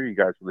hear you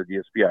guys with the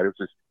DSP. I was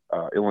just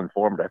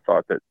ill-informed. I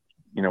thought that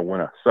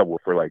when a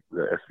subwoofer like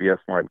the SVS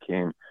line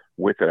came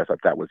with it, I thought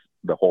that was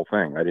the whole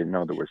thing. I didn't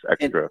know there was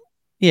extra.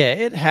 Yeah,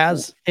 it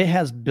has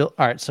built.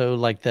 All right, so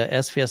like the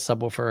SVS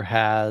subwoofer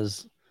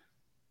has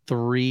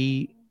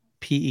 3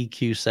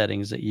 PEQ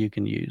settings that you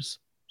can use.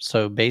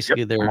 So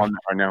basically, I'm on that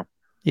right now.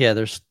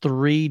 there's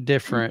 3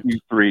 different.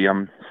 E3,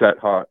 I'm set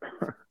hot.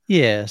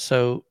 Yeah,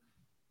 so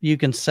you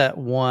can set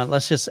one.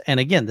 And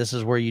again, this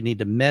is where you need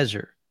to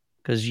measure,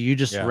 because you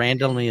just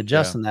randomly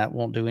adjusting that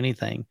won't do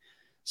anything.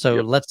 So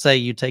let's say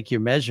you take your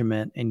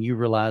measurement and you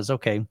realize,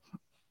 okay,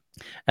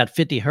 at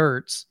 50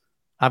 hertz,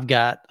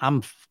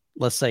 I'm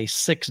let's say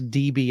 6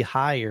 dB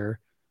higher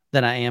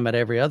than I am at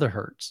every other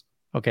hertz.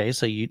 Okay,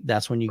 so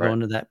that's when you go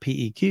into that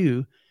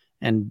PEQ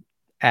and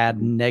add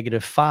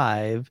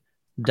 -5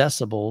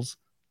 decibels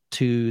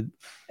to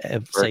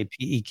say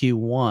PEQ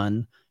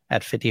 1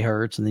 at 50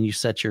 hertz, and then you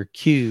set your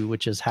Q,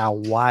 which is how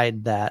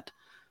wide that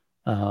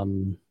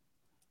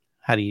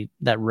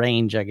that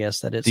range, I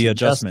guess, that it's the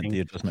adjustment,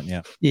 adjusting.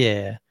 yeah.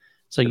 Yeah.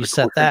 So you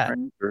set that.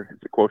 Is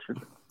it quotient?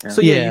 Yeah.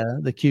 So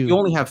the Q. You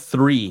only have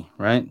 3,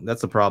 right?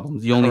 That's the problem.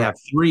 You only have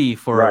 3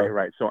 for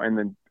right. So and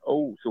then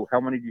so how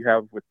many do you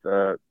have with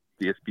the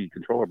DSP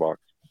controller box?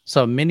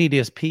 So mini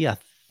DSP, I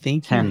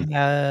think 10.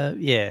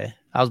 Yeah,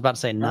 I was about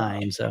to say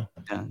 9. So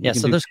yeah,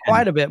 so there's 10.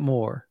 quite a bit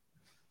more.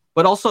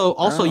 But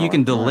also you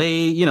can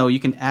delay. You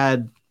can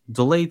add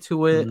delay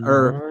to it,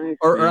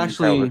 or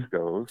actually,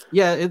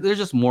 there's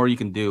just more you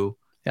can do.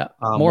 Yeah,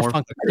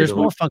 there's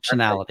more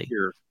functionality.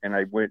 Here, and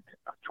I went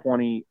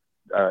 20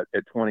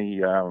 at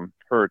 20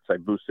 hertz. I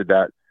boosted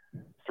that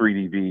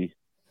 3 dB,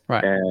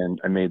 right? And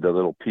I made the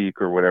little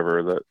peak or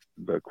whatever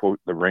the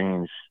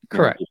range.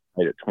 Correct. Just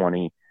made it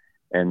 20,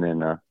 and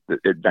then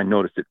I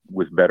noticed it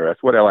was better.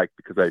 That's what I like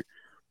because I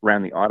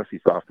ran the Odyssey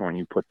software and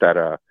you put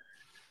that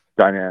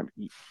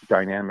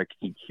dynamic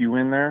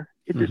EQ in there.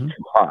 It's just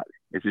too hot.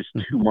 It's just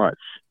too much.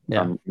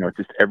 Yeah. It's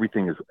just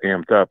everything is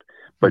amped up.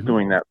 But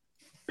doing that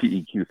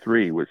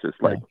PEQ3 was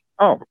just like,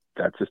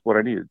 that's just what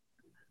I needed.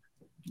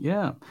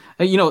 Yeah.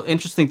 And,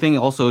 interesting thing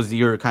also is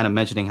you're kind of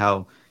mentioning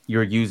how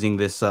you're using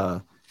this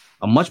a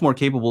much more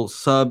capable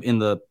sub in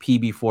the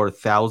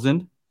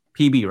PB4000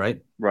 PB,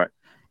 right? Right.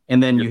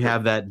 And then you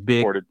have that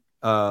big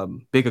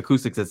big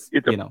acoustics.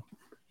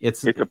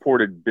 It's a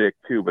ported BIC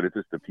too, but it's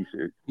just a piece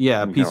of of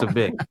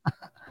BIC.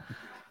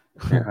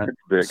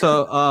 It's big.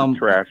 So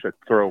trash, a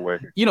throwaway.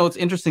 It's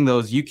interesting though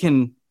is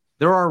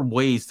there are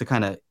ways to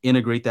kind of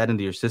integrate that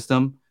into your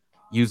system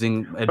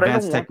using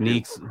advanced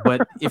techniques.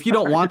 But if you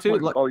don't want to,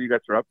 all you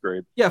got are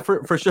upgrades. Yeah,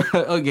 for sure.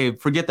 Okay,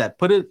 forget that.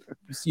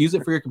 Use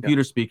it for your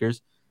computer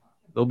speakers.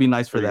 They'll be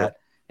nice for that.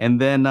 And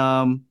then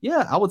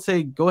I would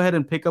say go ahead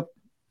and pick up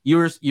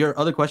your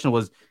other question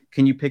was,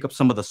 can you pick up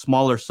some of the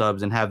smaller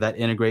subs and have that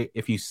integrate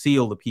if you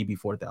seal the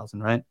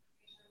PB4000, right?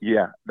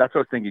 Yeah, that's what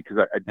I was thinking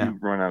because I do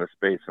run out of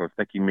space. I was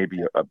thinking maybe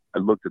I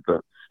looked at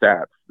the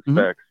stats, the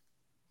specs,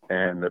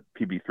 and the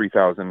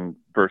PB3000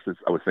 versus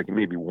I was thinking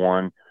maybe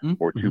 1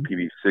 or 2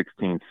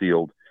 PB16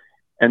 sealed,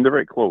 and they're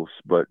very close.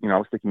 But I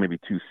was thinking maybe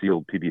 2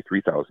 sealed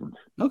PB3000s.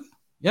 Okay.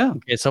 Yeah.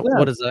 Okay. So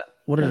what is that?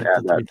 What are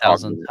the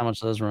 3000? How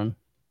much do those run?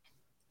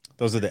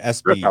 Those are the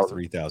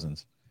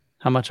SB3000s.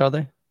 How much are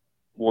they?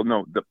 Well,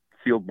 no, the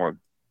sealed one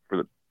for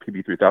the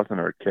PB3000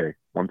 or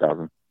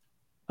K1000.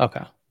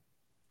 Okay.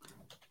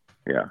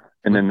 Yeah,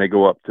 and then they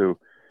go up to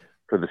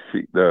for the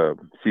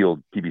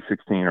sealed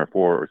PB16 or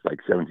 4, it's like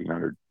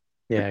 1700.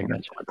 Yeah, I got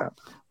you. Like that.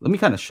 Let me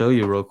kind of show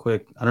you real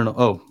quick. I don't know.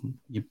 Oh,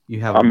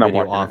 you have a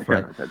video off,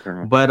 right?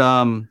 But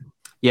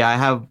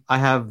I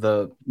have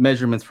the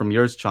measurements from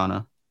yours,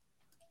 Chana.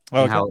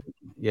 Oh, okay.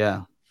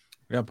 Yeah,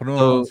 put it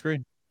on the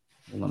screen.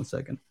 Hold on a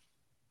second.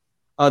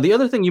 The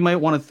other thing you might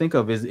want to think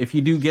of is if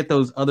you do get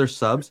those other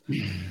subs,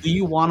 do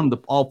you want them to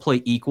all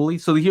play equally?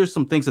 So here's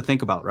some things to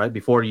think about, right?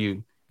 Before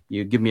you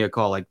give me a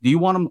call, like, do you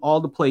want them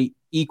all to play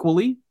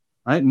equally,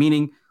 right?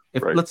 Meaning,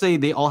 if let's say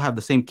they all have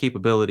the same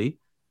capability,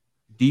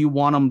 do you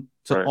want them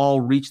to all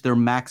reach their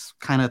max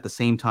kind of at the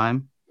same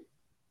time,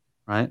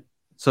 right?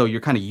 So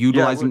you're kind of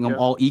utilizing them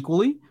all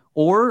equally,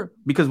 or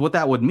because what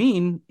that would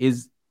mean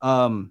is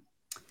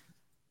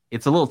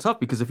it's a little tough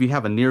because if you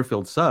have a near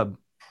field sub,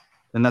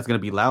 then that's going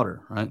to be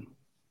louder, right?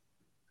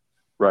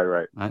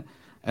 Right.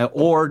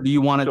 Or do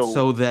you want it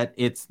so that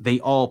they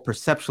all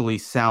perceptually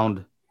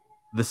sound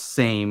the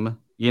same?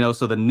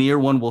 So the near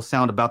one will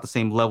sound about the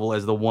same level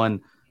as the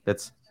one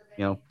that's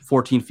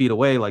 14 feet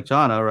away, like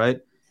Jana,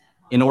 right?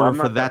 In order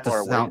for that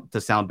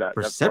to sound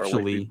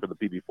perceptually for the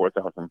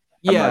PB4000.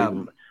 Yeah,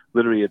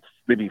 literally, it's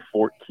maybe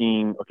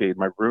 14. Okay,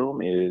 my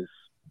room is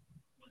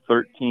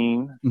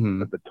 13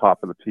 at the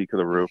top of the peak of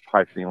the roof,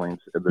 high ceilings,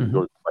 and then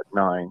goes like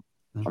 9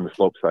 on the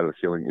slope side of the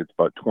ceiling. It's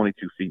about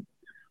 22 feet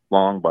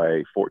long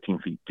by 14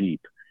 feet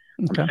deep.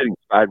 Okay. I'm sitting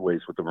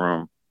sideways with the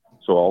room,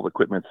 so all the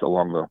equipment's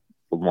along the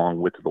long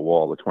width of the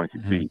wall, the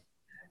 22 feet,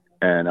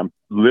 and I'm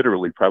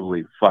literally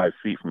probably 5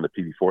 feet from the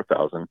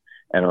PB4000,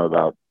 and I'm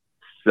about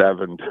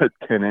 7 to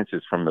 10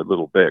 inches from the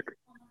little BIC.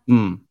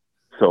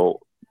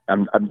 So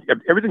I'm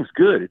everything's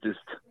good. It just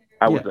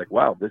I was like,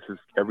 wow, this is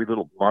every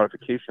little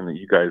modification that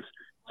you guys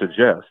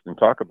suggest and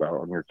talk about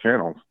on your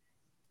channels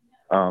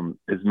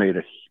has made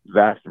a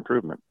vast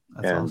improvement.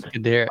 That's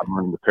good to hear. I'm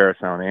running the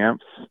Parasound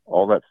amps,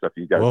 all that stuff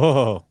you guys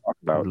talk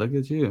about. Look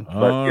at you.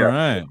 All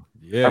right.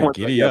 Yeah,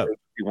 giddy up.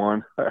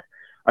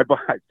 I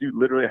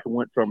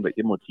went from the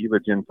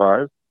Emotiva Gen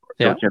 5,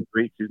 Gen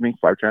 3,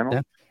 5 channels.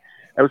 Yeah.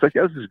 I was like,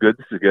 this is good.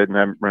 And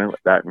I'm running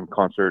with that in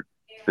concert,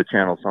 the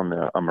channels on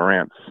the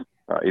Marantz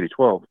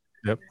 8012.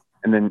 Yep.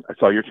 And then I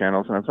saw your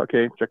channels, and I was like,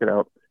 okay, check it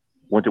out.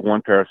 Went to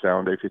one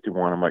Parasound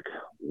A51. I'm like,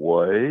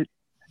 what?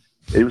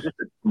 It was just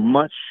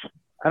much,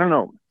 I don't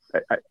know.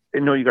 I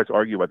know you guys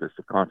argue about this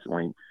stuff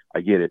constantly.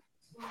 I get it.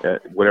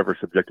 Whatever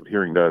subjective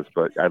hearing does,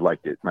 but I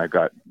liked it. And I've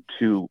got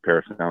 2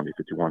 Parasound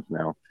A51s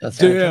now.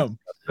 Damn.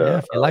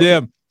 Damn.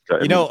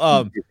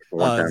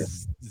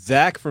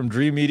 Zach from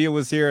Dream Media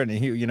was here, and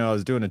he, I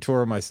was doing a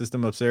tour of my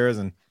system upstairs,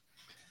 and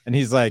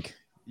he's like,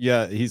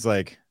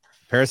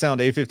 Parasound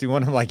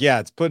A51. I'm like, yeah,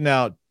 it's putting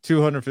out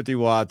 250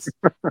 watts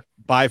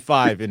by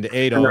 5 into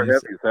 8 And they're ohms.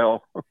 heavy as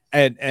hell.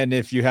 And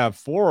if you have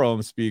 4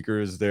 ohm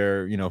speakers,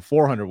 they're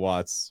 400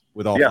 watts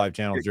with all 5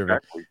 channels driven.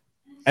 Exactly.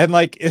 And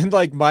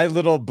like my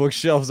little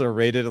bookshelves are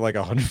rated at like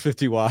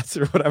 150 watts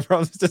or whatever. I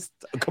was just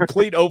a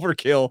complete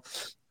overkill,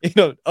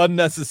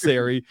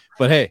 unnecessary.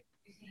 But hey,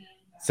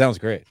 sounds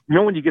great.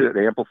 When you get an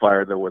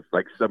amplifier though with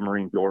like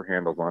submarine door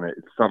handles on it,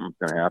 something's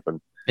gonna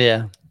happen.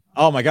 Yeah.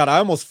 Oh my god, I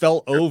almost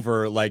fell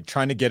over like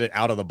trying to get it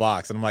out of the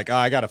box, and I'm like,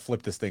 I gotta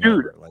flip this thing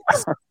Dude. over. Like,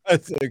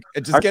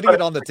 just getting it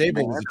on the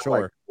table was a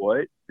chore. Like,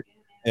 what?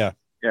 Yeah,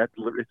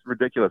 it's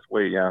ridiculous.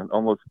 Weight,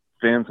 almost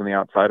fins on the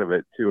outside of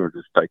it too are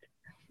just like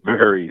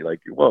very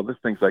like. Well, this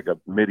thing's like a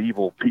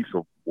medieval piece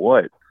of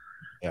wood,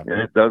 and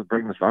it does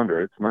bring the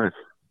thunder. It's nice,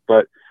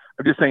 but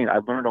I'm just saying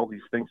I've learned all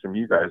these things from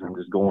you guys. I'm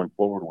just going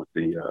forward with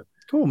the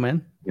cool,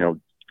 man.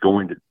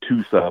 Going to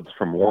 2 subs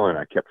from 1,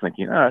 I kept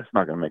thinking, it's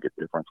not going to make a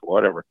difference,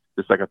 whatever.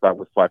 Just like I thought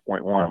with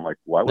 5.1, I'm like,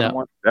 why would I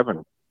want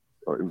 7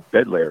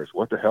 bed layers?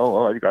 What the hell?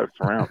 Oh, you got it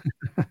surround.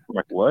 I'm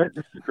like, what?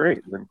 This is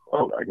great. And then,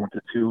 I went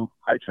to 2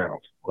 high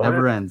channels.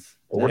 Never ends.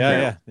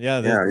 Yeah.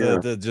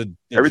 The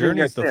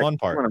journey is the fun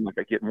part. I'm like,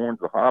 I get more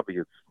into the hobby.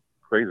 It's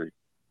crazy.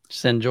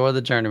 Just enjoy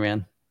the journey,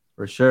 man.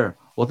 For sure.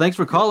 Well, thanks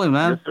for calling,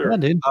 man. Yes, sir. Yeah,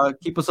 dude.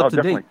 Keep us up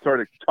to date.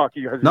 Sorry to talk to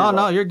you guys.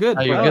 No, you're good.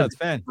 Oh, you're No, good. it's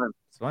fine.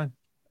 It's fine.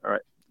 All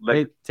right.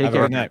 Hey, take Have a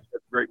care. good night.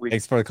 Have a great week.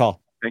 Thanks for the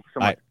call. Thank you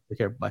so much. Take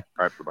care. Bye.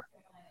 All right. Bye-bye.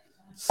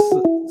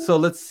 So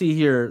let's see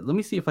here. Let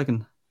me see if I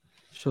can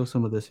show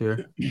some of this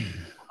here.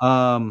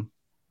 So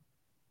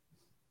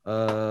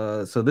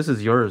this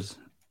is yours,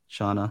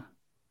 Shauna.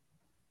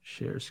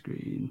 Share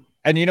screen.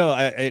 And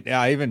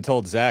I even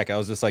told Zach, I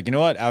was just like, you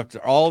know what? After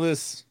all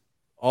this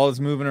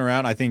moving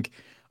around, I think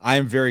I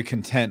am very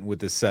content with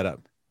this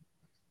setup,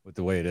 with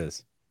the way it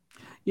is.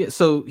 Yeah.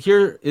 So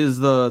here is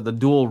the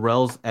dual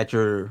rails at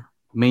your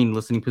main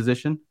listening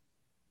position,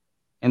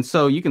 and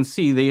so you can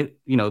see this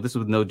is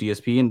with no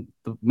DSP, and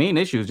the main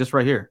issue is just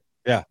right here.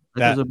 Yeah,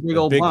 there's a big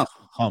old bump.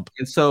 hump.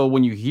 And so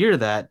when you hear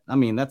that, I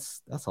mean,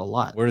 that's a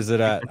lot. Where is it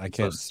at? I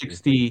can't.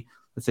 60.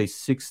 Let's say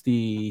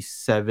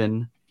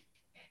 67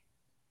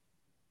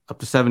 up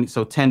to 70.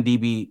 So 10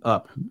 dB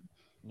up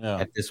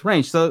at this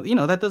range. So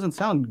that doesn't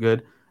sound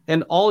good.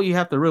 And all you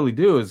have to really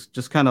do is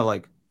just kind of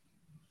like,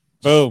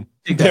 boom.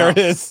 There it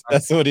is.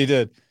 That's what he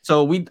did.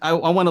 So I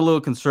went a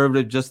little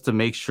conservative just to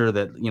make sure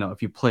that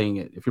if you're playing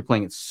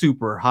it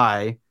super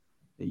high,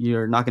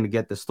 you're not going to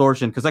get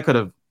distortion, because we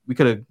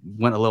could have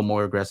went a little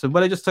more aggressive,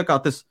 but I just took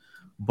out this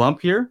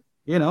bump here,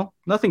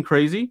 nothing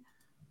crazy.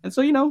 And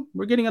so,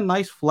 we're getting a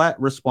nice flat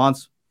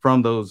response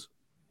from those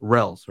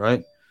rails,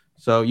 right?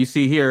 So you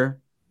see here,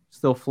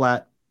 still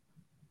flat,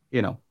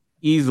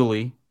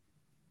 easily,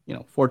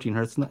 14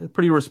 hertz,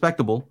 pretty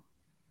respectable.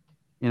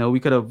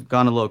 We could have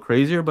gone a little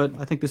crazier, but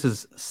I think this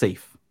is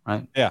safe,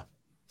 right? Yeah.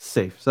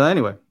 Safe. So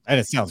anyway. And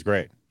it sounds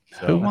great.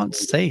 So, Who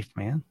wants safe,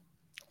 man?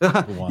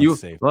 who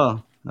wants safe?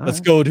 Well, let's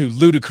go to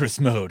ludicrous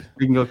mode.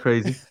 We can go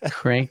crazy.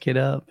 Crank it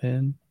up,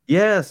 man.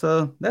 Yeah,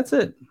 so that's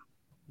it.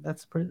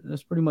 That's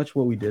pretty much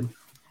what we did.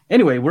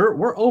 Anyway,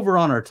 we're over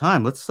on our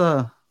time. Let's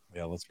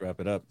let's wrap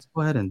it up. Let's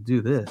go ahead and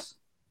do this.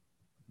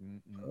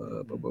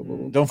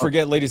 Don't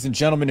forget, ladies and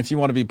gentlemen, if you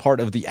want to be part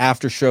of the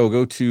after show,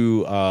 go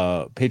to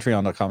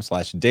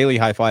patreon.com/Daily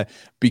Hi-Fi,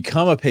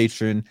 become a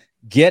patron,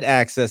 get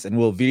access, and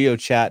we'll video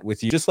chat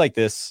with you just like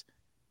this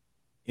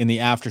in the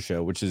after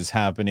show, which is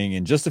happening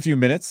in just a few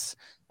minutes.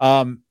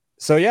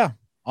 So yeah,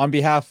 on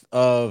behalf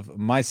of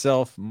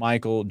myself,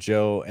 Michael,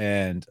 Joe,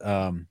 and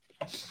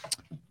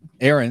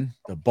Aaron,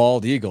 the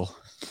bald eagle.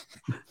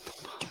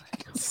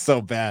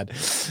 So bad.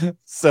 Thank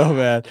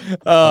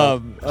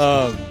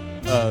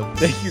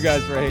you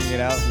guys for hanging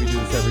out. We do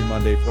this every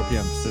Monday, 4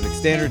 p.m. Pacific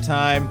Standard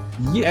Time.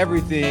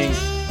 Everything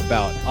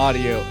about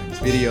audio and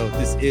video.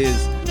 This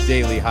is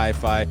Daily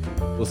Hi-Fi.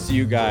 We'll see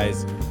you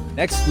guys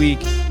next week,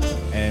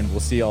 and we'll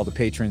see all the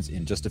patrons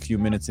in just a few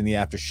minutes in the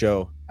after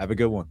show. Have a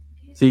good one.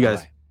 See you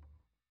guys. Bye.